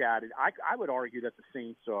you look at it, I would argue that the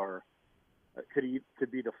Saints are.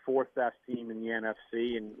 Could be the 4th best team in the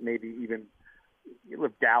NFC, and maybe even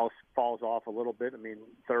if Dallas falls off a little bit, I mean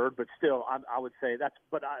 3rd, but still I would say that's.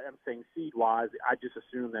 But I'm saying seed-wise, I just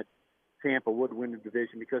assume that Tampa would win the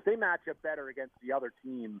division because they match up better against the other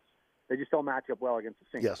teams. They just don't match up well against the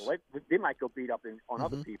Saints. Yes. So they might go beat up on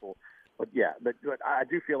other people, but yeah, but I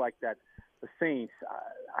do feel like that the Saints.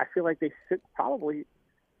 I feel like they sit probably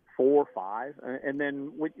 4 or 5, and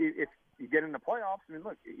then if you get in the playoffs, I mean,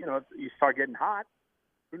 look, if you start getting hot,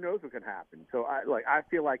 who knows what can happen. So I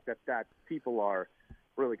feel like that people are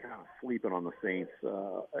really kind of sleeping on the Saints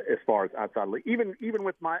as far as outside league. Even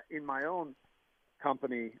with my own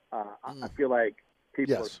company, I feel like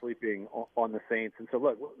people are sleeping on the Saints. And so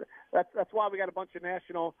look, that's why we got a bunch of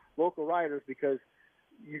national, local writers, because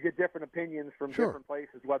you get different opinions from different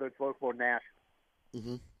places, whether it's local or national.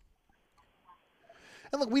 Mm-hmm.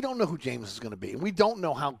 And look, we don't know who James is going to be. And we don't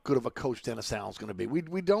know how good of a coach Dennis Allen is going to be.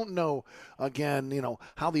 We don't know, again,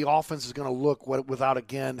 how the offense is going to look without,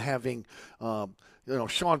 again, having,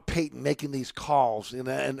 Sean Payton making these calls.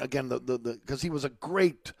 And again, because he was a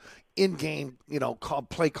great in-game,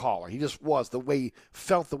 play caller. He just was the way he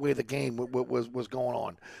felt, the way the game was going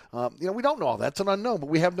on. We don't know all that. It's an unknown, but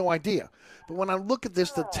we have no idea. But when I look at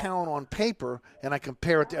the talent on paper, and I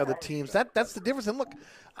compare it to other teams, that's the difference. And look,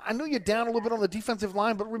 I know you're down a little bit on the defensive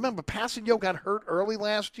line, but remember, Passanio got hurt early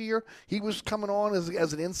last year. He was coming on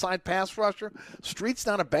as an inside pass rusher. Street's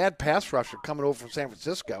not a bad pass rusher coming over from San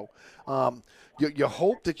Francisco. You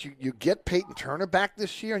hope that you get Peyton Turner back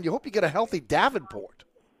this year, and you hope you get a healthy Davenport.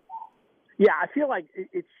 Yeah, I feel like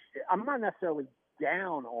I'm not necessarily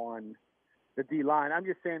down on the D-line. I'm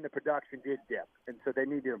just saying the production did dip, and so they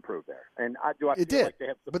need to improve there. And I feel like they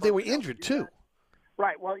have but they were injured too.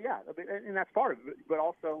 Right. Well, yeah, and that's part of it. But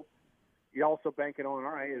also, you also bank it on,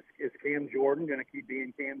 all right, is Cam Jordan going to keep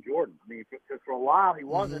being Cam Jordan? I mean, because for a while he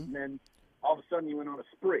wasn't, and then all of a sudden he went on a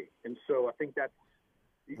spree. And so I think that's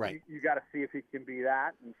right. You got to see if he can be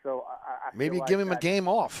that. And so I maybe feel give him a game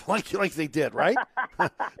off, like they did, right?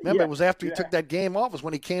 Remember, it was after he took that game off was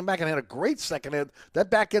when he came back and had a great second end. That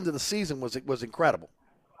back end of the season was incredible.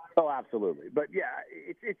 Oh, absolutely. But yeah,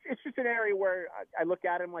 it's just an area where I look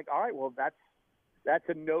at him like, all right, well, that's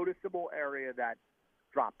a noticeable area that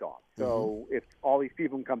dropped off. So if all these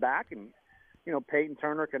people can come back and, Peyton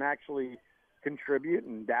Turner can actually contribute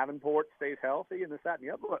and Davenport stays healthy and this, that, and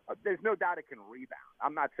the other, look, there's no doubt it can rebound.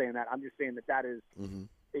 I'm not saying that. I'm just saying that is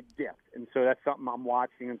it dipped. And so that's something I'm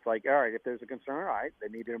watching. It's like, all right, if there's a concern, all right,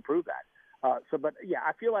 they need to improve that. But, yeah,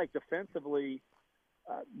 I feel like defensively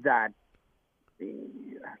that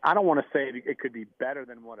I don't want to say it could be better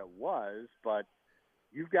than what it was, but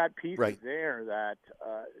you've got pieces there that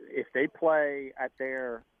if they play at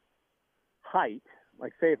their height,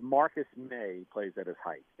 like say if Marcus May plays at his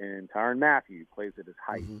height and Tyrann Mathieu plays at his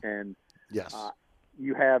height, and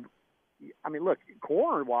you have, I mean, look,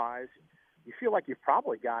 corner-wise, you feel like you've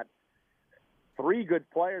probably got 3 good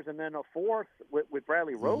players and then a fourth with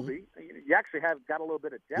Bradley Roby. You actually have got a little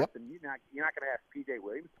bit of depth, and you're not going to have P.J.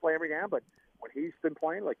 Williams play every game, but when he's been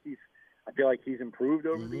playing, I feel like he's improved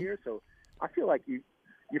over the years. So I feel like you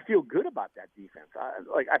feel good about that defense.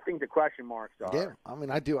 I think the question marks are. Yeah, I mean,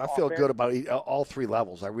 I do. I feel good about all 3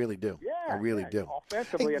 levels. I really do. Yeah, I really do.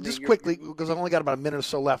 Offensively, hey, just quickly, because I've only got about a minute or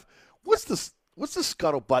so left. What's the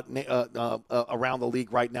scuttlebutt around the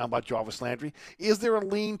league right now about Jarvis Landry? Is there a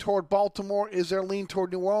lean toward Baltimore? Is there a lean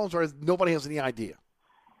toward New Orleans? Or nobody has any idea?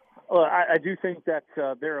 Well, I do think that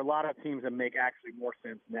there are a lot of teams that make actually more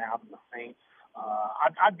sense now than the Saints.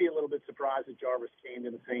 I'd be a little bit surprised if Jarvis came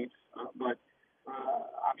to the Saints, but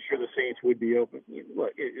I'm sure the Saints would be open.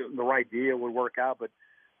 Look, the right deal would work out, but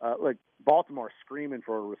look, Baltimore's screaming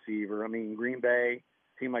for a receiver. I mean, Green Bay,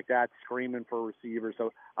 team like that, screaming for a receiver.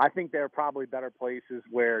 So I think there are probably better places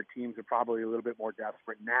where teams are probably a little bit more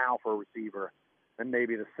desperate now for a receiver than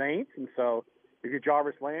maybe the Saints. And so if you're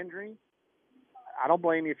Jarvis Landry, I don't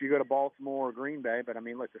blame you if you go to Baltimore or Green Bay, but I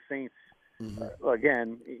mean, look, the Saints,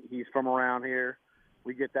 again, he's from around here.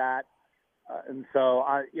 We get that. And so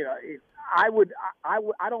I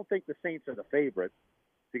don't think the Saints are the favorite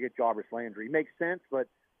to get Jarvis Landry. It makes sense, but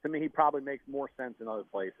to me, he probably makes more sense in other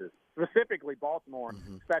places, specifically Baltimore,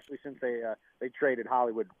 especially since they traded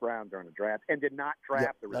Hollywood Brown during the draft and did not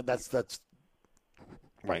draft the receiver. That's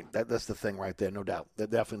right. That's the thing right there, no doubt. They're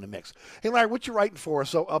definitely in the mix. Hey, Larry, what you writing for?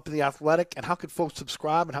 So up in The Athletic, and how can folks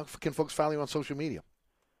subscribe, and how can folks follow you on social media?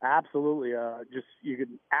 Absolutely. You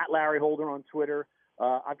can @ Larry Holder on Twitter.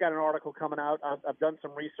 I've got an article coming out. I've done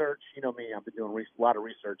some research. You know me, I've been doing a lot of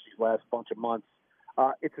research these last bunch of months.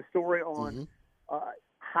 It's a story on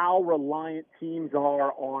how reliant teams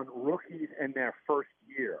are on rookies in their first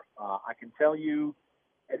year. I can tell you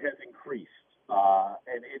it has increased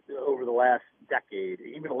and over the last decade,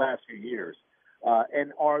 even the last few years.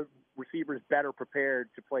 And are receivers better prepared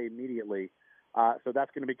to play immediately? So that's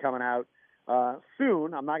going to be coming out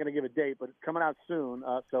soon. I'm not going to give a date, but it's coming out soon.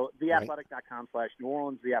 So theathletic.com/New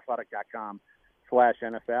Orleans,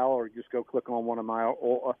 theathletic.com/NFL, or just go click on one of my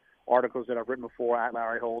articles that I've written before @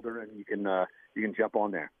 Larry Holder, and you can jump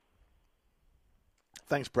on there.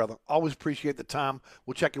 Thanks, brother. Always appreciate the time.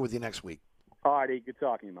 We'll check in with you next week. All righty. Good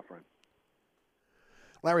talking to you, my friend.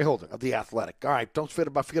 Larry Holder of The Athletic. All right, don't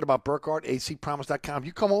forget about Burkhardt, acpromise.com.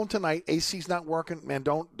 You come home tonight, AC's not working. Man,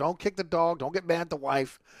 don't kick the dog. Don't get mad at the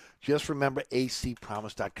wife. Just remember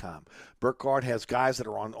acpromise.com. Burkhardt has guys that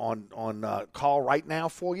are on call right now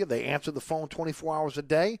for you. They answer the phone 24 hours a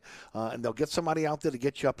day, and they'll get somebody out there to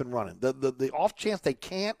get you up and running. The off chance they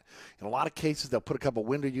can't, in a lot of cases, they'll put a couple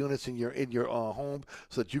window units in your home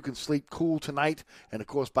so that you can sleep cool tonight. And, of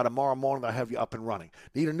course, by tomorrow morning, they'll have you up and running.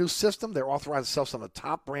 Need a new system? They're authorized to sell some of the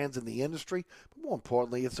top brands in the industry. But more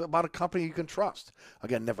importantly, it's about a company you can trust.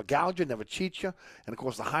 Again, never gouge you, never cheat you. And, of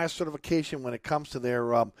course, the highest certification when it comes to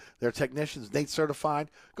their technicians, NATE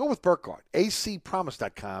certified. Go with Burkhardt.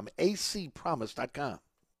 acpromise.com. acpromise.com.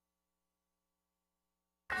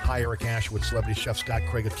 Hi, Eric Ashwood, celebrity chef Scott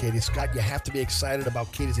Craig of Katie's. Scott, you have to be excited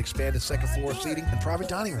about Katie's expanded second-floor seating and private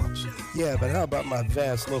dining rooms. Yeah, but how about my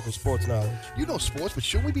vast local sports knowledge? You know sports, but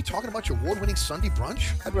shouldn't we be talking about your award-winning Sunday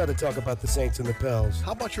brunch? I'd rather talk about the Saints and the Pels.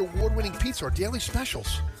 How about your award-winning pizza or daily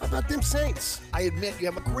specials? How about them Saints? I admit you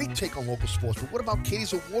have a great take on local sports, but what about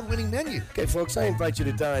Katie's award-winning menu? Okay, folks, I invite you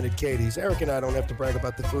to dine at Katie's. Eric and I don't have to brag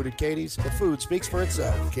about the food at Katie's. The food speaks for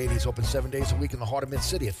itself. Katie's open 7 days a week in the heart of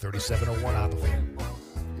Mid-City at 3701 Opperville.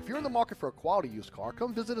 If you're in the market for a quality used car,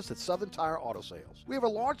 come visit us at Southern Tire Auto Sales. We have a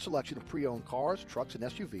large selection of pre-owned cars, trucks, and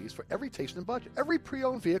SUVs for every taste and budget. Every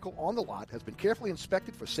pre-owned vehicle on the lot has been carefully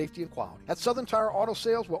inspected for safety and quality. At Southern Tire Auto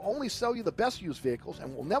Sales, we'll only sell you the best used vehicles,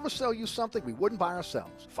 and we'll never sell you something we wouldn't buy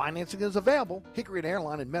ourselves. Financing is available. Hickory and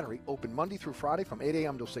Airline in Metairie open Monday through Friday from 8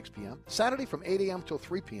 a.m. till 6 p.m., Saturday from 8 a.m. till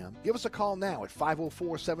 3 p.m. Give us a call now at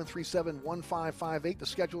 504-737-1558 to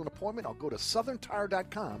schedule an appointment, or go to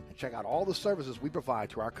southerntire.com and check out all the services we provide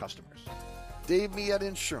to our customers. Dave Miette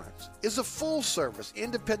Insurance is a full-service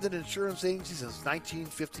independent insurance agency since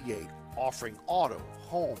 1958, offering auto,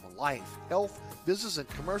 home, life, health, business, and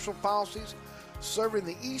commercial policies, serving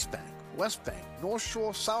the East Bank, West Bank, North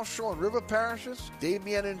Shore, South Shore, and River parishes. Dave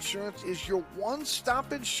Miette Insurance is your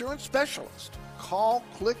one-stop insurance specialist. Call,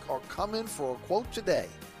 click, or come in for a quote today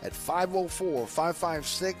at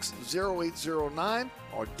 504-556-0809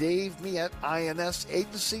 or daveme at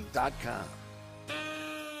insagency.com.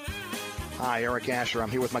 Hi, Eric Asher. I'm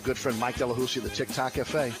here with my good friend Mike Delahousie of the TikTok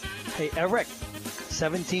Cafe. Hey, Eric,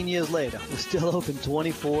 17 years later, we're still open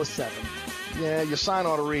 24/7. Yeah, your sign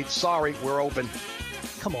ought to read, sorry, we're open.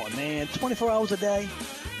 Come on, man, 24 hours a day?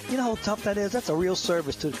 You know how tough that is? That's a real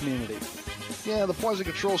service to the community. Yeah, the Poison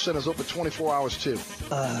Control Center is open 24 hours, too.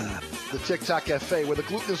 The TikTok Cafe, where the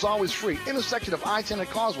gluten is always free, intersection of I-10 and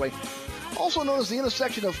Causeway, also known as the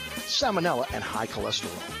intersection of salmonella and high cholesterol.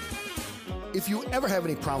 If you ever have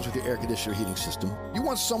any problems with your air conditioner heating system, you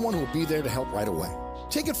want someone who will be there to help right away.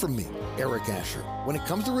 Take it from me, Eric Asher. When it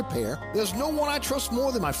comes to repair, there's no one I trust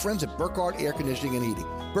more than my friends at Burkhardt Air Conditioning and Heating.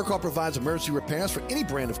 Burkhardt provides emergency repairs for any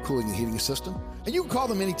brand of cooling and heating system, and you can call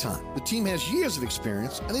them anytime. The team has years of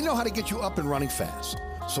experience, and they know how to get you up and running fast.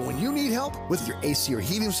 So when you need help with your AC or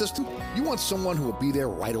heating system, you want someone who will be there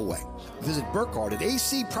right away. Visit Burkhardt at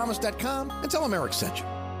acpromise.com and tell them Eric sent you.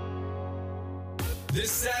 This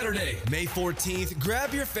Saturday, May 14th,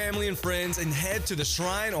 grab your family and friends and head to the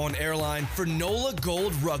Shrine on Airline for NOLA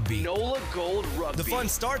Gold Rugby. NOLA Gold Rugby. The fun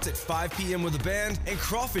starts at 5 p.m. with a band and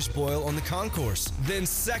crawfish boil on the concourse. Then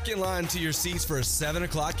second line to your seats for a 7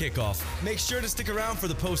 o'clock kickoff. Make sure to stick around for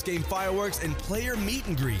the post-game fireworks and player meet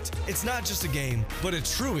and greet. It's not just a game, but a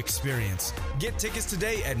true experience. Get tickets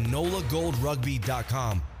today at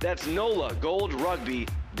NOLAGoldRugby.com. That's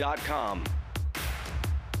NOLAGoldRugby.com.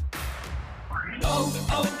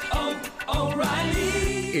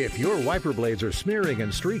 O'Reilly. If your wiper blades are smearing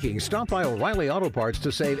and streaking, stop by O'Reilly Auto Parts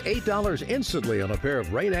to save $8 instantly on a pair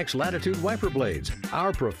of Rain-X Latitude wiper blades.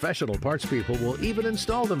 Our professional parts people will even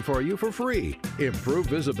install them for you for free. Improve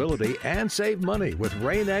visibility and save money with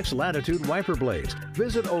Rain-X Latitude wiper blades.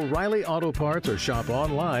 Visit O'Reilly Auto Parts or shop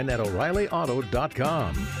online at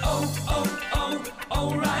O'ReillyAuto.com.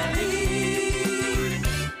 O'Reilly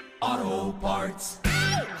Auto Parts.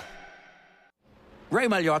 Ray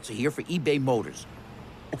Magliozzi here for eBay Motors.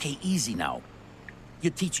 Okay, easy now.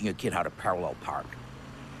 You're teaching your kid how to parallel park.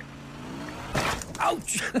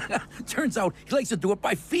 Ouch! Turns out he likes to do it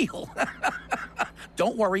by feel.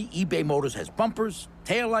 Don't worry, eBay Motors has bumpers,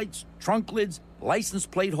 taillights, trunk lids, license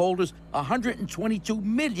plate holders, 122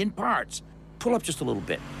 million parts. Pull up just a little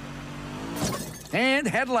bit. And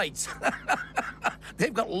headlights.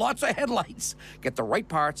 They've got lots of headlights. Get the right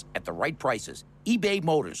parts at the right prices. eBay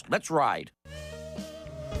Motors. Let's ride.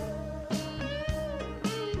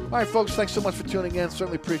 All right, folks, thanks so much for tuning in.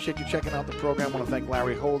 Certainly appreciate you checking out the program. I want to thank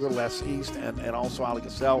Larry Holder, Les East, and also Ali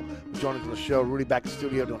Cassell for joining the show. Rudy back in the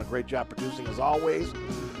studio doing a great job producing as always.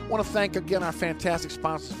 I want to thank, again, our fantastic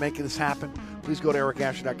sponsors making this happen. Please go to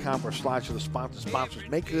ericasher.com for a slide to the sponsors. Sponsors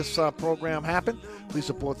make this program happen. Please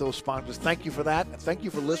support those sponsors. Thank you for that, and thank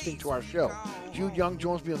you for listening to our show. Jude Young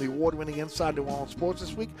joins me on the award-winning Inside New Orleans Sports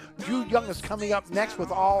this week. Jude Young is coming up next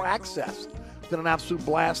with All Access. It's been an absolute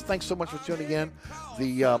blast. Thanks so much for tuning in.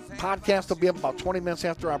 The podcast will be up about 20 minutes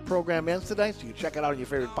after our program ends today, so you can check it out on your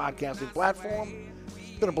favorite podcasting platform.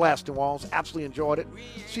 It's been a blast, New Orleans. Absolutely enjoyed it.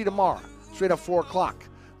 See you tomorrow, straight up 4 o'clock,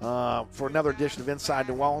 for another edition of Inside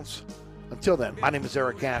New Orleans. Until then, my name is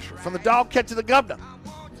Eric Asher. From the dog catch to the governor,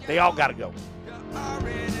 they all got to go.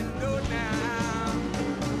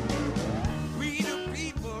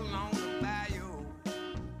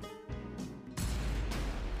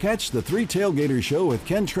 Catch the Three Tailgaters Show with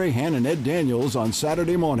Ken Trahan and Ed Daniels on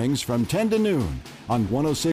Saturday mornings from 10 to noon on 106.